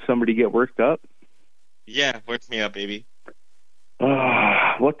see somebody get worked up? Yeah, work me up, baby.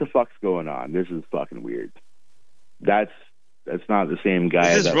 What the fuck's going on? This is fucking weird. That's not the same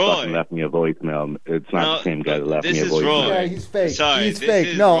guy that fucking left me a voicemail. It's not the same guy that left me a voicemail. Yeah, he's fake. Sorry, he's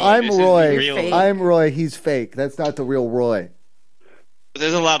fake. No, I'm Roy. I'm Roy. He's fake. That's not the real Roy.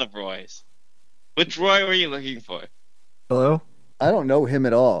 There's a lot of Roys. Which Roy were you looking for? Hello? I don't know him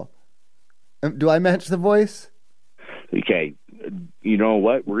at all. Do I match the voice? Okay. You know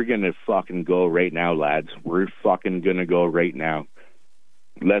what? We're going to fucking go right now, lads. We're fucking going to go right now.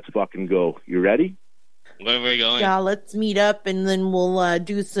 Let's fucking go. You ready? Where are we going? Yeah, let's meet up and then we'll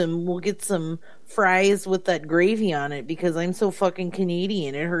get some fries with that gravy on it because I'm so fucking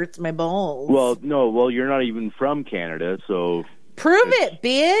Canadian. It hurts my balls. Well, no, you're not even from Canada, so... Prove it,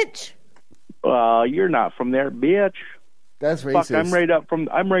 bitch. You're not from there, bitch. That's racist. Fuck,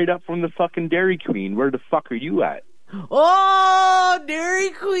 I'm right up from the fucking Dairy Queen. Where the fuck are you at? Oh,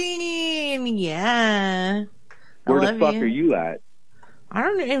 Dairy Queen. Yeah. Where the fuck are you at? I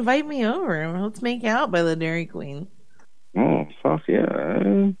don't know. Invite me over. Let's make out by the Dairy Queen. Oh, fuck yeah.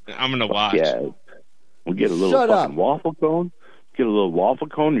 I'm gonna watch. Yeah. We'll get a little fucking waffle cone. Get a little waffle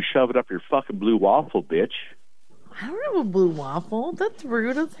cone and shove it up your fucking blue waffle, bitch. I don't have a blue waffle. That's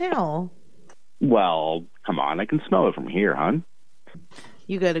rude as hell. Well, come on. I can smell it from here, hon.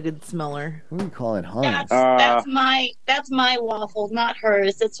 You got a good smeller. What do you call it, hon? That's my waffle, not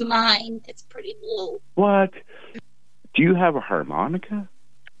hers. It's mine. It's pretty blue. What? Do you have a harmonica?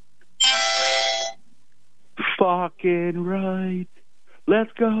 Fucking right.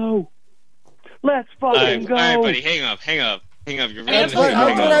 Let's go. Let's fucking go. All right, buddy. Hang up. You're That's what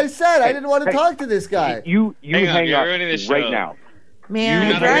I said. I didn't want to talk to this guy. You hang up right now.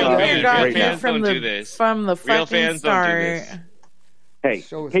 Man, Dragon got me from the Real fucking fans start. don't do this. Hey,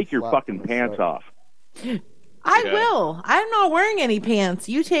 take your fucking pants off. I will. I'm not wearing any pants.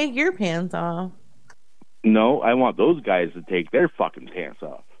 You take your pants off. No, I want those guys to take their fucking pants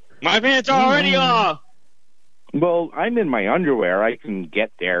off. My pants are already off. Well, I'm in my underwear. I can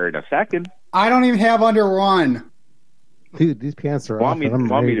get there in a second. I don't even have under one. Dude, these pants are off.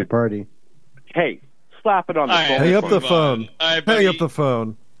 I'm ready to party. Hey, slap it on the phone. Hang up the phone. Right, hang up the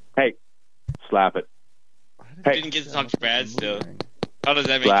phone. Hey, slap it. You didn't get to talk to Brad still. How does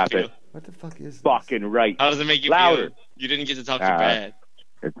that make Slap you feel? it. What the fuck is this? Fucking right. How does it make you Louder. feel? You didn't get to talk to Brad.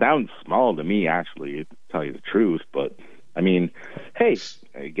 It sounds small to me, actually, to tell you the truth. But, I mean, hey,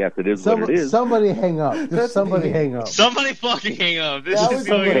 I guess it is what it is. Somebody hang up. Just somebody hang up. Somebody fucking hang up. This is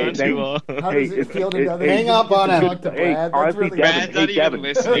going on too long. How does it feel to hang up on him? Hey, honestly,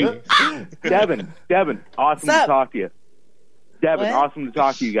 Devin, Devin, awesome to talk to you. Devin, awesome to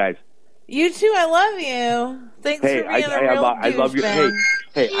talk to you guys. You too. I love you. Thanks for being a real I love your. douchebag.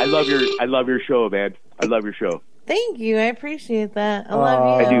 Hey, I love your show, man. I love your show. Thank you. I appreciate that. I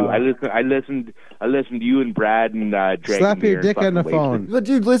love you. I do. I listened to you and Brad and Dragon. Slap your dick on the phone. But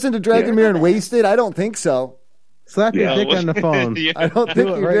dude, listen to Dragomir and Wasted? I don't think so. Slap your dick on the phone. I don't think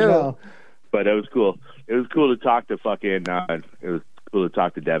you do. Now. But it was cool. It was cool to talk to fucking. It was cool to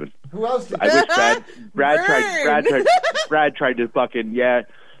talk to Devin. Who else did I wish Brad tried to fucking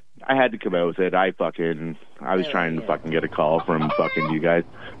I had to come out with it. I was trying to fucking get a call from fucking you guys.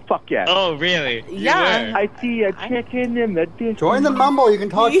 Fuck yeah. Oh, really? Yeah. I see a chicken in the dish. Join the mumble. You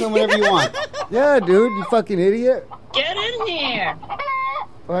can talk to them whenever you want. Yeah, dude, you fucking idiot. Get in here.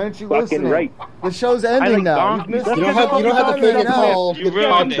 Why aren't you Fucking listening? right. The show's ending now. You've missed You don't have to figure call. You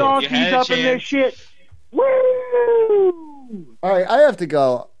ruined it. You had a up in this chance. shit. Woo! All right, I have to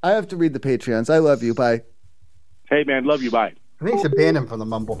go. I have to read the Patreons. I love you. Bye. Hey, man, love you. Bye. I think you should ban him from the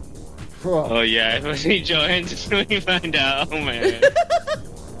mumble. Oh, yeah. When he joins, when we find out. Oh, man.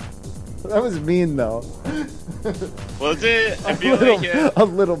 That was mean, though. Was it? I feel like it. A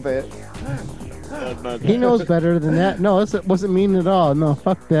little bit. He knows better than that. No, it wasn't mean at all. No,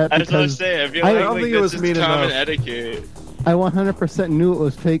 fuck that. That's what I'm saying. I feel I like, don't think it was that's mean just common enough. etiquette. I 100% knew it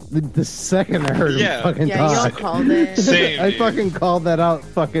was fake the second I heard him fucking talk. You called it. Same, I dude. fucking called that out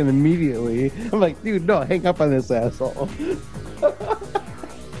fucking immediately. I'm like, dude, no, hang up on this asshole. I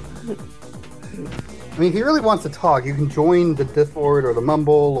mean, if he really wants to talk, you can join the Discord or the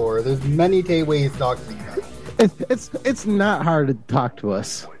mumble, or there's many ways to talk to you guys. It's not hard to talk to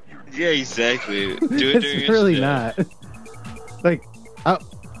us. Yeah, exactly. Do it during It's your really show. not. Like,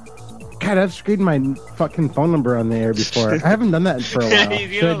 God, I've screened my fucking phone number on the air before. I haven't done that for a while.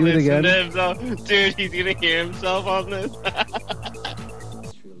 He's Should I gonna do it listen again? to himself. Dude, he's gonna hear himself on this.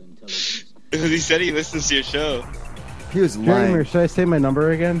 He said he listens to your show. He was lying. Jeremy, should I say my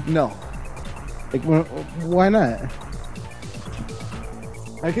number again? No. Like, why not?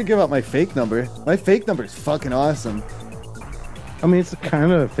 I could give out my fake number. My fake number is fucking awesome. I mean, it's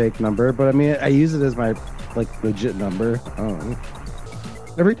kind of a fake number, but I mean, I use it as my, like, legit number. I don't know.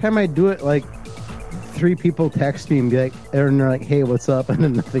 Every time I do it, like, 3 people text me and be like, and they're like, hey, what's up? And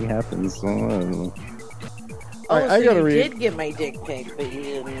then nothing happens. So, I don't know. I gotta read. You did get my dick pic, but you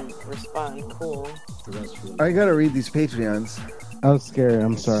didn't respond. Cool. I gotta read these Patreons. I was scared.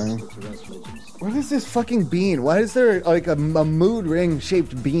 I'm sorry. What is this fucking bean? Why is there like a mood ring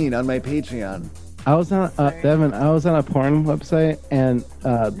shaped bean on my Patreon? I was on Devin. I was on a porn website, and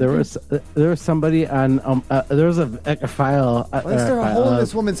there was somebody on. There was a file. Why is there a hole in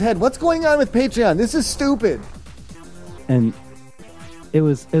this woman's head? What's going on with Patreon? This is stupid. And it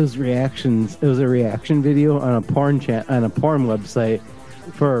was reactions. It was a reaction video on a porn website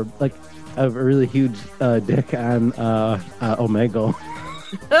for like a really huge dick on Omegle.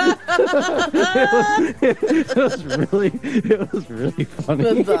 it was really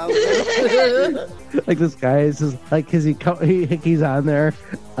funny. Like this guy is just like, cause he's on there,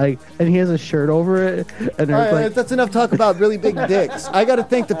 like, and he has a shirt over it, and all right, that's enough talk about really big dicks. I got to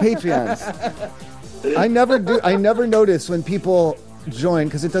thank the Patreons. I never notice when people join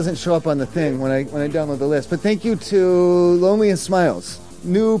because it doesn't show up on the thing when I download the list. But thank you to Loneliest Smiles,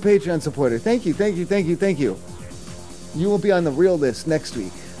 new Patreon supporter. Thank you. You will be on the real list next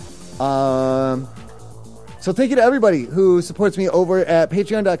week. So thank you to everybody who supports me over at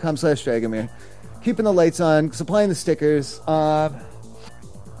patreon.com/Dragomir. Keeping the lights on, supplying the stickers,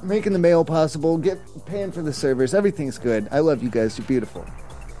 making the mail possible, paying for the servers. Everything's good. I love you guys. You're beautiful.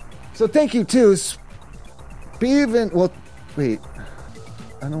 So thank you to Steven. Well, wait.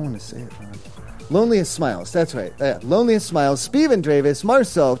 I don't want to say it wrong. Loneliest Smiles, that's right. Yeah. Loneliest Smiles, Steven Dravis,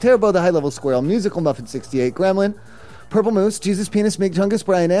 Marceau, Terrible the High Level Squirrel, Musical Muffin 68, Gremlin, Purple Moose, Jesus Penis, Mig Chungus,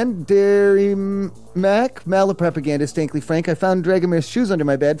 Brian N, Dairy Mac, Malapropaganda, Stankley Frank, I found Dragomir's shoes under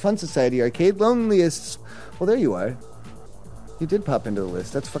my bed, Fun Society Arcade, Loneliest. Well, there you are. You did pop into the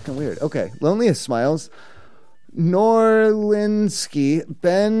list. That's fucking weird. Okay, Loneliest Smiles, Norlinsky,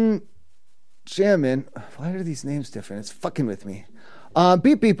 Ben Jamin. Why are these names different? It's fucking with me.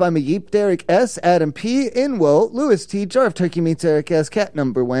 Beep Beep, I'm a Yeep, Derek S, Adam P, Inwo, Lewis T, Jar of Turkey Meets Eric S, Cat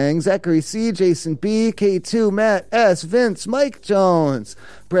Number Wang, Zachary C, Jason B, K2, Matt S, Vince, Mike Jones,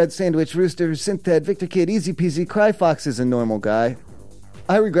 Bread Sandwich, Rooster, Synthhead, Victor Kid, Easy Peasy, Cry Fox is a normal guy.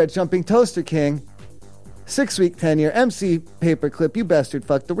 I regret jumping, Toaster King, 6-week tenure, MC Paperclip, You Bastard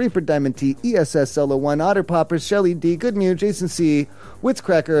Fuck, The Reaper Diamond T, ESS Solo 1, Otter Poppers, Shelly D, Good Mew, Jason C,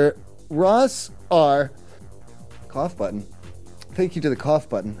 Witzcracker, Ross R, Cough Button. Thank you to the Cough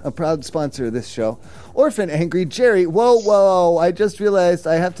Button, a proud sponsor of this show. Orphan Angry, Jerry, whoa, I just realized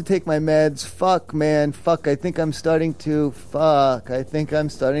I have to take my meds. Fuck, man, fuck, I think I'm starting to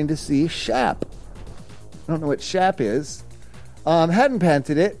see Shap. I don't know what Shap is. Hadn't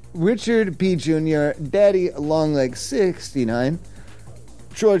panted it. Richard B. Jr., Daddy Longleg 69,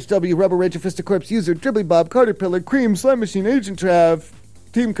 George W., Rubber Rager, Fist Corpse, User, Dribbly Bob, Carter Pillar, Cream, Slime Machine, Agent Trav,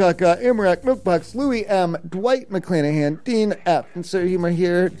 Team Kaka, Amarak, Milkbox, Louis M, Dwight McClanahan, Dean F, and Sir Humor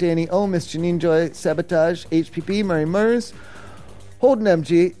here, Danny O, Miss Janine Joy, Sabotage, HPP, Murray Murs, Holden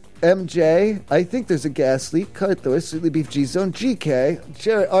MJ, I think there's a gas leak, Carthor, Sweetly Beef G Zone, GK,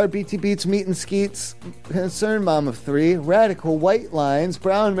 Jarrett RBT Beats, Meat and Skeets, Concerned Mom of 3, Radical White Lines,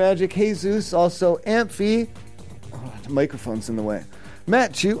 Brown Magic, Jesus, also Amphi, the microphone's in the way,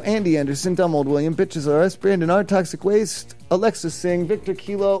 Matt Chu, Andy Anderson, Dumb Old William, Bitches R Us, Brandon R, Toxic Waste, Alexa Singh, Victor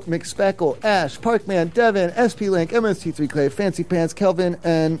Kilo, McSpackle, Ash, Parkman, Devin, SP Link, MST3 Clay, Fancy Pants, Kelvin,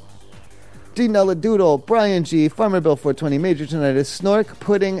 and D Nella Doodle, Brian G, Farmer Bill 420, Major Tinnitus, Snork,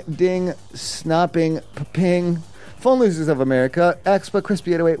 Pudding, Ding, Snopping, Ping, Phone Losers of America, Axpa,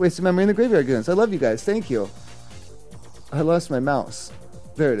 Crispy 808, Wasted Memory, and the Graveyard Goons. I love you guys. Thank you. I lost my mouse.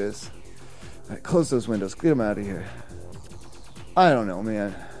 There it is. All right, close those windows. Get them out of here. I don't know,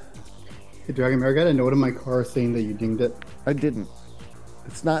 man. Hey, Dragon, I got a note in my car saying that you dinged it. I didn't.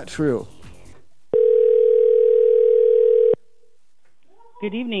 It's not true.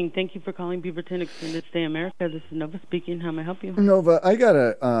 Good evening. Thank you for calling Beaverton Extended Stay America. This is Nova speaking. How may I help you? Nova, I got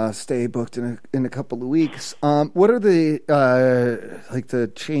a stay booked in a couple of weeks. What are the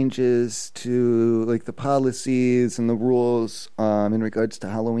the changes to like the policies and the rules in regards to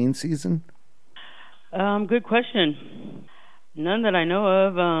Halloween season? Good question. None that I know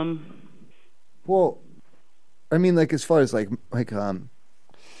of. Well, I mean, like as far as like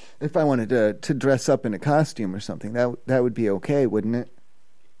if I wanted to dress up in a costume or something, that would be okay, wouldn't it?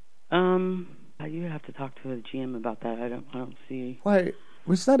 You have to talk to the GM about that. I don't see why.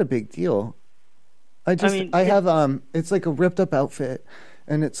 Well, it's not a big deal. I have it's like a ripped up outfit,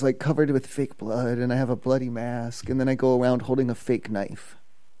 and it's like covered with fake blood, and I have a bloody mask, and then I go around holding a fake knife.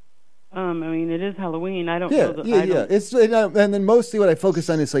 I mean, it is Halloween. I don't know. Yeah. It's and then mostly what I focus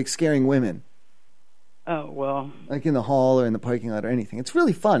on is like scaring women. Oh, well. Like in the hall or in the parking lot or anything. It's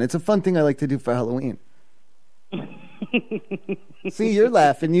really fun. It's a fun thing I like to do for Halloween. See, you're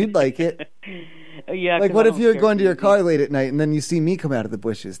laughing. You'd like it. Yeah. Like, what if you're going to your car late at night and then you see me come out of the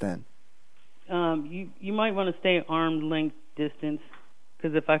bushes then? You might want to stay arm's length distance,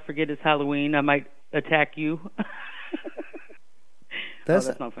 because if I forget it's Halloween, I might attack you. That's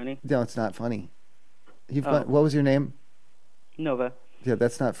not funny. No, it's not funny. What was your name? Nova. Yeah,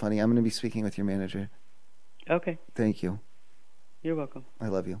 that's not funny. I'm going to be speaking with your manager. Okay. Thank you. You're welcome. I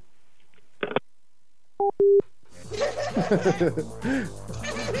love you.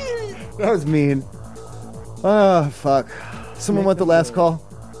 That was mean. Oh, fuck. Someone want the last call?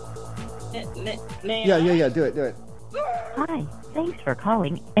 Yeah. Do it. Hi. Thanks for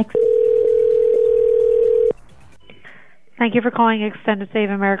calling. Thank you for calling Extended Save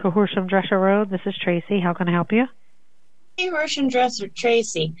America Horsham Dresser Road. This is Tracy. How can I help you? Hey, Horsham Dresser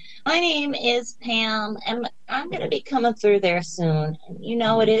Tracy. My name is Pam, and I'm going to be coming through there soon. You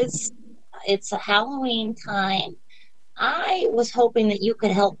know, it's a Halloween time. I was hoping that you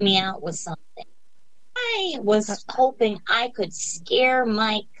could help me out with something. I was hoping I could scare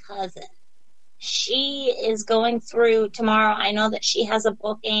my cousin. She is going through tomorrow. I know that she has a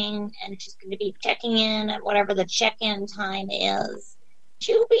booking, and she's going to be checking in at whatever the check-in time is.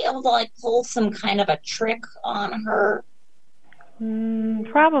 She'll be able to, pull some kind of a trick on her.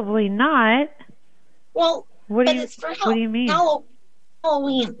 Probably not. Well, what do you mean?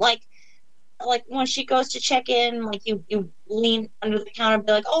 Halloween, like when she goes to check in, you lean under the counter and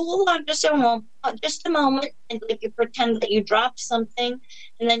be like, oh, hold on just a moment, and you pretend that you dropped something,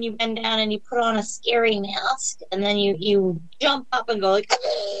 and then you bend down and you put on a scary mask, and then you jump up and go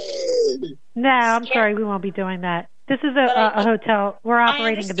no, I'm sorry, we won't be doing that. This is a hotel. We're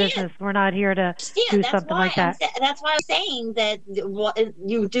operating a business. We're not here to do something like that. That's why I'm saying that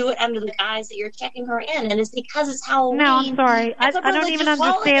you do it under the guise that you're checking her in, and it's because it's Halloween. No, I'm sorry. I don't even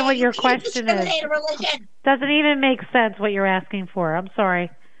understand what your question is. Doesn't even make sense what you're asking for. I'm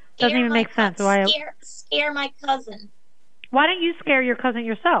sorry. Doesn't even make sense. Scare my cousin. Why don't you scare your cousin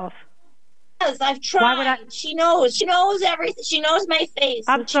yourself? Because I've tried. Why would She knows everything. She knows my face.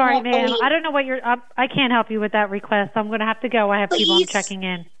 I'm sorry, ma'am. I don't know what I can't help you with that request. I'm going to have to go. I have people I'm checking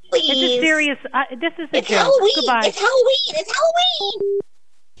in. Please. It's a serious. This is a joke. Halloween. Goodbye. It's Halloween.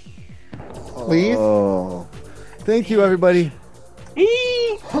 Please. Oh, thank you, everybody.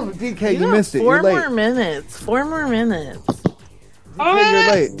 DK, you missed it. You're late. 4 more minutes.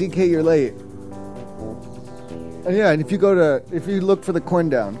 DK, you're late. Yeah, and if you look for the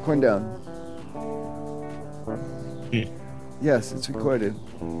CORNDOWN. Yes, it's recorded.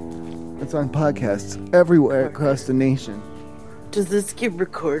 It's on podcasts everywhere across the nation. Does this get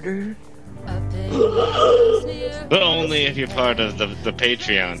recorded? But only if you're part of the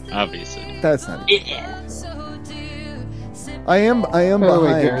Patreon, obviously. That's not it. I am behind.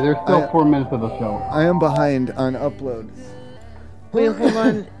 Wait, there's still 4 minutes of the show. I am behind on uploads. Wait, hold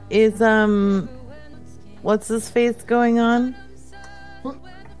on. Is what's his face going on?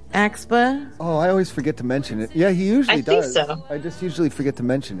 Axpa? Oh, I always forget to mention it. Yeah, he usually does. Think so. I just usually forget to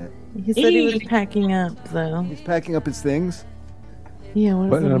mention it. He said he was packing up, though. He's packing up his things? Yeah, what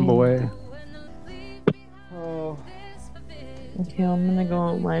putting them away. Oh. Okay, I'm gonna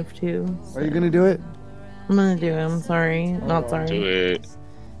go live too. So. Are you gonna do it? I'm gonna do it. I'm sorry. Not sorry. Do it.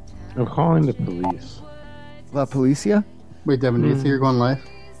 I'm calling the police. La Policia? Wait, Devon, do you see you're going live?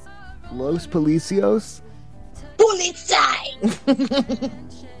 Los Policios? Polizei!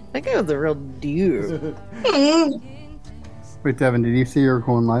 That guy was a real dude. Wait, Devon, did you see you were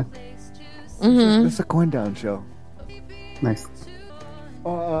going live? Mm-hmm. This is a CORNDOWN show. Nice.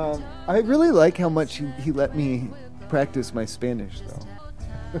 I really like how much he let me practice my Spanish, though.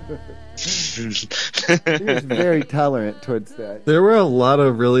 He was very tolerant towards that. There were a lot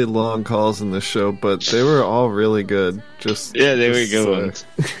of really long calls in the show, but they were all really good. They were good ones.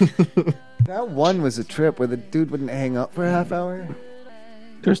 That one was a trip where the dude wouldn't hang up for a half hour.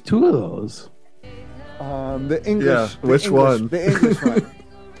 There's 2 of those. The English. Yeah, which one? The English one.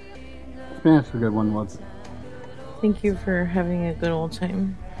 Spanish is a good one, was. Thank you for having a good old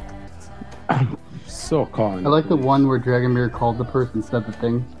time. I'm so calling. I like the one where Dragonbeard called the person, said the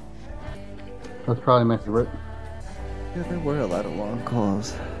thing. That's probably my favorite. Yeah, there were a lot of long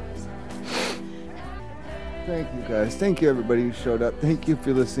calls. Thank you, guys. Thank you, everybody who showed up. Thank you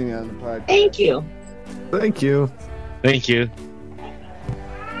for listening on the podcast. Thank you. Thank you. Thank you.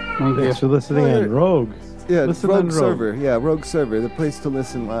 Thanks for listening on Rogue. Yeah, Rogue Server. Yeah, Rogue Server, the place to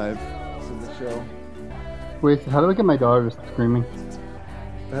listen live to the show. Wait, how do I get my daughter to stop screaming?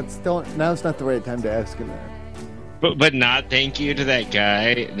 Now's not the right time to ask him that. But not thank you to that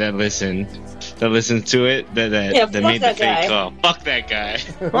guy that listened to it that made the fake call. Fuck that guy.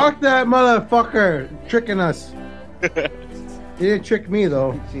 Fuck that motherfucker tricking us. He didn't trick me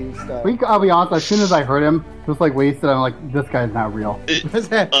though. I'll be honest, as soon as I heard him, just wasted, I'm like, this guy's not real.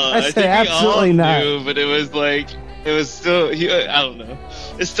 I said absolutely not. But it was still, I don't know.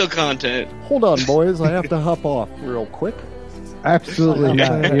 It's still content. Hold on, boys. I have to hop off real quick. Absolutely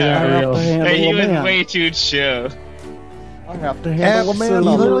not. You're not real. Hey, he was way too chill. I have to handle a man. He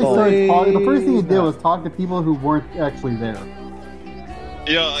literally started talking. The first thing he did was talk to people who weren't actually there.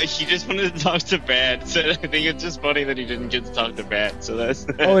 You know, he just wanted to talk to Bat. So I think it's just funny that he didn't get to talk to Bat. So that's.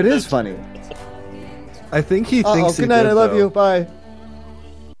 Oh, it is funny. I think he thinks. Good night. I love you. Bye.